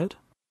gets fired?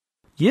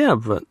 Yeah,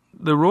 but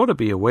there ought to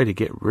be a way to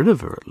get rid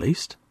of her at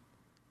least.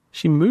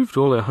 She moved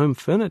all her home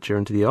furniture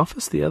into the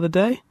office the other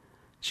day.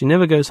 She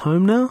never goes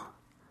home now.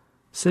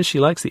 Says she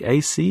likes the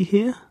AC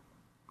here.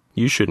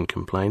 You shouldn't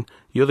complain.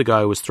 You're the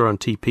guy who was throwing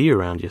TP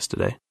around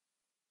yesterday.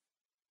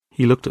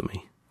 He looked at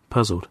me,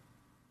 puzzled.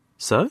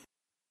 So?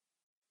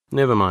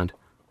 Never mind.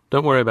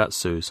 Don't worry about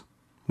Suze.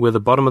 We're the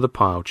bottom of the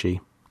pile,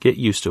 Chi. Get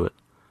used to it.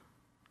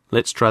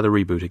 Let's try the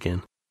reboot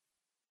again.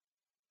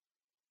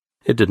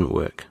 It didn't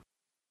work.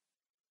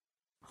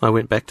 I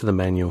went back to the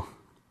manual.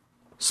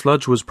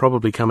 Sludge was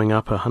probably coming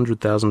up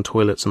 100,000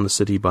 toilets in the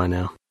city by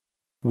now.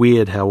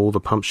 Weird how all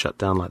the pumps shut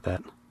down like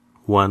that.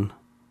 1,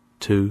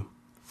 2,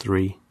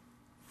 3,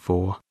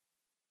 4.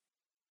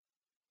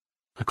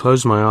 I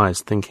closed my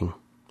eyes, thinking.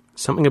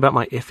 Something about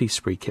my Effie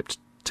spree kept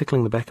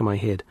tickling the back of my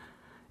head.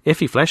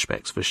 Effie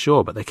flashbacks, for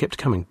sure, but they kept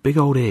coming. Big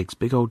old eggs,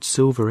 big old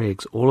silver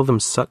eggs, all of them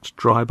sucked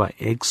dry by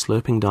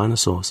egg-slurping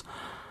dinosaurs.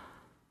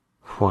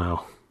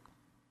 Wow.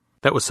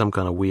 That was some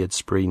kind of weird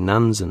spree.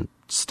 Nuns and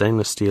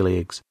stainless steel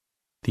eggs.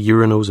 The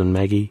urinals and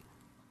Maggie.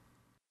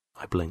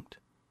 I blinked.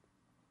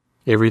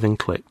 Everything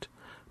clicked.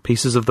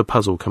 Pieces of the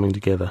puzzle coming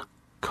together.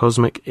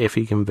 Cosmic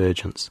Effie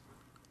convergence.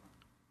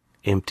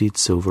 Emptied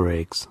silver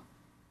eggs.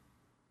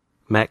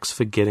 Max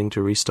forgetting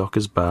to restock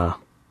his bar.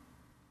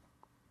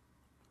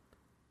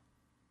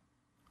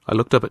 I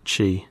looked up at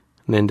Chi,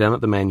 and then down at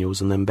the manuals,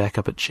 and then back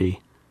up at Chi.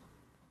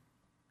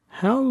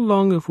 How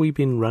long have we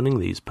been running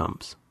these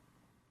pumps?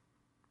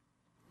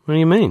 What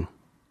do you mean?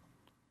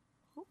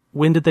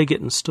 When did they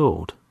get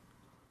installed?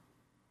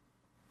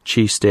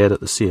 Chi stared at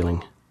the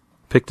ceiling,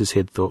 picked his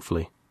head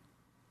thoughtfully.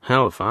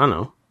 Hell if I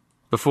know.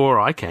 Before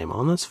I came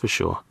on, that's for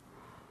sure.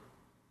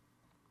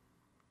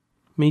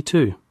 Me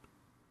too.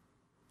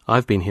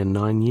 I've been here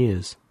 9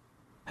 years.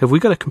 Have we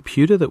got a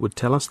computer that would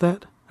tell us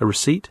that? A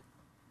receipt?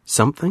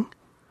 Something?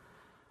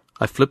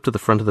 I flipped to the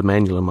front of the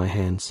manual in my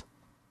hands.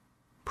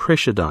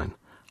 Pressuredyne,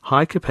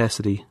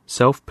 high-capacity,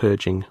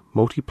 self-purging,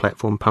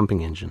 multi-platform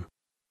pumping engine.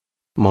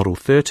 Model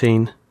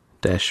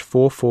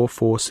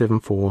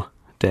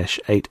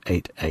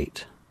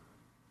 13-44474-888.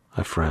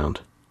 I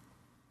frowned.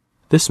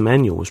 This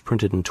manual was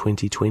printed in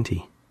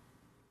 2020.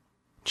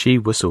 Chi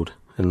whistled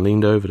and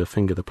leaned over to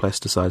finger the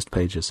plasticized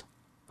pages.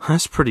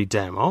 That's pretty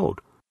damn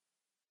old.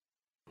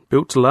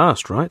 Built to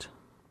last, right?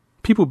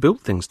 People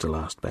built things to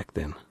last back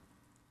then.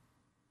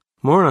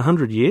 More than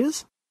 100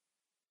 years?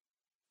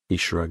 He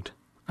shrugged.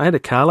 I had a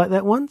car like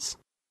that once.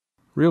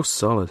 Real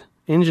solid.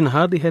 Engine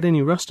hardly had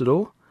any rust at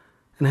all.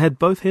 And had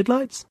both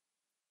headlights.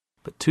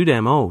 But too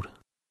damn old.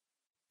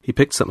 He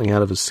picked something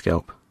out of his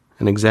scalp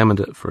and examined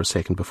it for a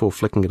second before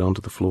flicking it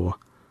onto the floor.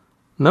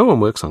 No one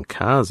works on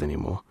cars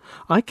anymore.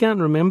 I can't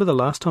remember the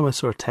last time I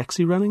saw a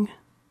taxi running.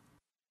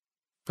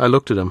 I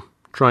looked at him,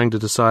 trying to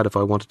decide if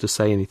I wanted to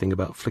say anything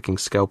about flicking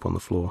scalp on the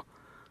floor,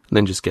 and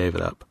then just gave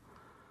it up.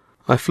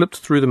 I flipped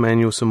through the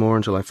manual some more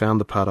until I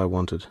found the part I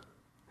wanted.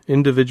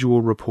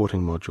 Individual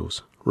reporting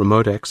modules,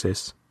 remote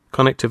access,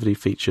 connectivity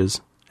features,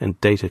 and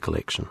data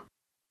collection.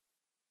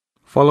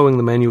 Following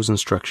the manual's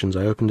instructions,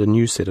 I opened a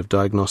new set of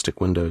diagnostic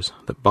windows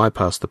that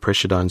bypassed the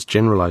Pressuredyne's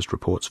generalized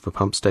reports for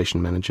pump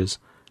station managers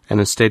and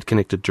instead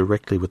connected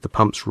directly with the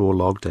pump's raw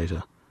log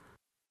data.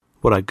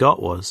 What I got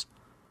was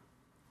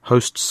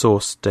host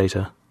source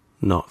data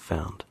not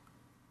found.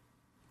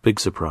 Big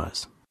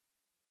surprise.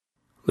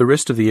 The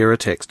rest of the error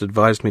text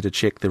advised me to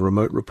check the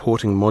remote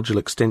reporting module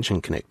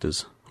extension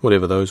connectors,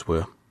 whatever those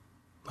were.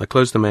 I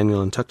closed the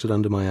manual and tucked it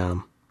under my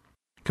arm.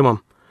 Come on,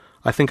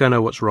 I think I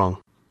know what's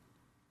wrong.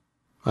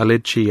 I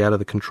led Chi out of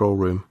the control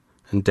room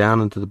and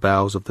down into the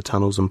bowels of the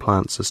tunnels and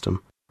plant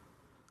system.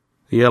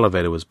 The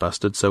elevator was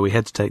busted, so we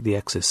had to take the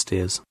access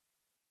stairs.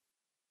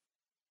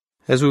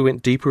 As we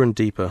went deeper and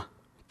deeper,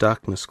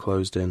 darkness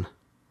closed in.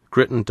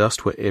 Grit and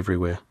dust were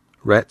everywhere.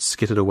 Rats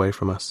skittered away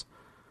from us.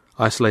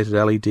 Isolated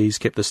LEDs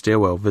kept the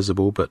stairwell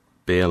visible, but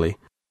barely.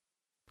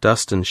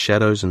 Dust and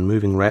shadows and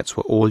moving rats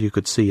were all you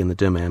could see in the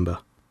dim amber.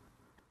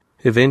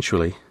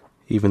 Eventually,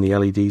 even the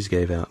LEDs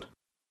gave out.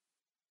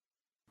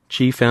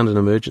 Chi found an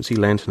emergency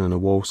lantern in a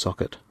wall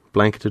socket,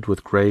 blanketed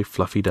with grey,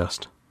 fluffy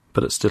dust,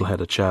 but it still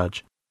had a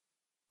charge.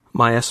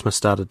 My asthma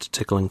started to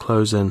tickle and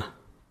close in.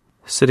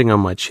 Sitting on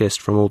my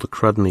chest from all the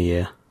crud in the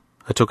air,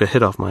 I took a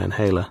hit off my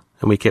inhaler,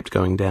 and we kept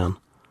going down.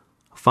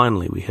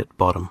 Finally, we hit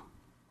bottom.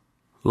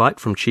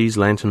 Light from Chi's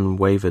lantern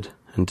wavered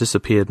and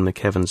disappeared in the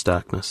cavern's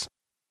darkness.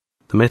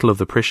 The metal of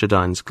the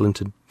Pressuredynes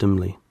glinted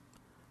dimly.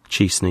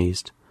 Chi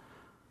sneezed.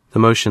 The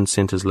motion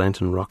sent his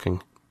lantern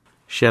rocking.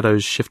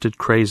 Shadows shifted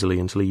crazily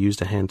until he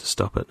used a hand to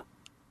stop it.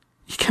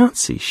 You can't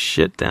see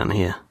shit down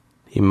here,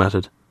 he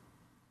muttered.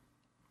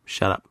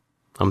 Shut up.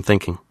 I'm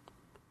thinking.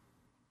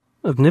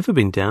 I've never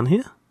been down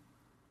here.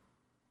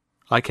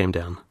 I came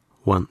down,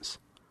 once,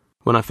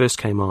 when I first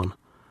came on,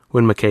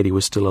 when McCady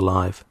was still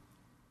alive.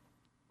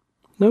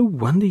 No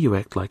wonder you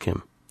act like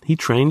him. He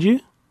trained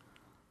you?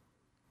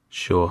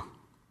 Sure.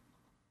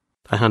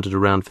 I hunted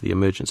around for the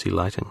emergency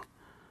lighting.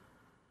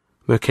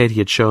 Mercati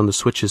had shown the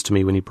switches to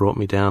me when he brought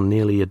me down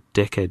nearly a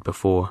decade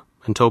before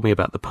and told me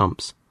about the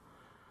pumps.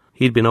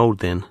 He'd been old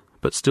then,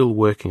 but still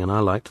working, and I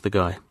liked the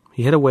guy.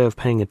 He had a way of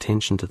paying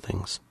attention to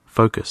things,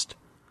 focused.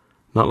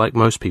 Not like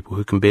most people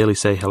who can barely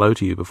say hello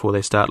to you before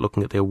they start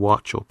looking at their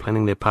watch or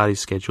planning their party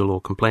schedule or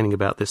complaining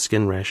about their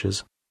skin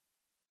rashes.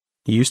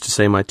 He used to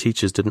say my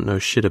teachers didn't know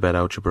shit about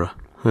algebra,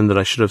 and that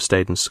I should have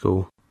stayed in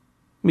school.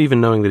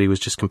 Even knowing that he was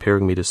just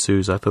comparing me to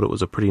Suze, I thought it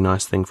was a pretty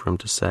nice thing for him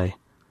to say.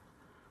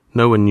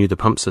 No one knew the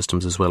pump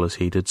systems as well as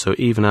he did, so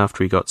even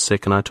after he got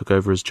sick and I took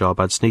over his job,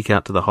 I'd sneak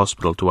out to the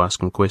hospital to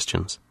ask him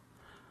questions.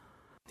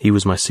 He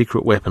was my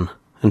secret weapon,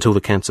 until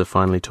the cancer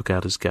finally took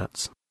out his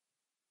guts.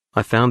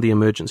 I found the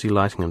emergency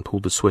lighting and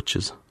pulled the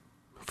switches.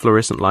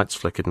 Fluorescent lights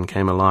flickered and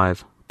came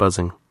alive,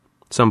 buzzing.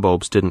 Some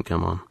bulbs didn't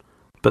come on,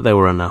 but they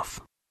were enough.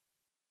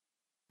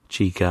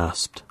 Chi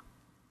gasped.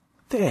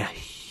 They're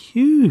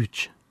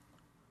huge.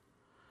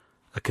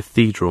 A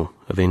cathedral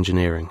of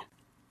engineering.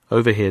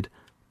 Overhead,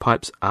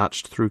 pipes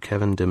arched through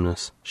cavern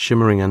dimness,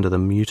 shimmering under the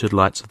muted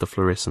lights of the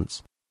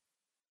fluorescents.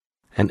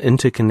 An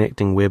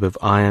interconnecting web of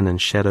iron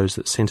and shadows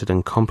that centered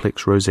in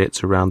complex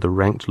rosettes around the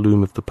ranked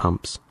loom of the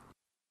pumps.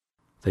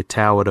 They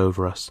towered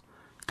over us,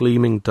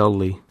 gleaming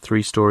dully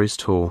 3 stories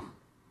tall,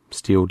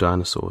 steel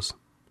dinosaurs.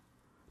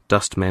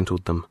 Dust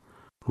mantled them.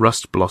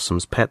 Rust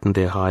blossoms patterned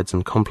their hides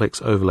in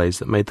complex overlays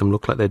that made them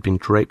look like they'd been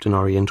draped in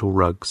oriental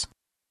rugs.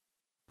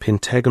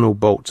 Pentagonal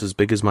bolts as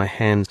big as my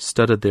hand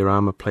studded their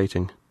armor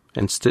plating,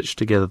 and stitched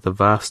together the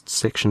vast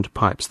sectioned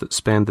pipes that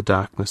spanned the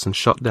darkness and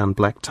shot down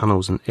black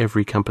tunnels in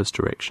every compass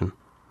direction,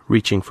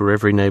 reaching for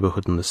every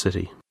neighborhood in the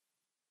city.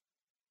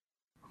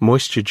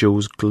 Moisture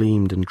jewels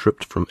gleamed and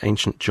dripped from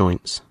ancient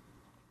joints.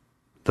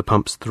 The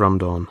pumps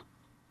thrummed on,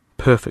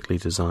 perfectly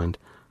designed,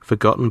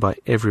 forgotten by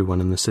everyone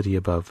in the city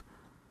above.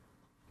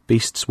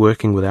 Beasts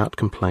working without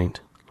complaint,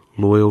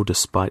 loyal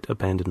despite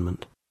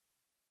abandonment.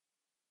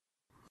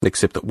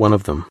 Except that one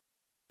of them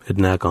had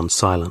now gone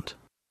silent.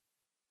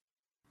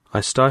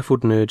 I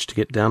stifled an urge to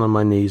get down on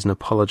my knees and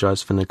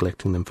apologize for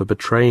neglecting them, for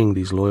betraying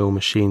these loyal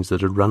machines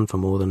that had run for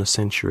more than a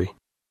century.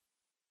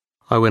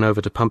 I went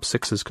over to Pump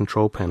 6's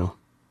control panel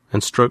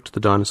and stroked the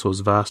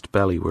dinosaur's vast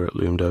belly where it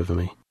loomed over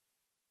me.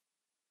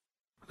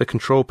 The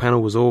control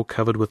panel was all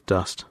covered with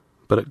dust,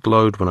 but it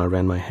glowed when I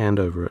ran my hand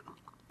over it.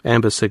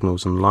 Amber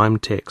signals and lime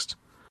text,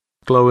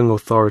 glowing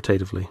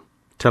authoritatively,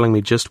 telling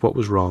me just what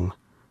was wrong,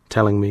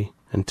 telling me,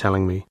 and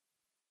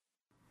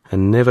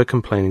never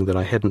complaining that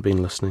I hadn't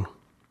been listening.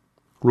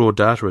 Raw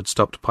data had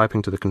stopped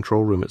piping to the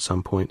control room at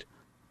some point,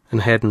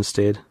 and had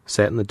instead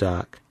sat in the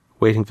dark,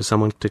 waiting for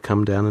someone to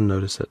come down and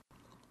notice it.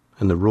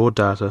 And the raw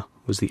data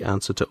was the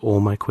answer to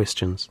all my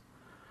questions.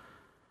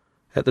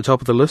 At the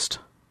top of the list,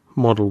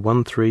 Model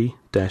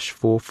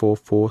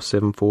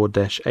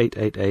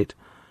 13-44474-888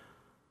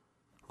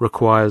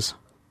 requires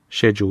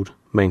scheduled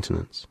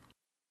maintenance.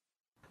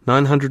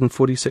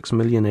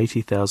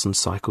 946,080,000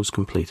 cycles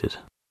completed.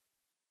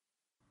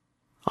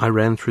 I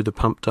ran through the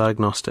pump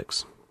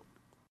diagnostics.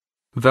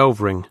 Valve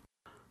ring,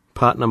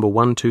 part number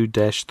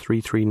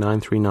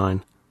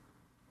 12-33939,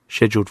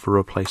 scheduled for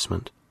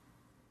replacement.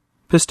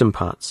 Piston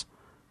parts,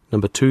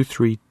 number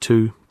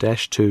 232-2,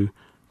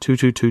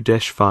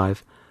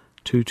 222-5,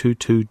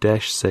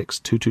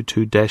 222-6,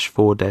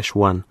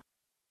 222-4-1,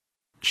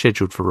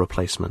 scheduled for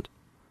replacement.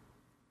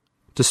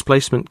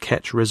 Displacement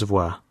catch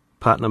reservoir,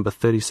 part number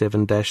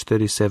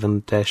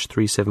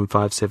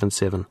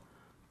 37-37-37577,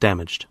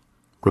 damaged.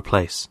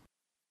 Replace.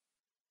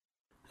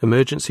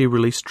 Emergency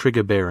release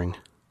trigger bearing,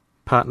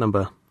 part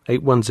number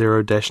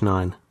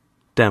 810-9,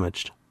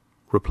 damaged.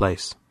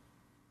 Replace.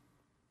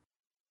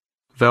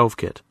 Valve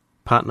kit,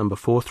 part number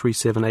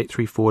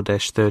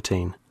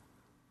 437834-13,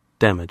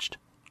 damaged.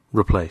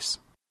 Replace.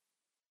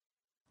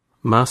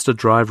 Master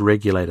drive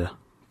regulator,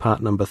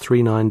 part number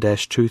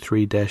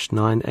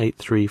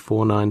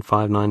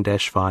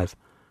 39-23-9834959-5,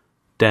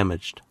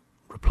 damaged.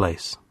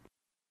 Replace.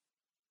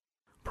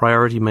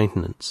 Priority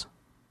maintenance.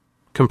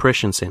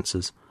 Compression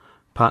sensors,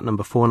 part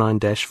number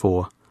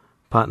 49-4,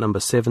 part number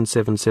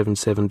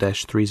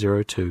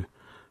 7777-302,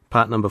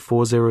 part number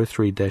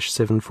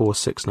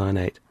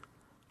 403-74698,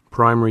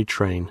 primary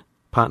train,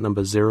 part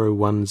number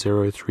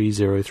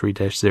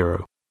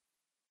 010303-0,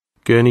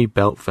 gurney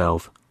belt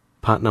valve,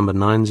 part number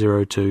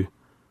 902.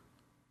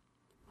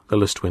 The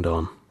list went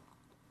on.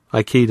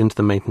 I keyed into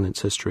the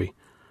maintenance history.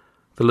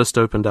 The list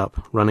opened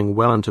up, running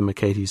well into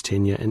McCaty's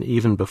tenure and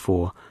even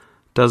before,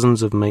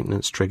 dozens of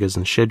maintenance triggers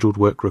and scheduled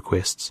work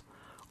requests,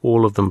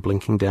 all of them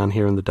blinking down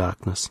here in the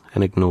darkness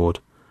and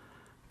ignored.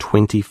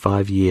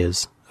 25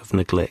 years of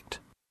neglect.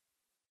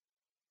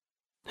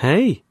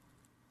 "Hey,"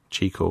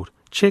 Chi called,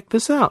 "check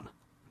this out.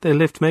 They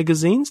left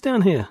magazines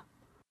down here."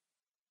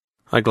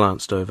 I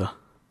glanced over.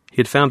 He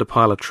had found a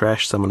pile of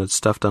trash someone had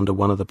stuffed under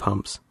one of the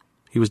pumps.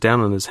 He was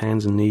down on his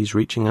hands and knees,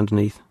 reaching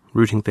underneath,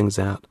 rooting things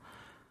out.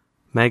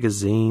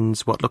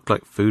 Magazines, what looked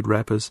like food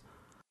wrappers.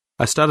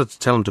 I started to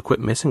tell him to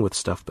quit messing with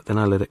stuff, but then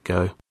I let it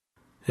go.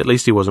 At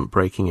least he wasn't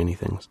breaking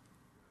anything.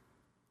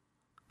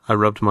 I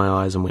rubbed my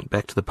eyes and went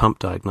back to the pump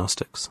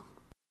diagnostics.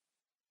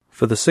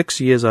 For the 6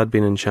 years I'd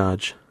been in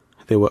charge,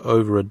 there were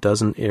over a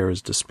dozen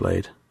errors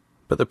displayed,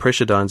 but the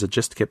pressure dynes had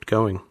just kept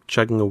going,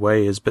 chugging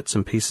away as bits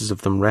and pieces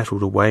of them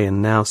rattled away,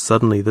 and now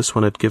suddenly this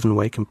one had given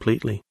way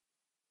completely,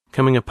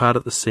 coming apart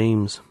at the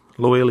seams,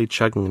 loyally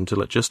chugging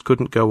until it just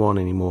couldn't go on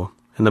anymore,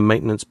 and the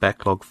maintenance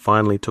backlog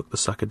finally took the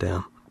sucker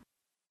down.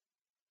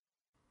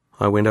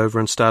 I went over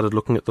and started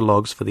looking at the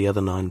logs for the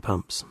other 9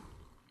 pumps.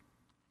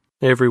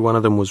 Every one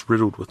of them was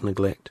riddled with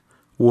neglect,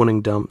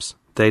 warning dumps,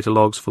 data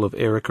logs full of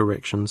error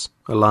corrections,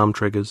 alarm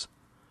triggers.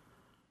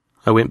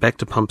 I went back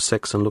to Pump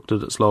 6 and looked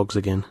at its logs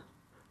again.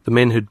 The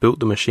men who'd built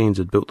the machines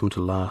had built them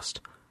to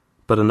last,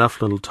 but enough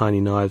little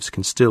tiny knives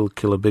can still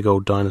kill a big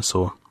old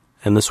dinosaur,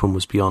 and this one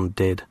was beyond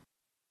dead.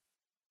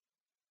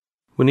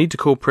 "We need to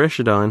call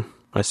Pressuredyne,"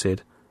 I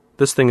said.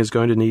 "This thing is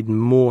going to need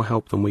more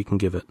help than we can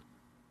give it."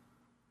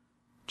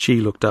 Chi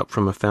looked up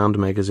from a found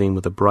magazine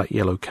with a bright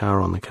yellow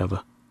car on the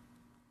cover.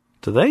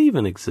 Do they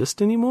even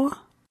exist anymore?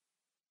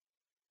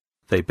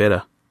 They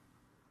better.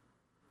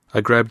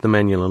 I grabbed the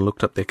manual and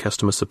looked up their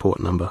customer support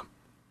number.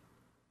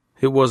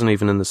 It wasn't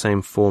even in the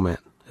same format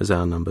as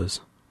our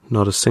numbers.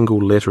 Not a single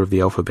letter of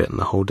the alphabet in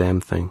the whole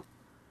damn thing.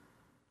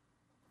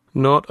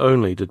 Not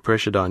only did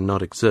Pressuredyne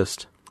not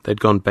exist, they'd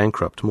gone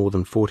bankrupt more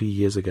than 40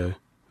 years ago,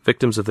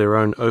 victims of their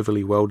own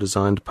overly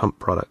well-designed pump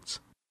products.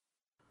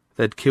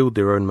 They'd killed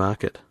their own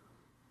market.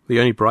 The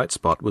only bright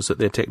spot was that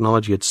their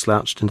technology had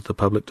slouched into the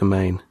public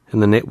domain,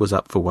 and the net was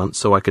up for once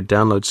so I could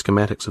download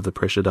schematics of the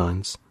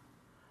Pressuredynes.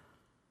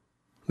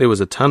 There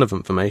was a ton of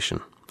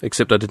information,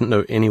 except I didn't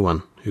know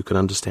anyone who could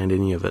understand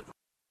any of it.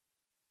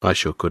 I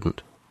sure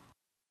couldn't.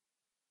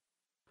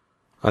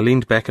 I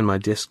leaned back in my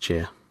desk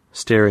chair,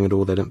 staring at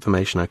all that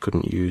information I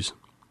couldn't use,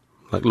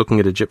 like looking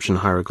at Egyptian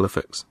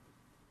hieroglyphics.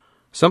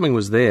 Something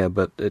was there,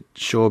 but it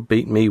sure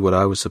beat me what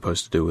I was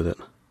supposed to do with it.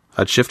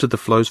 I'd shifted the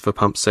flows for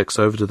Pump 6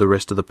 over to the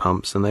rest of the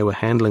pumps, and they were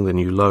handling the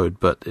new load,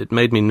 but it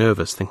made me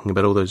nervous thinking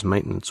about all those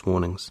maintenance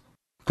warnings,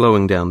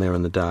 glowing down there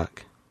in the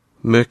dark.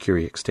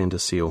 Mercury extender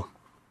seal.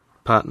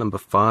 Part number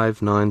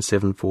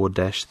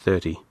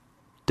 5974-30.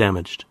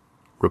 Damaged.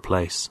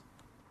 Replace.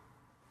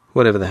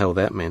 Whatever the hell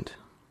that meant.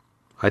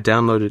 I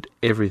downloaded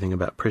everything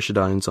about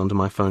Pressuredynes onto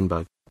my phone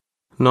bug.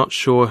 Not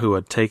sure who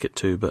I'd take it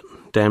to, but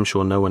damn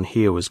sure no one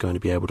here was going to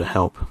be able to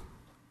help.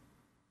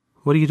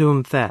 What are you doing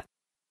with that?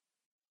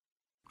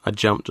 I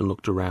jumped and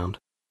looked around.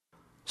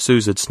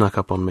 Suze had snuck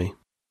up on me.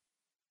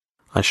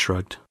 I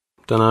shrugged.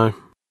 Dunno.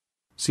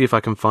 See if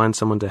I can find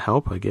someone to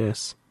help, I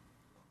guess.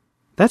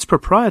 That's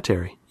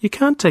proprietary. You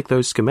can't take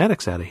those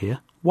schematics out of here.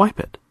 Wipe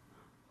it.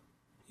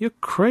 You're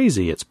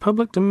crazy. It's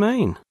public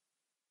domain.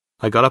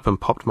 I got up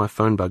and popped my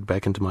phone bug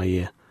back into my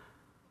ear.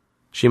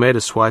 She made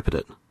a swipe at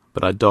it,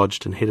 but I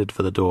dodged and headed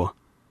for the door.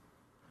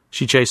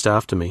 She chased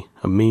after me,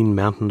 a mean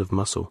mountain of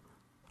muscle.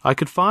 I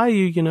could fire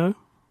you, you know.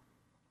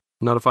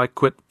 Not if I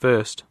quit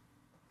first.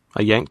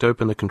 I yanked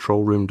open the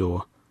control room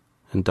door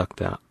and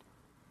ducked out.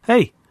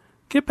 Hey,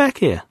 get back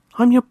here.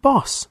 I'm your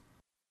boss.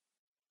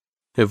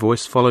 Her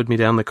voice followed me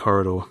down the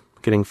corridor,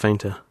 getting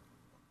fainter.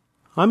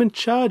 I'm in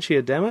charge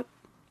here, damn it.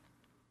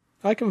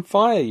 I can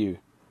fire you.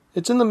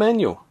 It's in the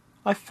manual.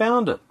 I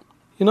found it.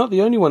 You're not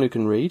the only one who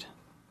can read.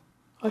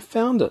 I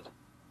found it.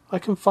 I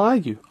can fire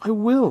you. I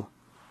will.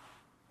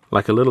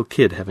 Like a little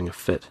kid having a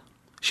fit.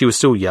 She was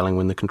still yelling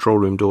when the control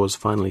room doors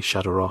finally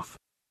shut her off.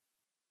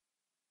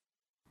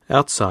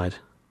 Outside,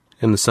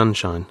 in the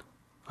sunshine,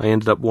 I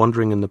ended up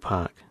wandering in the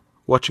park,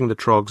 watching the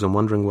trogs and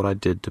wondering what I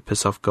did to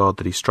piss off God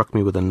that he struck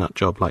me with a nut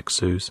job like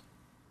Suze.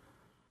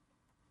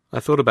 I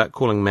thought about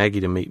calling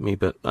Maggie to meet me,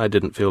 but I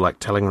didn't feel like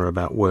telling her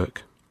about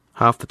work.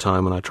 Half the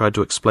time when I tried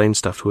to explain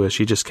stuff to her,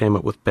 she just came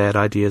up with bad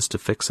ideas to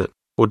fix it,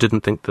 or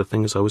didn't think the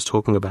things I was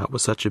talking about were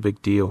such a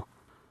big deal.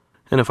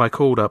 And if I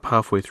called up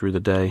halfway through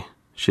the day,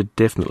 she'd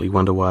definitely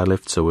wonder why I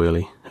left so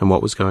early, and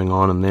what was going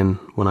on, and then,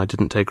 when I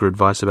didn't take her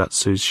advice about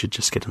Suze, she'd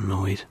just get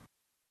annoyed.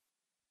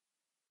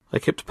 I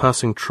kept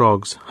passing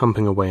trogs,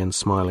 humping away and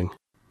smiling.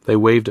 They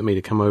waved at me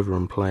to come over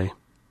and play.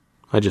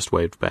 I just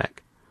waved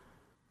back.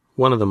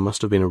 One of them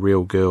must have been a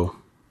real girl,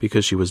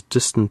 because she was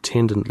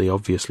distendedly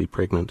obviously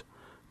pregnant,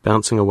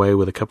 bouncing away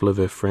with a couple of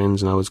her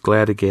friends, and I was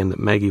glad again that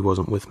Maggie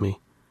wasn't with me.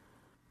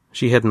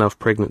 She had enough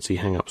pregnancy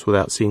hang-ups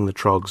without seeing the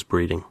trogs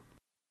breeding.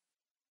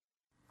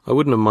 I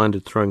wouldn't have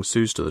minded throwing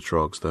Suze to the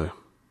trogs, though.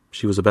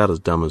 She was about as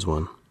dumb as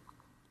one.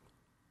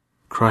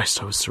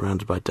 Christ, I was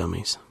surrounded by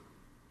dummies.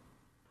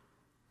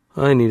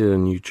 I needed a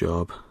new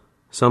job,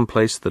 some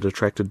place that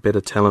attracted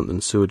better talent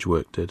than sewage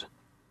work did.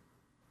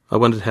 I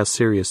wondered how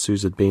serious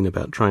Suze had been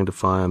about trying to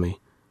fire me,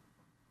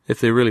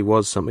 if there really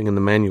was something in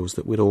the manuals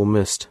that we'd all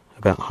missed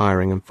about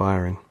hiring and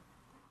firing.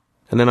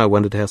 And then I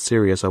wondered how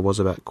serious I was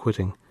about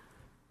quitting.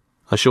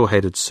 I sure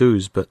hated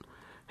Suze, but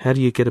how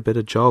do you get a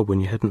better job when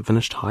you hadn't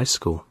finished high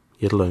school,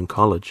 yet alone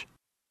college?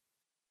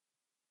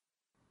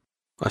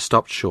 I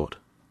stopped short.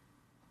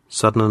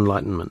 Sudden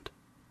enlightenment.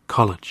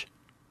 College.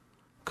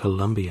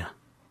 Columbia.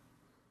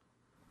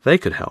 They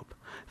could help.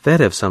 They'd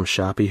have some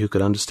sharpie who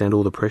could understand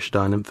all the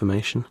Pressuredyne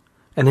information.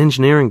 An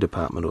engineering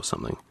department or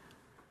something.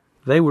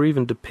 They were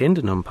even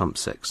dependent on Pump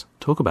 6.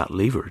 Talk about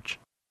leverage.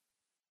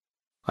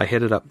 I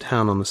headed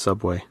uptown on the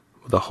subway,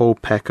 with a whole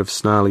pack of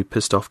snarly,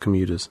 pissed-off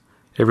commuters,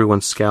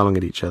 everyone scowling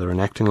at each other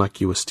and acting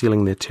like you were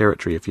stealing their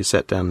territory if you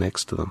sat down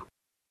next to them.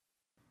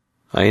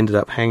 I ended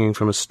up hanging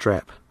from a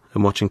strap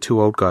and watching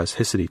two old guys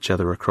hiss at each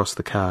other across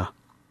the car,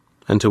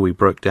 until we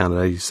broke down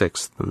at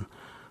 86th and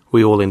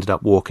we all ended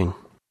up walking.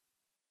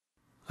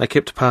 I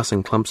kept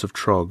passing clumps of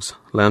trogs,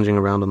 lounging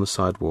around on the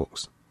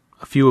sidewalks.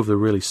 A few of the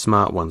really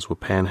smart ones were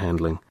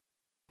panhandling,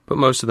 but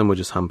most of them were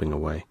just humping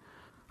away.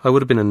 I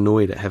would have been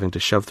annoyed at having to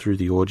shove through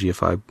the orgy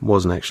if I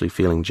wasn't actually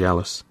feeling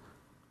jealous.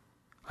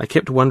 I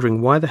kept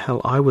wondering why the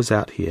hell I was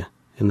out here,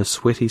 in the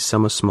sweaty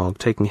summer smog,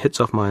 taking hits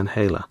off my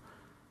inhaler,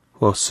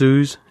 while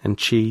Suze and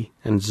Chi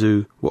and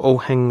Zoo were all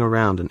hanging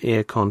around in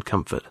air-con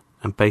comfort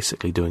and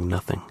basically doing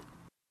nothing.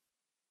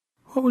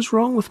 What was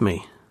wrong with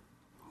me?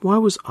 Why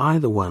was I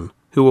the one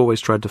who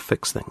always tried to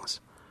fix things?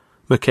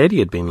 Mercady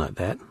had been like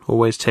that,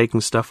 always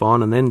taking stuff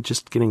on and then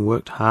just getting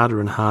worked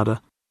harder and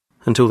harder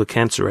until the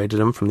cancer ate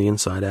at him from the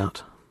inside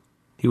out.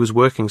 He was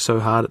working so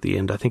hard at the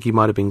end, I think he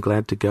might have been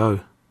glad to go,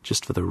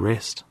 just for the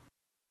rest.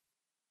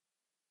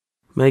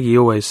 Maggie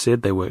always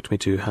said they worked me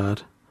too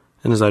hard,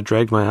 and as I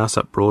dragged my ass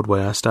up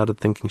Broadway, I started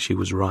thinking she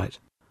was right.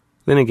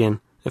 Then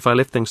again, if I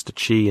left things to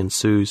Chi and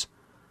Suze,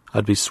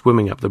 I'd be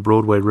swimming up the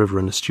Broadway River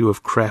in a stew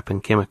of crap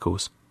and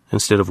chemicals,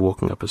 instead of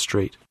walking up a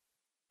street.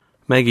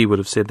 Maggie would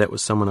have said that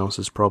was someone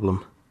else's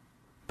problem,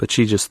 but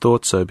she just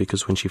thought so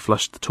because when she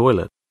flushed the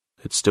toilet,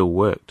 it still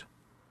worked.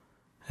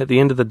 At the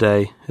end of the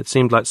day, it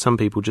seemed like some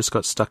people just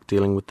got stuck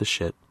dealing with the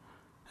shit,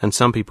 and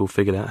some people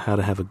figured out how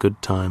to have a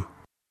good time.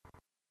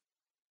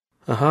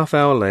 A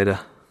half-hour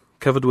later,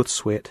 covered with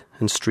sweat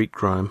and street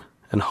grime,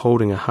 and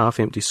holding a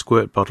half-empty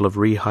squirt bottle of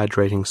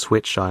rehydrating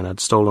sweatshine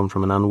I'd stolen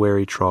from an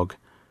unwary trog,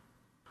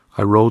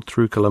 I rolled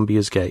through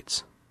Columbia's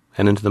gates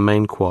and into the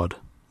main quad,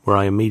 where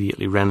I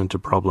immediately ran into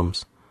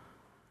problems.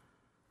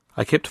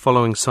 I kept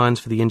following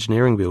signs for the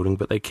engineering building,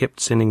 but they kept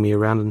sending me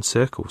around in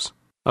circles.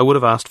 I would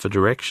have asked for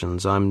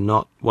directions. I'm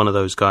not one of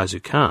those guys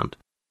who can't.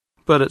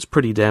 But it's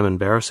pretty damn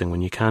embarrassing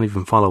when you can't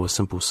even follow a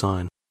simple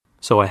sign.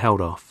 So I held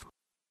off.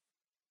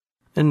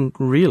 And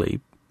really,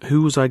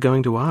 who was I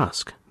going to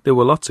ask? There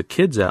were lots of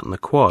kids out in the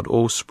quad,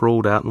 all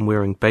sprawled out and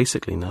wearing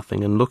basically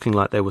nothing and looking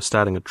like they were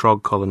starting a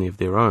trog colony of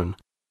their own.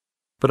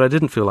 But I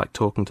didn't feel like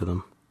talking to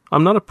them.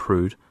 I'm not a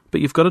prude, but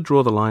you've got to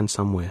draw the line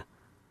somewhere.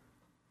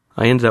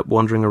 I ended up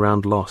wandering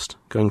around lost,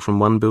 going from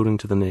one building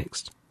to the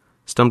next,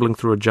 stumbling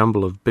through a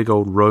jumble of big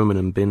old Roman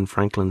and Ben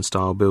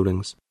Franklin-style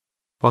buildings,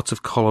 lots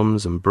of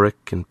columns and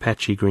brick and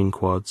patchy green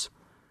quads,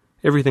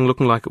 everything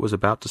looking like it was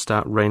about to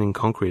start raining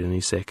concrete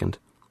any second,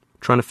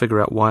 trying to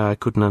figure out why I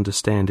couldn't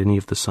understand any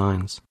of the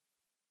signs.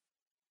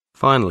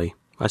 Finally,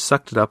 I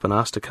sucked it up and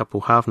asked a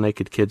couple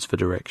half-naked kids for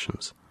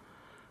directions.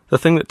 The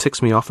thing that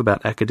ticks me off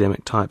about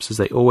academic types is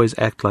they always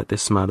act like they're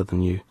smarter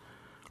than you.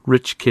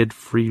 Rich kid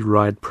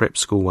free-ride prep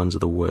school ones are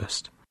the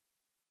worst.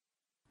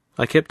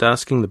 I kept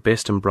asking the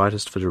best and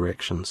brightest for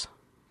directions,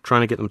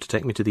 trying to get them to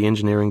take me to the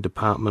engineering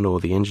department or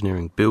the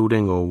engineering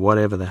building or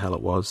whatever the hell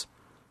it was.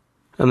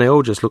 And they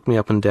all just looked me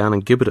up and down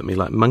and gibbered at me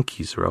like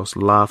monkeys or else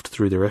laughed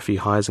through their effie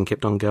highs and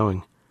kept on going.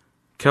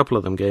 A couple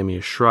of them gave me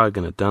a shrug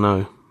and a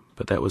dunno,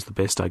 but that was the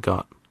best I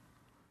got.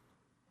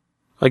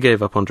 I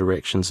gave up on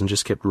directions and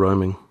just kept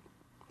roaming.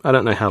 I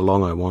don't know how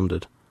long I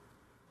wandered.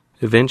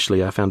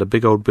 Eventually I found a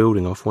big old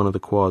building off one of the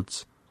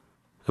quads,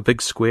 a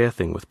big square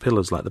thing with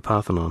pillars like the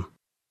Parthenon.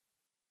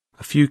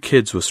 A few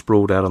kids were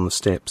sprawled out on the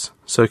steps,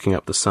 soaking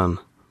up the sun,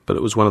 but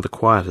it was one of the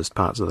quietest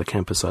parts of the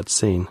campus I'd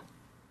seen.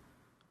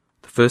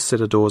 The first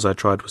set of doors I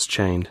tried was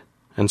chained,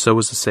 and so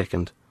was the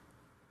second,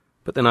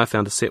 but then I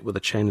found a set where the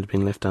chain had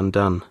been left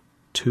undone,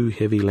 2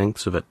 heavy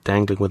lengths of it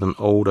dangling with an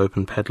old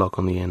open padlock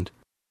on the end.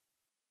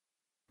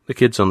 The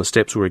kids on the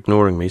steps were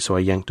ignoring me, so I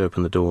yanked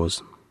open the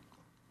doors.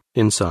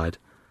 Inside,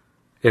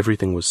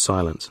 everything was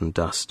silence and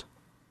dust.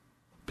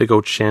 Big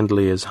old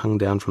chandeliers hung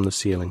down from the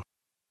ceiling,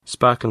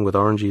 sparkling with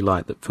orangey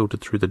light that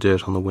filtered through the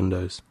dirt on the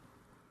windows.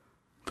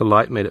 The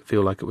light made it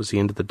feel like it was the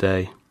end of the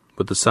day,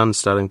 with the sun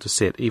starting to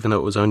set even though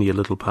it was only a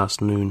little past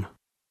noon.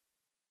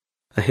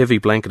 A heavy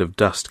blanket of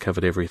dust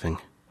covered everything.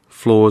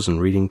 Floors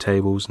and reading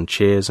tables and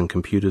chairs and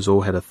computers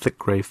all had a thick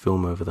grey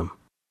film over them.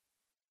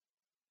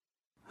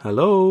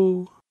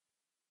 "Hello?"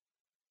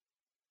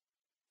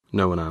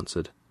 No one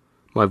answered.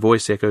 My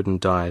voice echoed and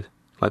died,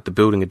 like the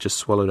building had just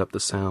swallowed up the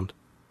sound.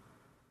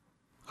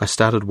 I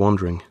started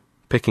wandering,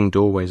 picking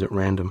doorways at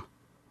random.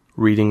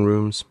 Reading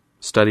rooms,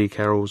 study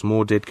carrels,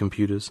 more dead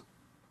computers.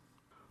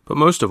 But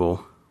most of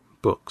all,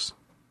 books.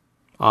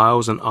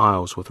 Aisles and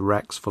aisles with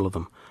racks full of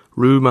them.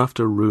 Room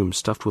after room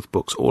stuffed with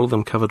books, all of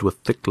them covered with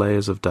thick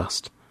layers of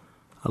dust.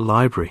 A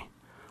library.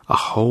 A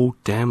whole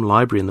damn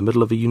library in the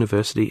middle of a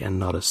university and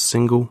not a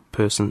single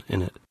person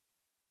in it.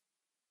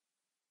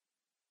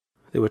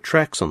 There were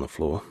tracks on the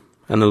floor,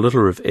 and a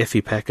litter of Effie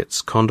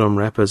packets, condom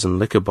wrappers and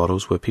liquor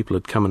bottles where people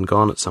had come and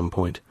gone at some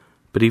point,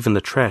 but even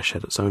the trash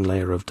had its own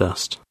layer of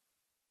dust.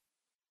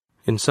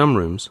 In some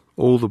rooms,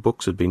 all the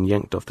books had been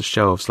yanked off the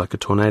shelves like a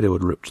tornado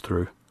had ripped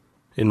through.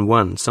 In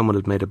one, someone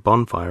had made a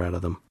bonfire out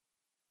of them.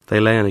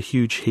 They lay in a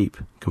huge heap,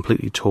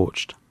 completely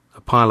torched,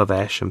 a pile of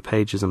ash and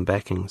pages and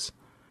backings,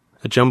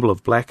 a jumble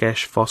of black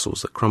ash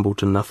fossils that crumbled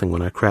to nothing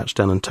when I crouched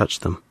down and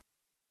touched them.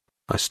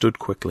 I stood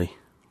quickly,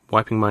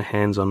 wiping my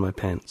hands on my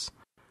pants.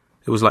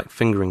 It was like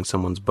fingering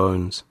someone's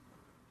bones.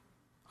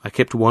 I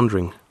kept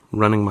wandering,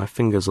 running my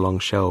fingers along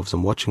shelves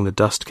and watching the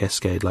dust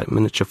cascade like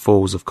miniature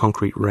falls of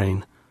concrete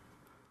rain.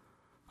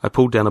 I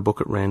pulled down a book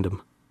at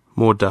random.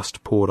 More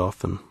dust poured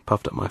off and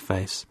puffed up my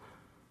face.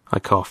 I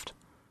coughed.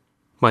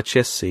 My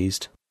chest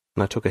seized,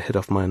 and I took a hit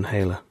off my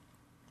inhaler.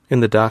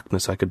 In the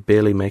darkness I could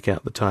barely make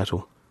out the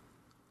title.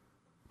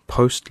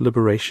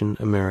 Post-Liberation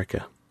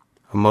America,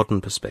 A Modern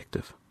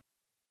Perspective.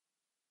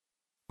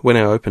 When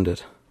I opened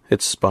it,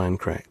 its spine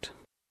cracked.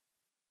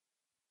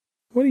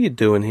 "What are you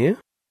doing here?"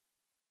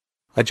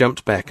 I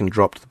jumped back and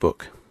dropped the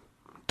book.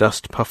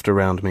 Dust puffed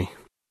around me.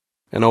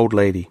 An old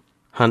lady,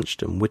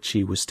 hunched and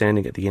witchy, was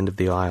standing at the end of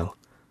the aisle.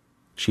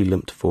 She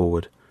limped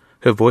forward.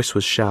 Her voice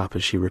was sharp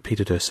as she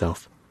repeated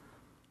herself.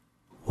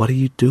 "What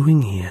are you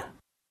doing here?"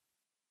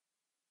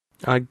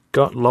 "I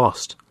got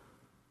lost.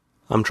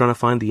 I'm trying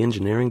to find the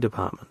engineering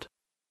department."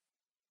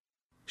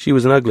 She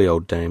was an ugly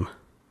old dame,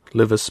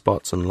 liver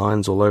spots and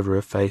lines all over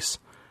her face.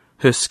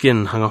 Her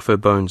skin hung off her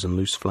bones in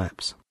loose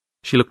flaps.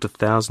 She looked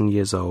 1,000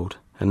 years old,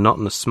 and not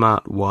in a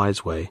smart,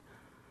 wise way,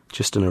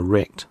 just in a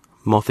wrecked,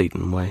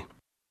 moth-eaten way.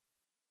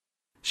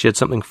 She had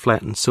something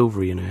flat and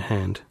silvery in her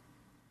hand.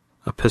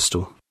 A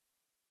pistol.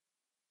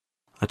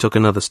 I took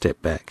another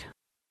step back.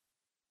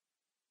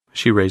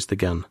 She raised the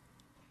gun.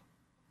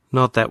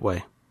 "Not that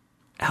way.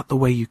 Out the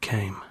way you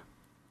came."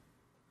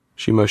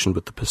 She motioned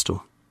with the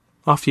pistol.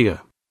 "Off you go."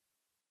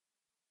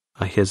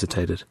 I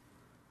hesitated.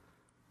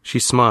 She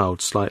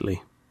smiled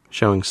slightly,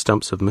 showing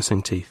stumps of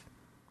missing teeth.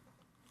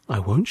 "I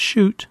won't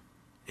shoot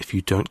if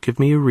you don't give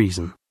me a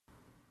reason."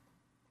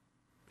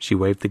 She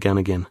waved the gun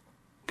again.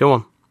 "Go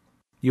on.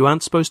 You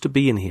aren't supposed to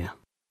be in here."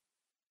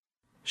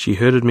 She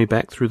herded me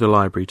back through the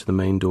library to the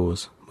main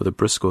doors with a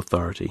brisk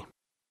authority.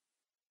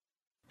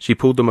 She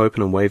pulled them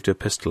open and waved her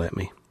pistol at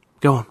me.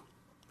 "Go on.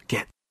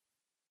 Get."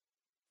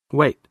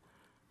 "Wait.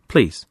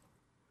 Please.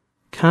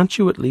 Can't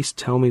you at least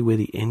tell me where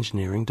the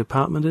engineering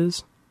department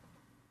is?"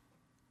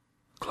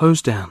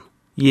 "Closed down.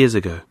 Years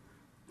ago.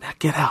 Now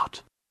get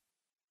out."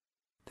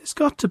 "There's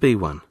got to be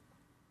one."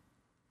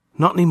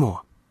 "Not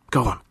anymore.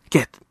 Go on.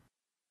 Get."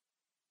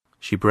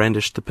 She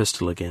brandished the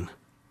pistol again.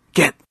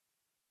 "Get."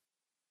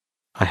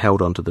 I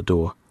held onto the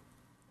door.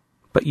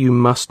 "But you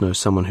must know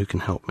someone who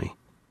can help me."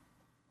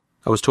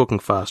 I was talking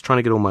fast, trying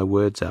to get all my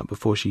words out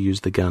before she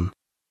used the gun.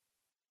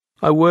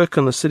 "I work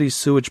on the city's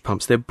sewage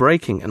pumps. They're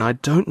breaking, and I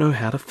don't know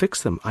how to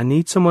fix them. I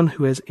need someone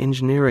who has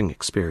engineering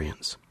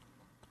experience."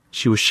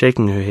 She was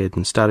shaking her head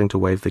and starting to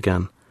wave the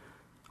gun.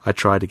 I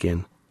tried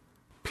again.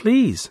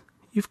 "Please,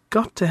 you've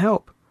got to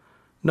help.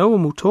 No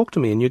one will talk to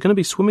me, and you're going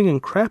to be swimming in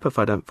crap if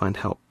I don't find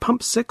help.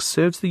 Pump 6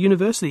 serves the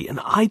university, and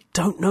I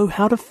don't know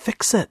how to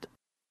fix it."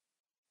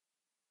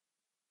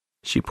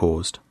 She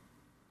paused.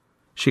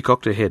 She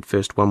cocked her head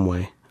first one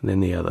way and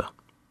then the other.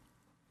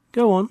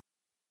 "Go on."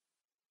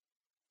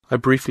 I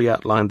briefly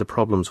outlined the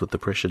problems with the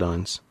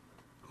Pressuredines.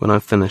 When I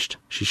finished,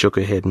 she shook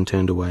her head and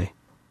turned away.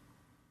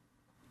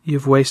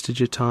 "You've wasted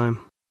your time.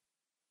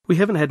 We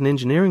haven't had an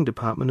engineering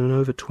department in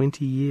over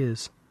 20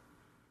 years.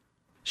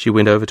 She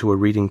went over to a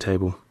reading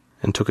table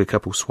and took a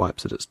couple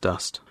swipes at its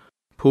dust,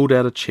 pulled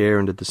out a chair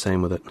and did the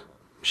same with it.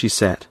 She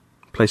sat,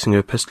 placing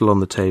her pistol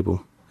on the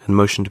table, and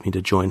motioned me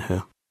to join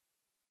her.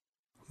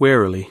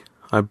 Warily,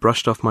 I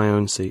brushed off my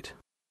own seat.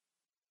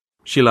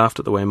 She laughed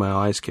at the way my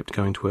eyes kept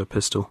going to her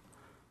pistol.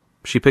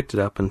 She picked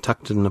it up and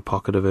tucked it in a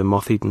pocket of her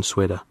moth-eaten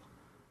sweater.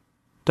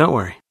 "Don't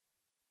worry.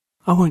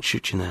 I won't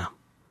shoot you now.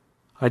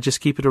 I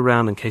just keep it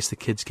around in case the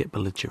kids get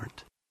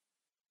belligerent.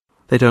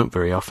 They don't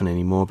very often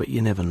anymore, but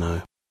you never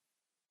know."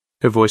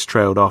 Her voice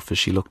trailed off as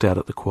she looked out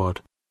at the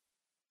quad.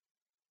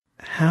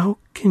 "How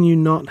can you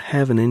not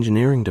have an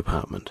engineering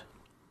department?"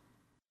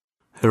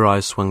 Her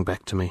eyes swung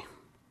back to me.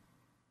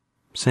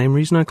 "Same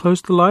reason I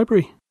closed the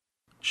library."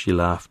 She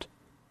laughed.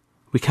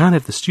 "We can't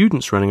have the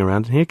students running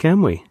around in here,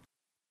 can we?"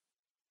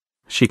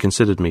 She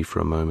considered me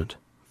for a moment,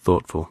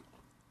 thoughtful.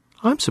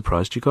 "I'm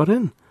surprised you got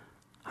in.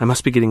 I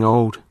must be getting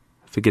old,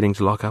 forgetting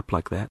to lock up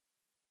like that."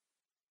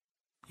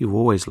 "You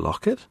always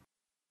lock it?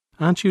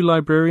 Aren't you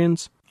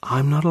librarians?"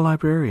 "I'm not a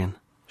librarian,"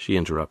 she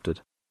interrupted.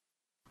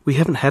 "We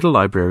haven't had a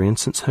librarian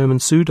since Herman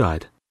Sue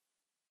died."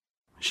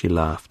 She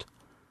laughed.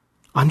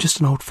 "I'm just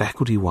an old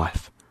faculty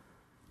wife.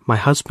 My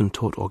husband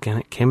taught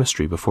organic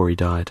chemistry before he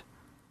died."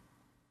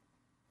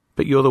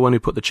 "But you're the one who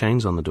put the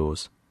chains on the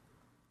doors."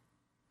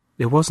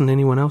 "There wasn't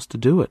anyone else to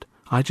do it.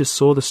 I just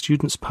saw the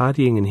students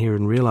partying in here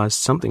and realized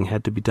something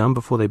had to be done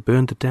before they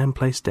burned the damn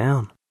place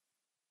down."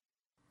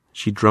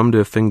 She drummed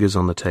her fingers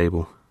on the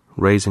table,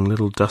 raising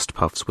little dust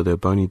puffs with her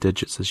bony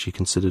digits as she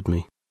considered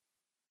me.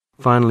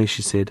 Finally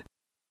she said,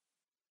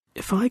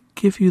 "If I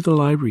give you the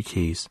library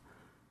keys,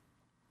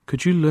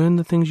 could you learn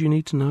the things you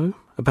need to know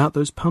about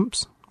those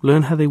pumps?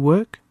 Learn how they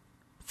work?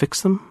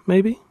 Fix them,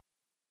 maybe?"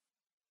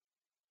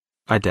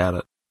 "I doubt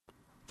it.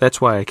 That's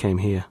why I came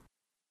here."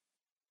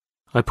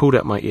 I pulled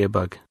out my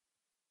earbug.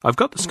 "I've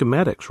got the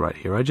schematics right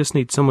here. I just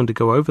need someone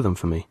to go over them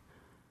for me."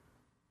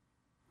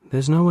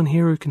 "There's no one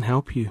here who can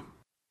help you."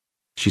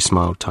 She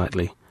smiled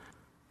tightly.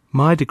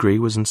 "My degree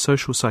was in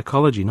social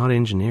psychology, not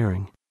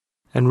engineering.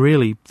 And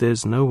really,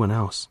 there's no one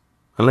else,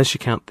 unless you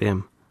count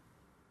them."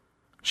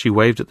 She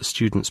waved at the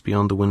students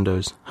beyond the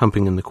windows,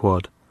 humping in the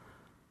quad.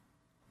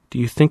 "Do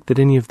you think that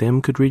any of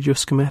them could read your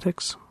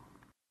schematics?"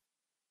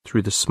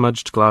 Through the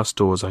smudged glass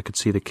doors I could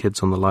see the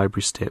kids on the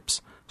library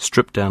steps,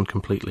 stripped down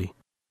completely.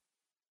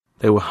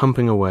 They were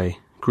humping away,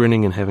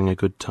 grinning and having a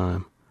good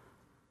time.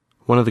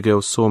 One of the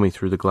girls saw me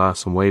through the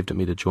glass and waved at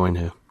me to join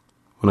her.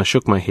 When I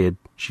shook my head,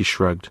 she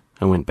shrugged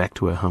and went back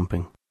to her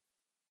humping.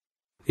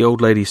 The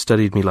old lady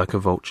studied me like a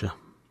vulture.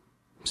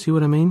 "See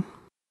what I mean?"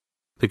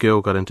 The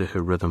girl got into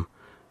her rhythm.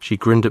 She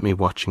grinned at me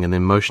watching and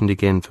then motioned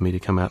again for me to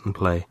come out and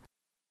play.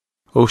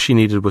 All she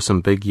needed was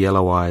some big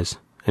yellow eyes,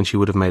 and she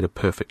would have made a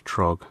perfect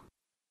trog.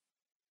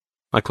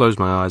 I closed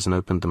my eyes and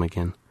opened them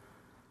again.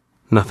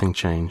 Nothing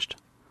changed.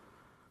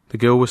 The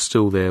girl was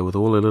still there with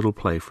all her little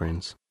play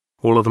friends,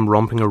 all of them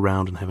romping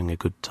around and having a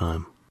good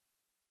time.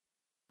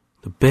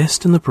 "The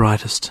best and the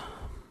brightest,"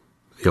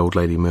 the old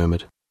lady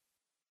murmured.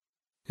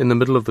 In the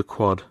middle of the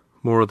quad,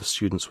 more of the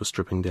students were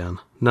stripping down,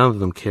 none of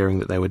them caring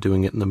that they were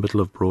doing it in the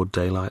middle of broad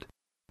daylight,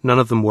 none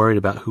of them worried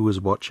about who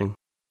was watching,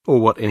 or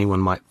what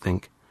anyone might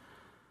think.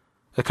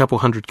 A couple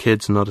hundred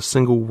kids, and not a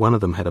single one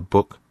of them had a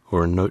book,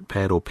 or a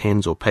notepad, or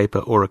pens, or paper,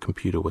 or a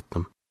computer with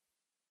them.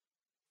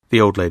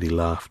 The old lady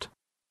laughed.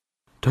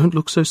 "Don't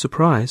look so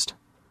surprised.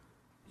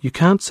 You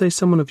can't say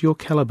someone of your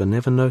caliber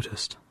never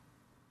noticed."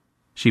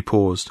 She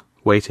paused,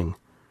 waiting,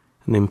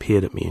 and then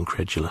peered at me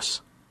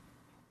incredulous.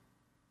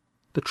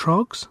 "The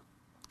trogs?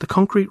 The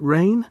concrete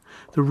rain?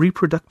 The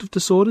reproductive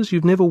disorders?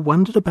 You've never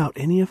wondered about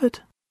any of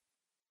it?"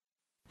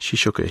 She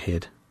shook her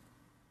head.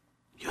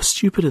 "You're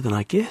stupider than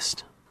I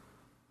guessed."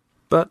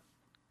 "But,"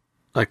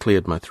 I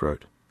cleared my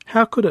throat,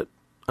 "how could it?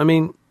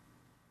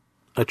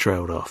 I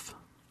trailed off.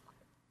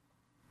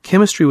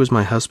 Chemistry was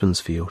my husband's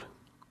field.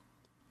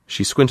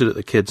 She squinted at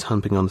the kids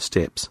humping on the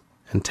steps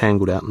and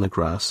tangled out in the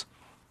grass,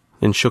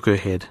 then shook her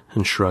head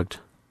and shrugged.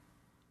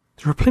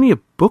 "There are plenty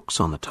of books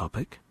on the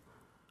topic.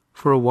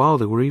 For a while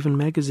there were even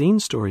magazine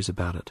stories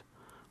about it.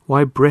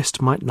 Why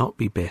breast might not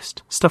be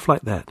best, stuff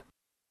like that."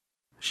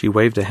 She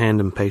waved a hand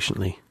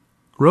impatiently.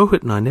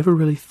 "Rohit and I never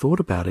really thought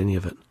about any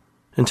of it,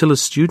 until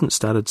his students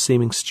started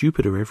seeming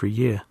stupider every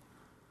year."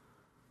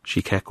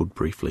 She cackled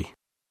briefly.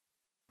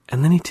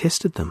 "And then he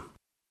tested them,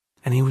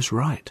 and he was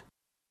right."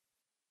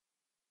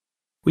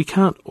 We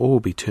can't all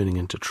be turning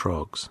into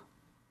trogs.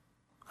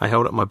 I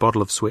held up my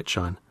bottle of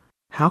Sweatshine.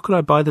 How could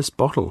I buy this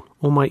bottle,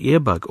 or my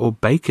earbug, or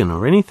bacon,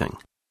 or anything?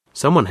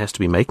 Someone has to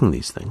be making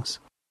these things.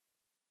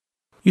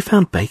 "You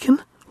found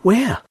bacon?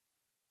 Where?"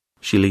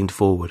 She leaned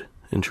forward,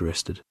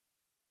 interested.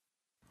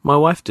 "My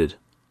wife did.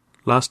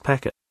 Last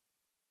packet."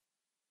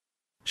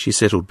 She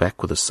settled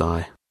back with a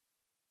sigh.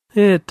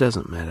 "It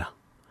doesn't matter.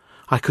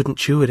 I couldn't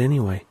chew it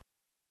anyway."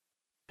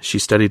 She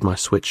studied my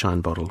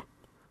Sweatshine bottle.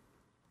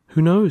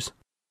 "Who knows?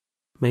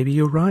 Maybe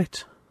you're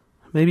right.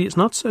 Maybe it's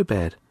not so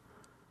bad.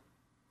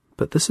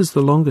 But this is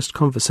the longest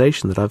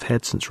conversation that I've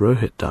had since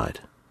Rohit died.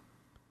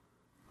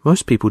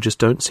 Most people just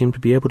don't seem to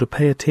be able to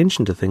pay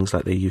attention to things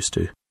like they used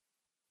to."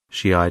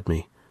 She eyed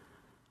me.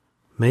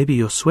 "Maybe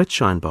your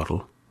Sweatshine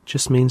bottle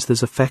just means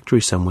there's a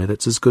factory somewhere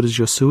that's as good as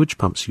your sewage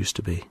pumps used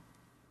to be.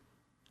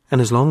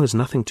 And as long as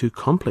nothing too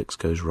complex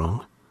goes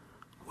wrong,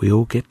 we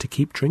all get to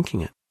keep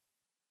drinking it."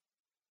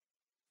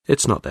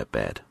 "It's not that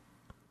bad."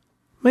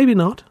 "Maybe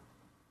not."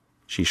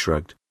 She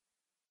shrugged.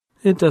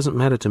 "It doesn't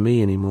matter to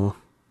me anymore.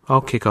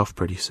 I'll kick off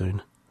pretty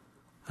soon.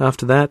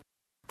 After that,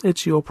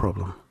 it's your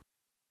problem."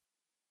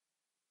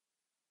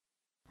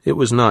 It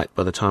was night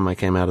by the time I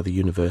came out of the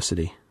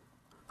university.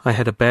 I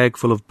had a bag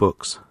full of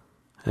books,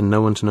 and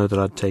no one to know that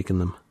I'd taken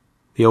them.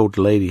 The old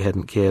lady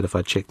hadn't cared if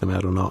I checked them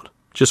out or not,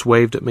 just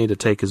waved at me to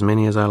take as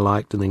many as I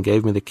liked and then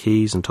gave me the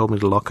keys and told me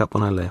to lock up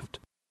when I left.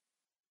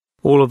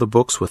 All of the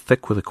books were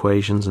thick with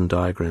equations and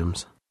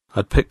diagrams.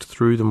 I'd picked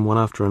through them one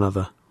after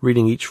another,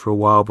 reading each for a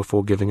while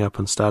before giving up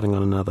and starting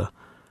on another.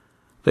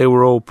 They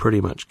were all pretty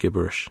much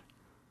gibberish.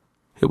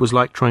 It was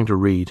like trying to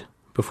read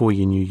before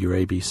you knew your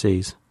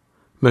ABCs.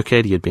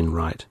 Mercady had been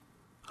right.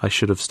 I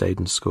should have stayed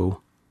in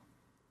school.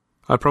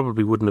 I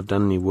probably wouldn't have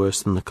done any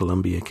worse than the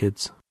Columbia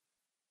kids.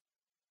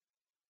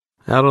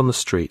 Out on the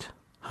street,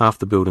 half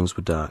the buildings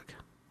were dark,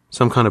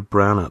 some kind of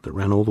brownout that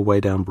ran all the way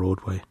down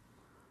Broadway.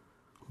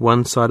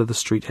 One side of the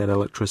street had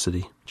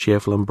electricity,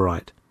 cheerful and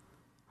bright.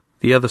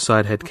 The other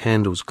side had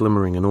candles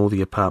glimmering in all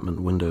the apartment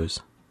windows,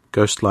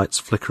 ghost lights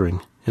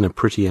flickering in a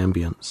pretty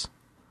ambience.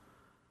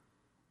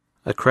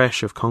 A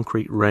crash of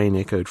concrete rain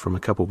echoed from a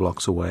couple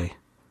blocks away.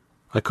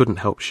 I couldn't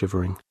help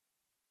shivering.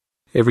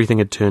 Everything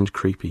had turned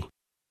creepy.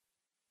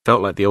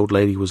 Felt like the old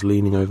lady was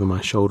leaning over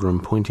my shoulder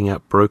and pointing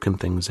out broken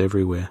things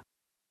everywhere.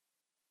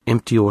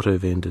 Empty auto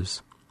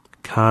vendors,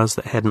 cars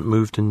that hadn't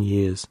moved in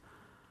years,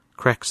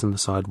 cracks in the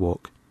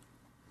sidewalk,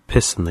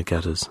 piss in the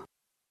gutters.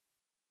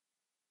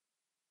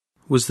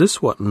 Was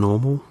this what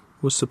normal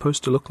was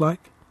supposed to look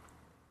like?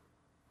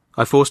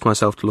 I forced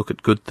myself to look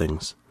at good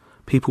things.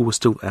 People were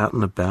still out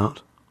and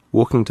about,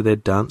 walking to their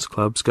dance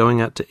clubs,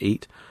 going out to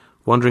eat,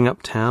 wandering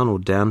uptown or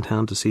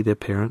downtown to see their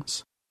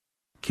parents.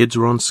 Kids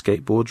were on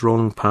skateboards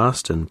rolling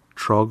past, and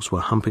trogs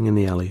were humping in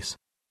the alleys.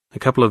 A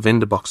couple of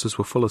vendor boxes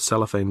were full of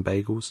cellophane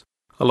bagels,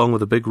 along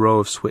with a big row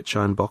of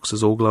Sweatshine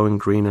boxes all glowing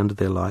green under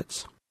their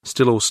lights,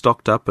 still all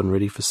stocked up and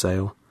ready for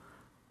sale.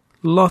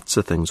 Lots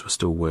of things were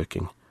still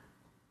working.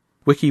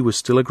 Wiki was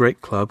still a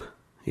great club,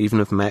 even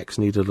if Max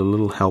needed a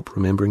little help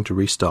remembering to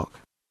restock.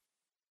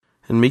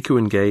 And Miku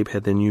and Gabe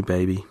had their new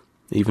baby,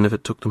 even if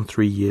it took them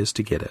 3 years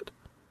to get it.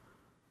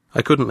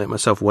 I couldn't let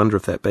myself wonder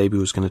if that baby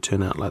was going to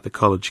turn out like the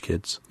college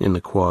kids in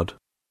the quad.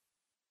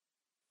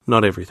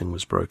 Not everything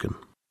was broken.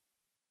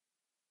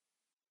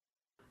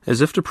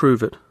 As if to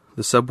prove it,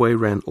 the subway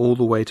ran all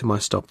the way to my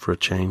stop for a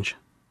change.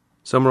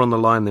 Somewhere on the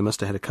line they must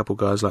have had a couple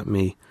guys like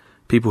me,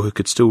 People who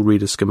could still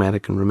read a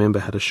schematic and remember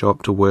how to show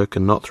up to work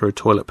and not throw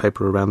toilet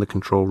paper around the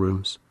control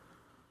rooms.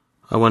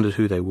 I wondered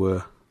who they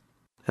were,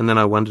 and then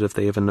I wondered if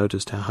they ever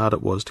noticed how hard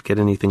it was to get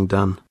anything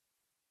done.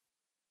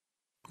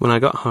 When I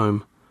got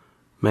home,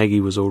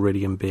 Maggie was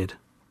already in bed.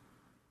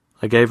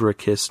 I gave her a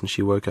kiss and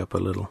she woke up a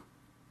little.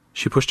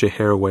 She pushed her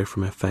hair away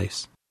from her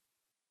face.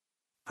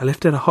 "I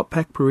left out a hot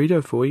pack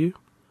burrito for you.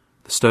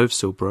 The stove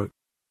still broke."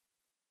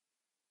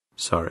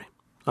 "Sorry,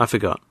 I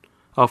forgot.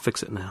 I'll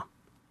fix it now."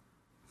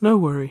 "No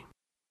worry."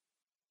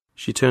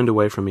 She turned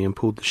away from me and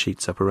pulled the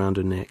sheets up around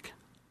her neck.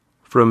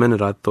 For a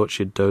minute I thought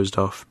she'd dozed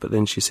off, but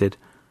then she said,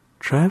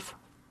 "Trav?"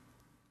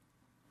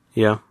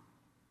 "Yeah?"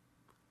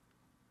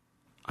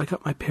 "I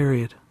got my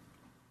period."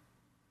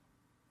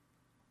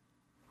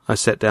 I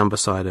sat down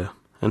beside her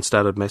and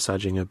started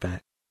massaging her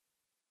back.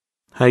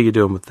 "How you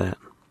doing with that?"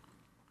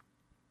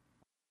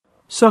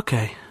 "It's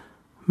okay.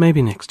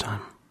 Maybe next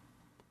time."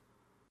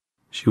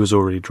 She was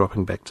already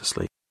dropping back to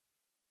sleep.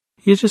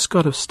 "You just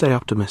gotta stay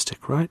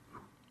optimistic, right?"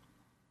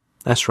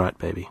 "That's right,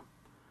 baby."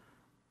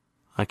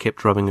 I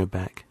kept rubbing her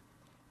back.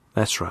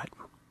 "That's right."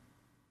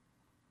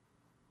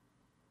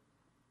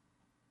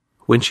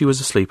 When she was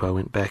asleep, I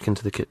went back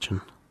into the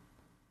kitchen.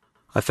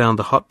 I found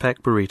the hot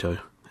pack burrito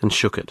and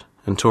shook it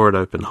and tore it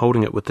open,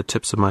 holding it with the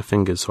tips of my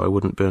fingers so I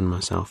wouldn't burn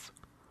myself.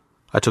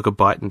 I took a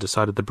bite and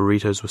decided the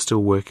burritos were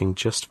still working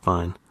just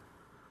fine.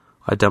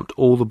 I dumped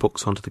all the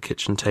books onto the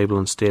kitchen table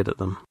and stared at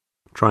them,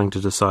 trying to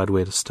decide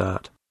where to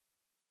start.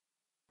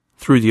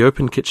 Through the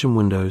open kitchen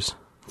windows,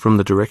 from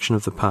the direction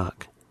of the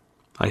park,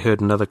 I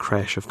heard another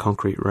crash of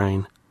concrete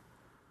rain.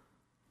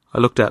 I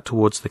looked out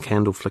towards the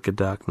candle-flickered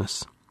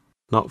darkness.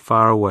 Not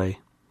far away,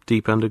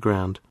 deep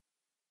underground,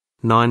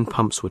 9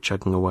 pumps were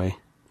chugging away,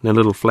 their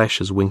little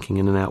flashes winking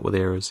in and out with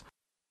errors,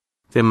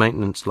 their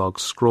maintenance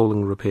logs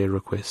scrawling repair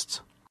requests,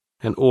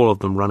 and all of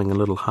them running a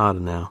little harder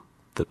now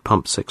that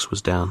Pump 6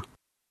 was down.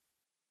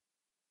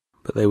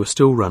 But they were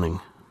still running.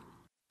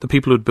 The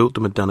people who'd built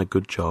them had done a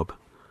good job.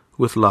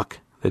 With luck,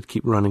 they'd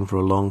keep running for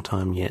a long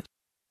time yet.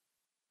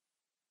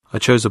 I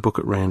chose a book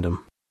at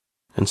random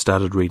and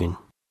started reading.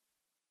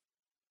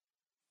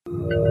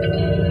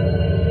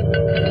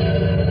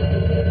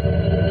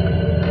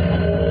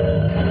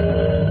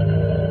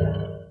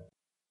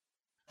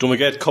 Don't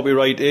forget,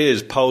 copyright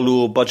is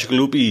Paolo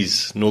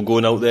Bacigalupi's No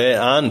Going Out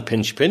There and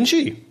Pinchy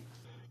Pinchy.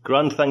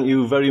 Grant, thank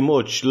you very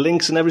much.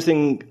 Links and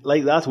everything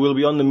like that will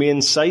be on the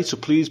main site, so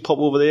please pop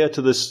over there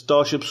to the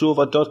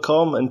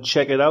starshipsofa.com and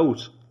check it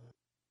out.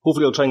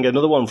 Hopefully I'll try and get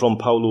another one from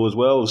Paolo as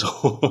well,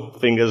 so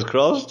fingers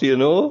crossed, you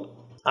know.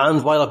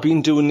 And while I've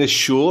been doing this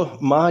show,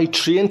 my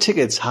train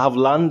tickets have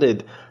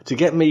landed to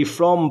get me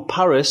from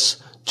Paris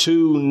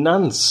to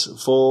Nantes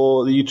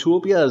for the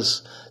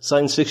Utopias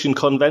Science Fiction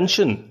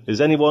Convention.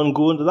 Is anyone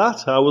going to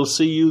that? I will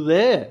see you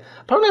there.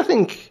 Apparently I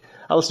think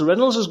Alistair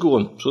Reynolds is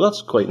going, so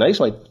that's quite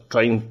nice. I might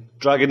try and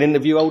drag an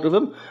interview out of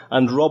him.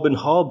 And Robin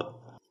Hobb,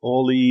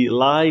 all the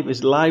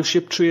live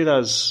ship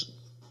traders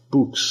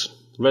books.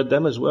 Read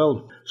them as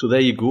well. So there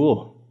you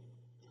go.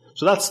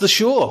 So that's the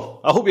show.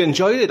 I hope you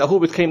enjoyed it. I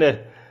hope it kind of,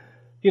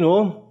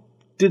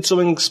 did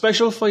something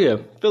special for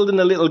you. Filled in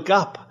a little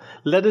gap.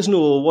 Let us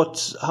know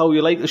how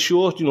you like the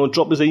show.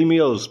 Drop us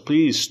emails,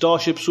 please.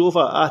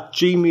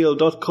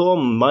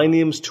 starshipsofa@gmail.com. My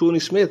name's Tony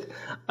Smith.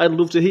 I'd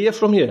love to hear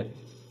from you.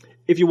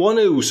 If you want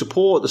to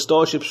support the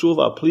Starship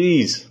Sofa,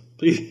 please.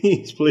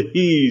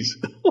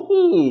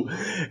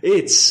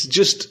 It's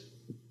just,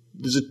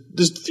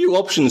 there's a few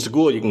options to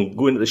go. You can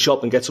go into the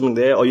shop and get something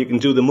there, or you can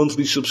do the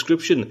monthly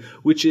subscription,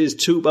 which is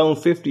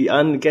 £2.50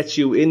 and gets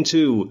you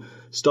into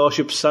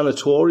Starship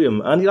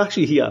Sanatorium. And you'll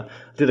actually hear, I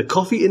did a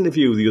coffee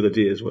interview the other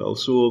day as well.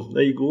 So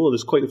there you go.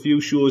 There's quite a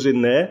few shows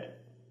in there.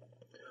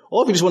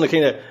 Or if you just want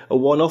a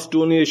one-off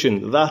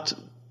donation, that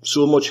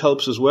so much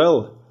helps as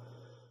well.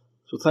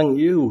 So thank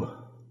you.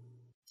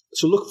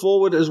 So look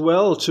forward as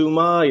well to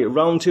my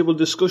roundtable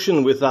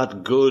discussion with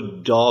that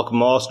good dark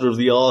master of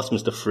the arts,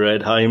 Mr.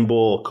 Fred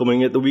Heimbo,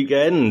 coming at the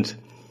weekend.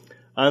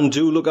 And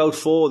do look out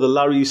for the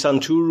Larry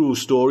Santuru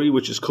story,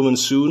 which is coming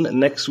soon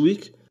next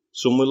week.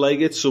 Some will like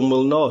it, some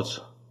will not.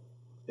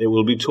 It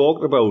will be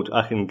talked about,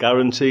 I can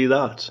guarantee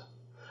that.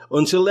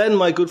 Until then,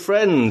 my good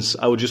friends,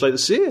 I would just like to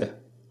say,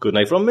 good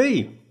night from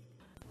me.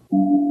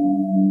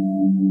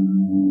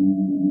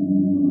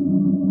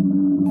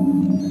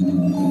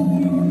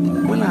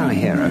 Will our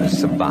heroes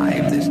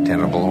survive this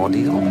terrible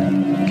ordeal?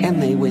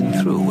 Can they win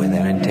through with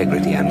their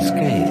integrity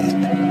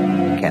unscathed?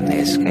 Can they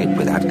escape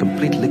without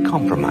completely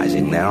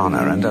compromising their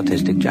honor and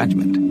artistic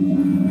judgment?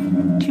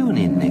 Tune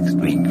in next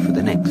week for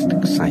the next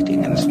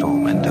exciting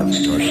installment of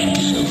Starship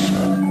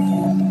Sofa.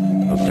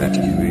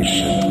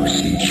 Evacuation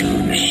procedure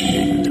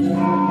initiated.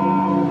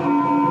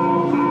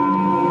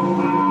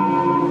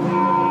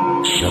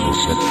 Shuttle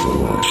set for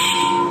launch.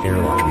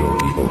 Airlock will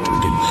be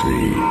opened in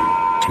 3,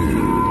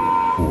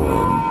 2,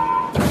 1.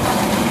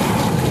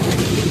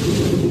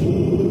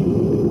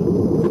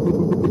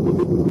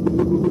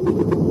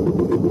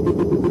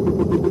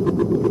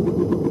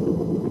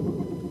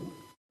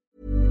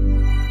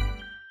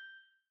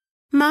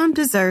 Mom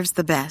deserves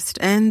the best,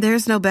 and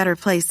there's no better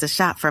place to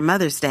shop for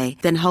Mother's Day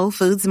than Whole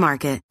Foods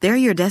Market. They're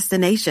your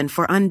destination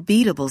for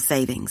unbeatable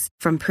savings,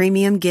 from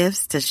premium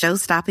gifts to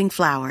show-stopping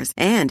flowers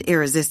and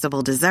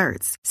irresistible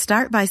desserts.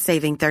 Start by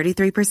saving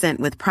 33%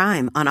 with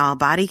Prime on all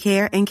body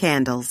care and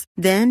candles.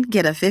 Then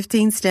get a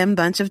 15-stem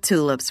bunch of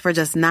tulips for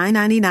just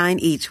 $9.99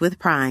 each with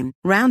Prime.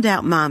 Round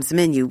out Mom's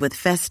menu with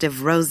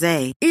festive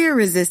rosé,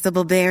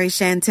 irresistible berry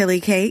chantilly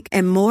cake,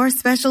 and more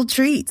special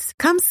treats.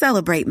 Come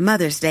celebrate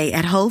Mother's Day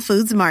at Whole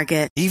Foods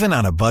Market. Even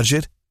on a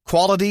budget,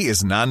 quality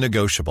is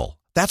non-negotiable.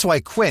 That's why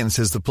Quince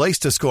is the place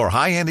to score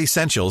high-end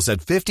essentials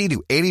at 50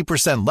 to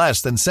 80%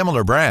 less than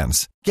similar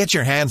brands. Get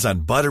your hands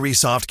on buttery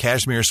soft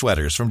cashmere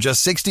sweaters from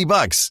just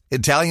 $60,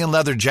 Italian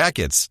leather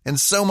jackets, and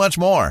so much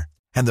more.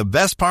 And the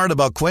best part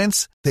about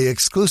Quince, they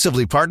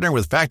exclusively partner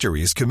with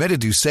factories committed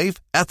to safe,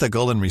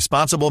 ethical, and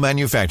responsible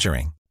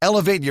manufacturing.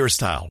 Elevate your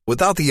style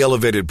without the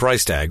elevated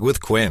price tag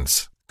with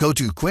Quince. Go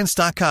to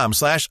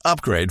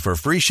quince.com/upgrade for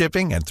free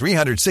shipping and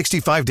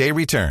 365-day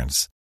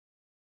returns.